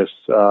machinists.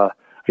 I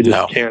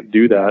just can't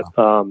do that.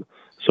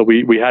 So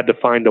we had to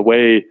find a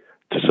way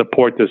to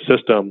support this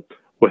system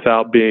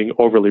without being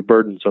overly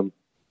burdensome.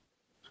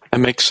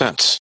 That makes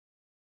sense.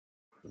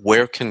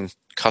 Where can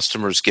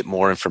customers get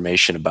more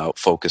information about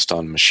Focused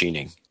on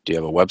Machining? Do you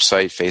have a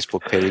website,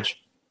 Facebook page?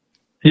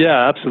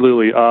 Yeah,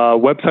 absolutely.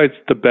 Website's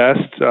the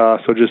best.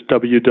 So just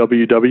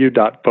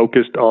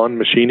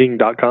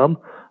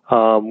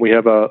www.focusedonmachining.com. We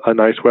have a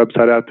nice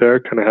website out there.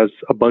 Kind of has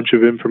a bunch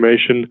of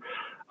information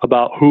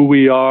about who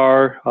we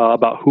are,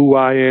 about who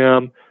I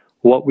am,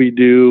 what we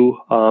do,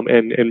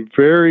 and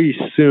very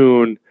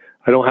soon,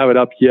 I don't have it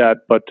up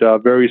yet, but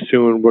very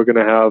soon we're going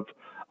to have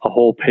a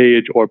whole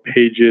page or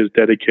pages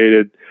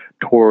dedicated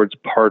towards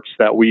parts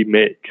that we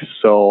make.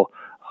 So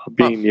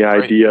being the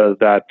idea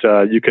that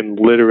you can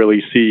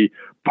literally see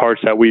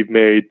parts that we've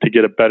made to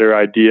get a better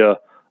idea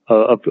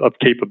of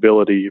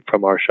capability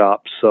from our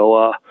shop.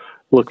 So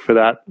look for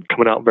that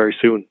coming out very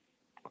soon.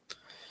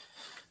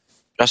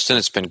 Justin,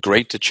 it's been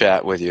great to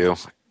chat with you.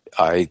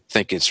 I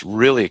think it's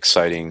really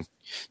exciting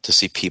to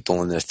see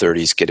people in their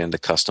 30s get into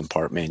custom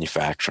part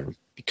manufacturing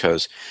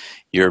because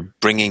you're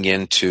bringing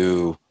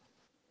into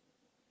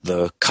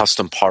the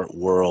custom part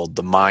world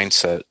the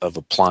mindset of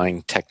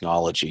applying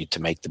technology to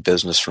make the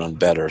business run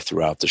better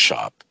throughout the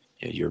shop.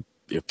 You're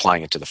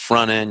applying it to the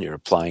front end, you're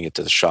applying it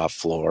to the shop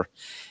floor.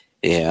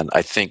 And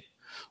I think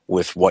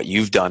with what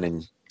you've done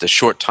in the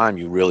short time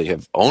you really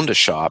have owned a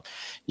shop,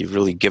 you've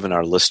really given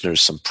our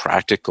listeners some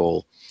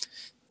practical,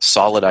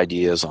 solid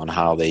ideas on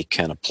how they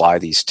can apply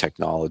these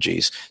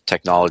technologies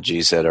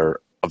that are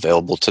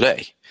available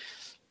today.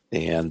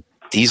 And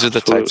these are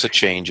the types of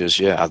changes,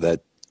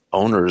 that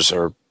owners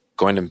are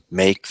going to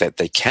make, that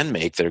they can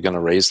make. They're going to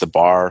raise the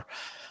bar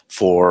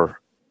for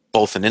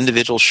both an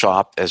individual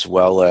shop as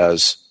well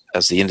as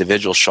the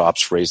individual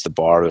shops raise the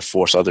bar to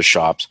force other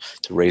shops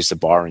to raise the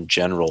bar in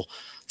general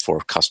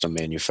for custom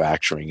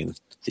manufacturing in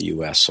the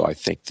U.S. So I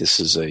think this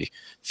is a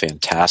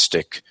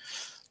fantastic,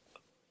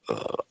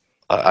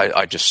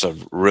 I just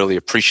really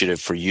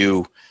appreciative for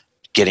you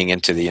getting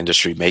into the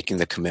industry, making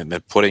the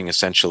commitment, putting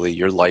essentially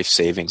your life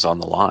savings on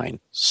the line.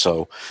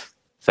 So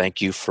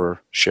thank you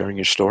for sharing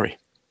your story.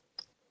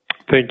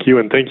 Thank you,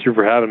 and thank you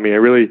for having me. I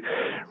really,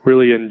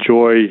 really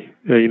enjoy,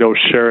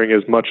 sharing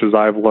as much as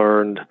I've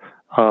learned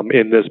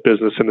in this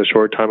business in the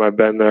short time I've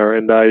been there.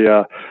 And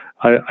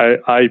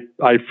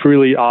I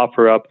freely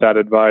offer up that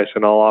advice,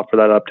 and I'll offer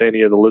that up to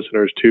any of the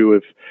listeners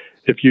too.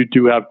 If you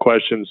do have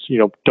questions,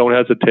 don't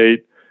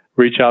hesitate.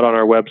 Reach out on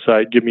our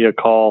website, give me a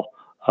call.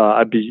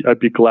 I'd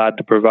be glad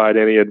to provide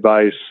any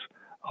advice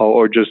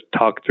or just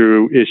talk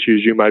through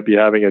issues you might be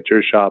having at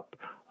your shop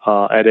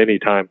at any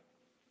time.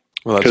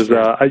 Because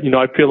I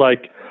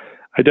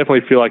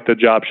definitely feel like the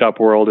job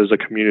shop world is a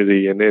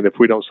community, and if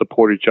we don't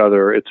support each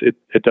other,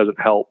 it doesn't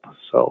help.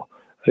 So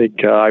I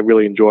think I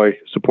really enjoy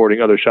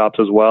supporting other shops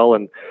as well,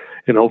 and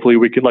hopefully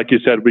we can, like you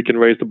said, we can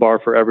raise the bar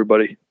for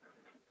everybody.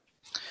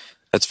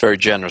 That's very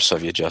generous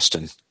of you,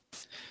 Justin.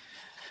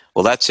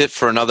 Well, that's it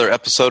for another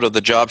episode of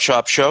the Job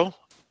Shop Show.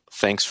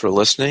 Thanks for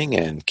listening,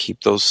 and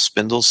keep those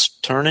spindles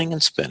turning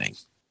and spinning.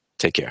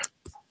 Take care.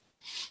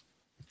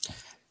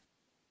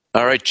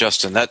 All right,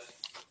 Justin, that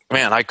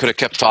Man, I could have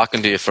kept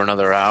talking to you for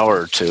another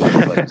hour or two.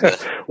 But,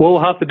 Well,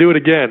 we'll have to do it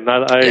again.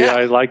 yeah.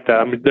 I like that.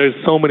 I mean, there's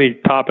so many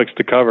topics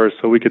to cover,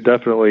 so we could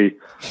definitely,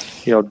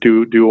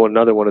 do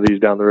another one of these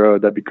down the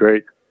road. That'd be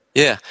great.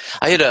 Yeah,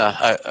 I had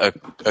a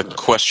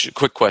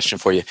quick question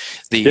for you.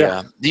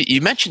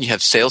 You mentioned you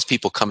have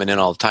salespeople coming in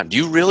all the time. Do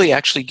you really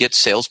actually get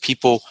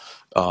salespeople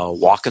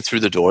walking through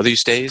the door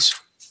these days?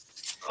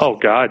 Oh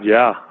God,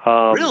 yeah.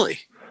 Really?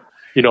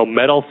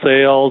 Metal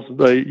sales,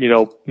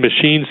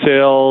 machine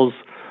sales,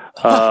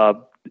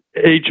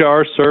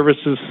 HR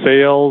services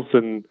sales,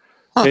 and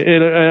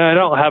I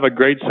don't have a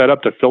great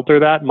setup to filter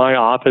that. My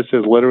office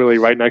is literally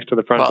right next to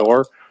the front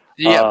door.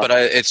 Yeah, but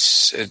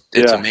it's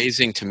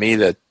amazing to me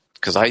that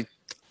because I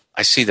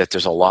see that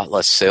there's a lot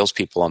less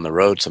salespeople on the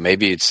road, so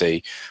maybe it's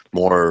a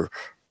more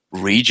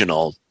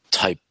regional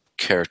type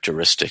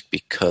characteristic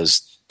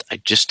because I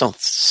just don't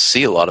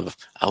see a lot of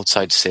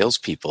outside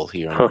salespeople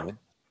here.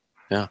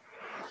 Yeah.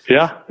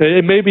 Yeah,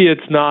 maybe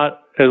it's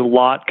not a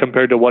lot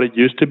compared to what it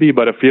used to be,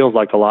 but it feels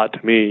like a lot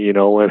to me,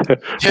 when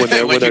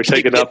they're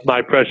taking up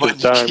my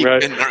precious time,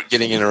 right?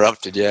 Getting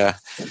interrupted, yeah.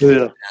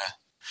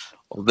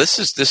 Well, this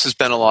has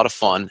been a lot of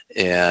fun,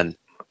 and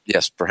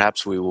yes,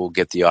 perhaps we will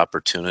get the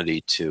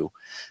opportunity to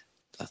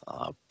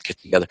get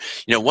together.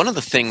 One of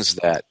the things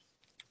that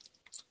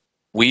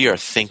we are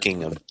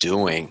thinking of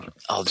doing,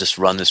 I'll just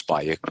run this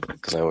by you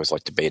because I always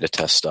like to beta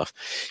test stuff,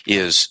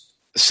 is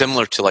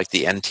similar to like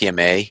the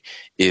NTMA,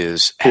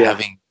 is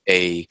having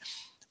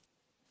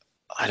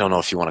I don't know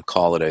if you want to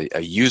call it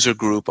a user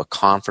group, a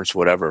conference,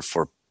 whatever,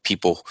 for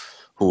people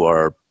who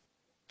are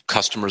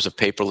customers of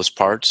paperless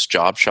parts,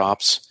 job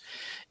shops,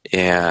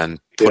 and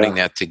putting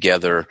that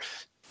together,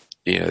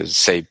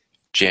 say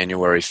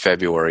January,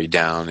 February,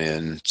 down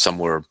in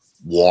somewhere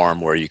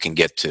warm where you can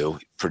get to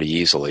pretty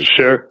easily.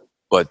 Sure.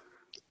 But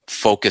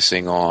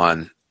focusing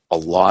on a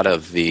lot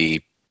of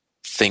the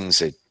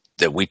things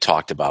that we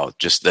talked about,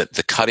 just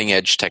the cutting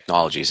edge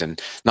technologies,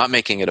 and not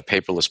making it a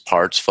paperless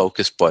parts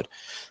focus, but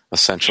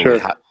essentially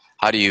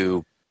how do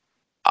you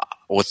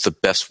what's the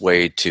best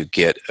way to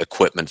get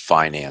equipment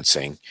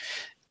financing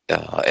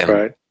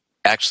and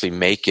actually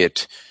make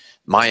it,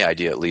 my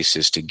idea at least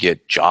is to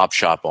get job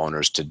shop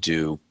owners to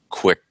do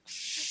quick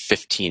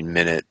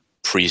 15-minute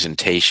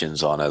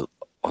presentations on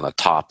a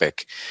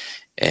topic,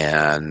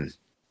 and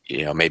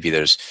maybe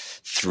there's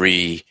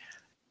 3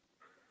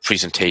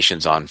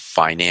 presentations on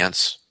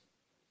finance,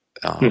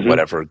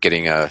 whatever,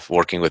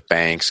 working with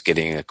banks,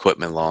 getting an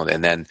equipment loan,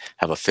 and then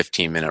have a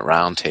 15-minute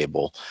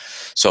roundtable.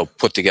 So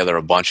put together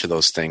a bunch of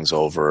those things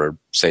over,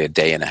 say, a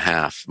day and a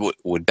half.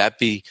 Would that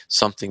be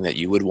something that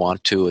you would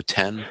want to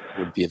attend?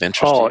 Would be of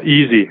interest? Oh,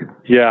 easy.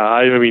 Yeah,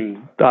 I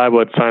mean, I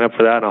would sign up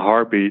for that in a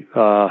heartbeat.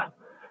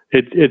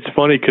 It's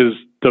funny because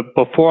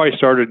before I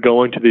started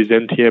going to these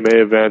NTMA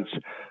events,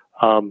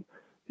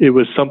 it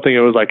was something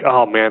that was like,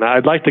 oh man,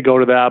 I'd like to go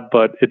to that,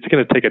 but it's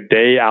going to take a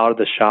day out of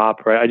the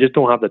shop, right? I just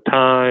don't have the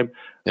time.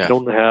 I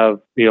don't have,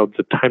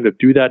 the time to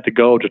do that,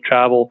 to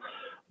travel.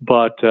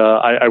 But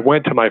I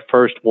went to my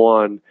first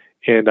one,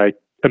 and I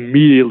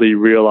immediately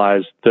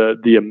realized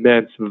the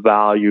immense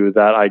value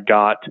that I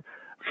got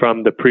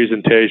from the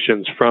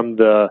presentations, from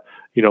the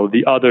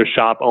other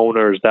shop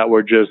owners that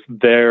were just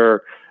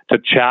there to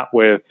chat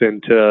with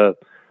and to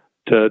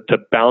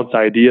bounce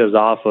ideas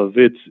off of.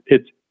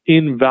 It's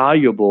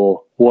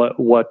invaluable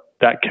what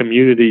that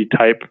community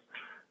type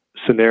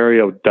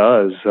scenario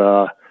does.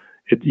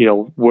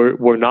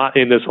 We're not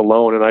in this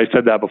alone, and I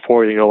said that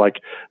before.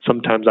 Like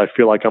sometimes I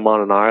feel like I'm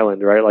on an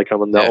island, right? Like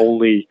I'm the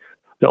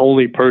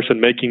only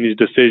person making these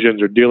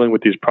decisions or dealing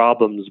with these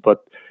problems,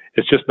 but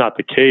it's just not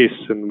the case.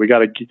 And we got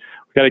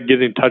to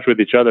get in touch with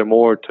each other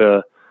more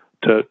to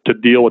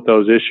deal with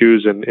those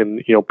issues.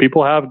 And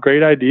people have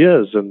great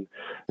ideas, and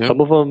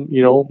some of them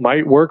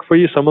might work for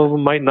you, some of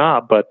them might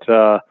not, but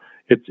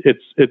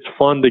it's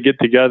fun to get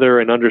together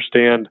and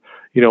understand,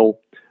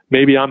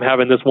 maybe I'm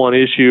having this one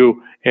issue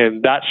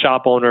and that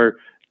shop owner,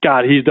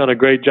 God, he's done a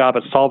great job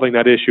at solving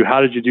that issue.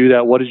 How did you do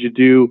that? What did you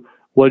do?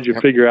 What did you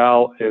figure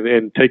out?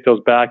 And take those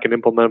back and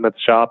implement them at the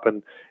shop,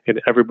 and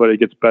everybody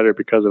gets better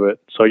because of it.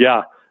 So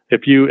yeah,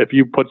 if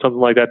you put something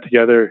like that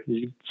together,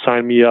 you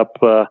sign me up,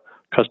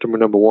 customer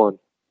number 1.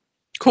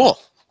 Cool.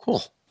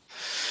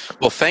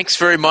 Well, thanks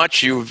very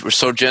much. You were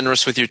so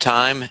generous with your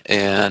time,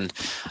 and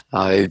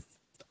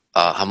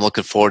I'm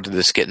looking forward to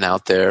this getting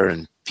out there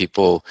and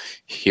people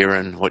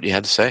hearing what you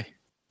had to say.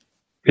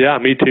 Yeah,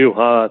 me too.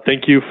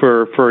 Thank you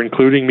for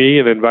including me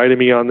and inviting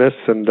me on this.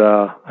 And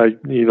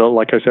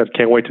like I said,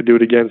 can't wait to do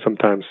it again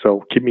sometime.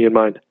 So keep me in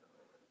mind.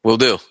 Will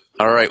do.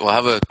 All right. Well,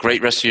 have a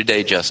great rest of your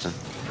day, Justin.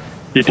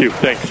 You too.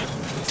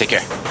 Thanks. Take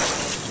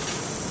care.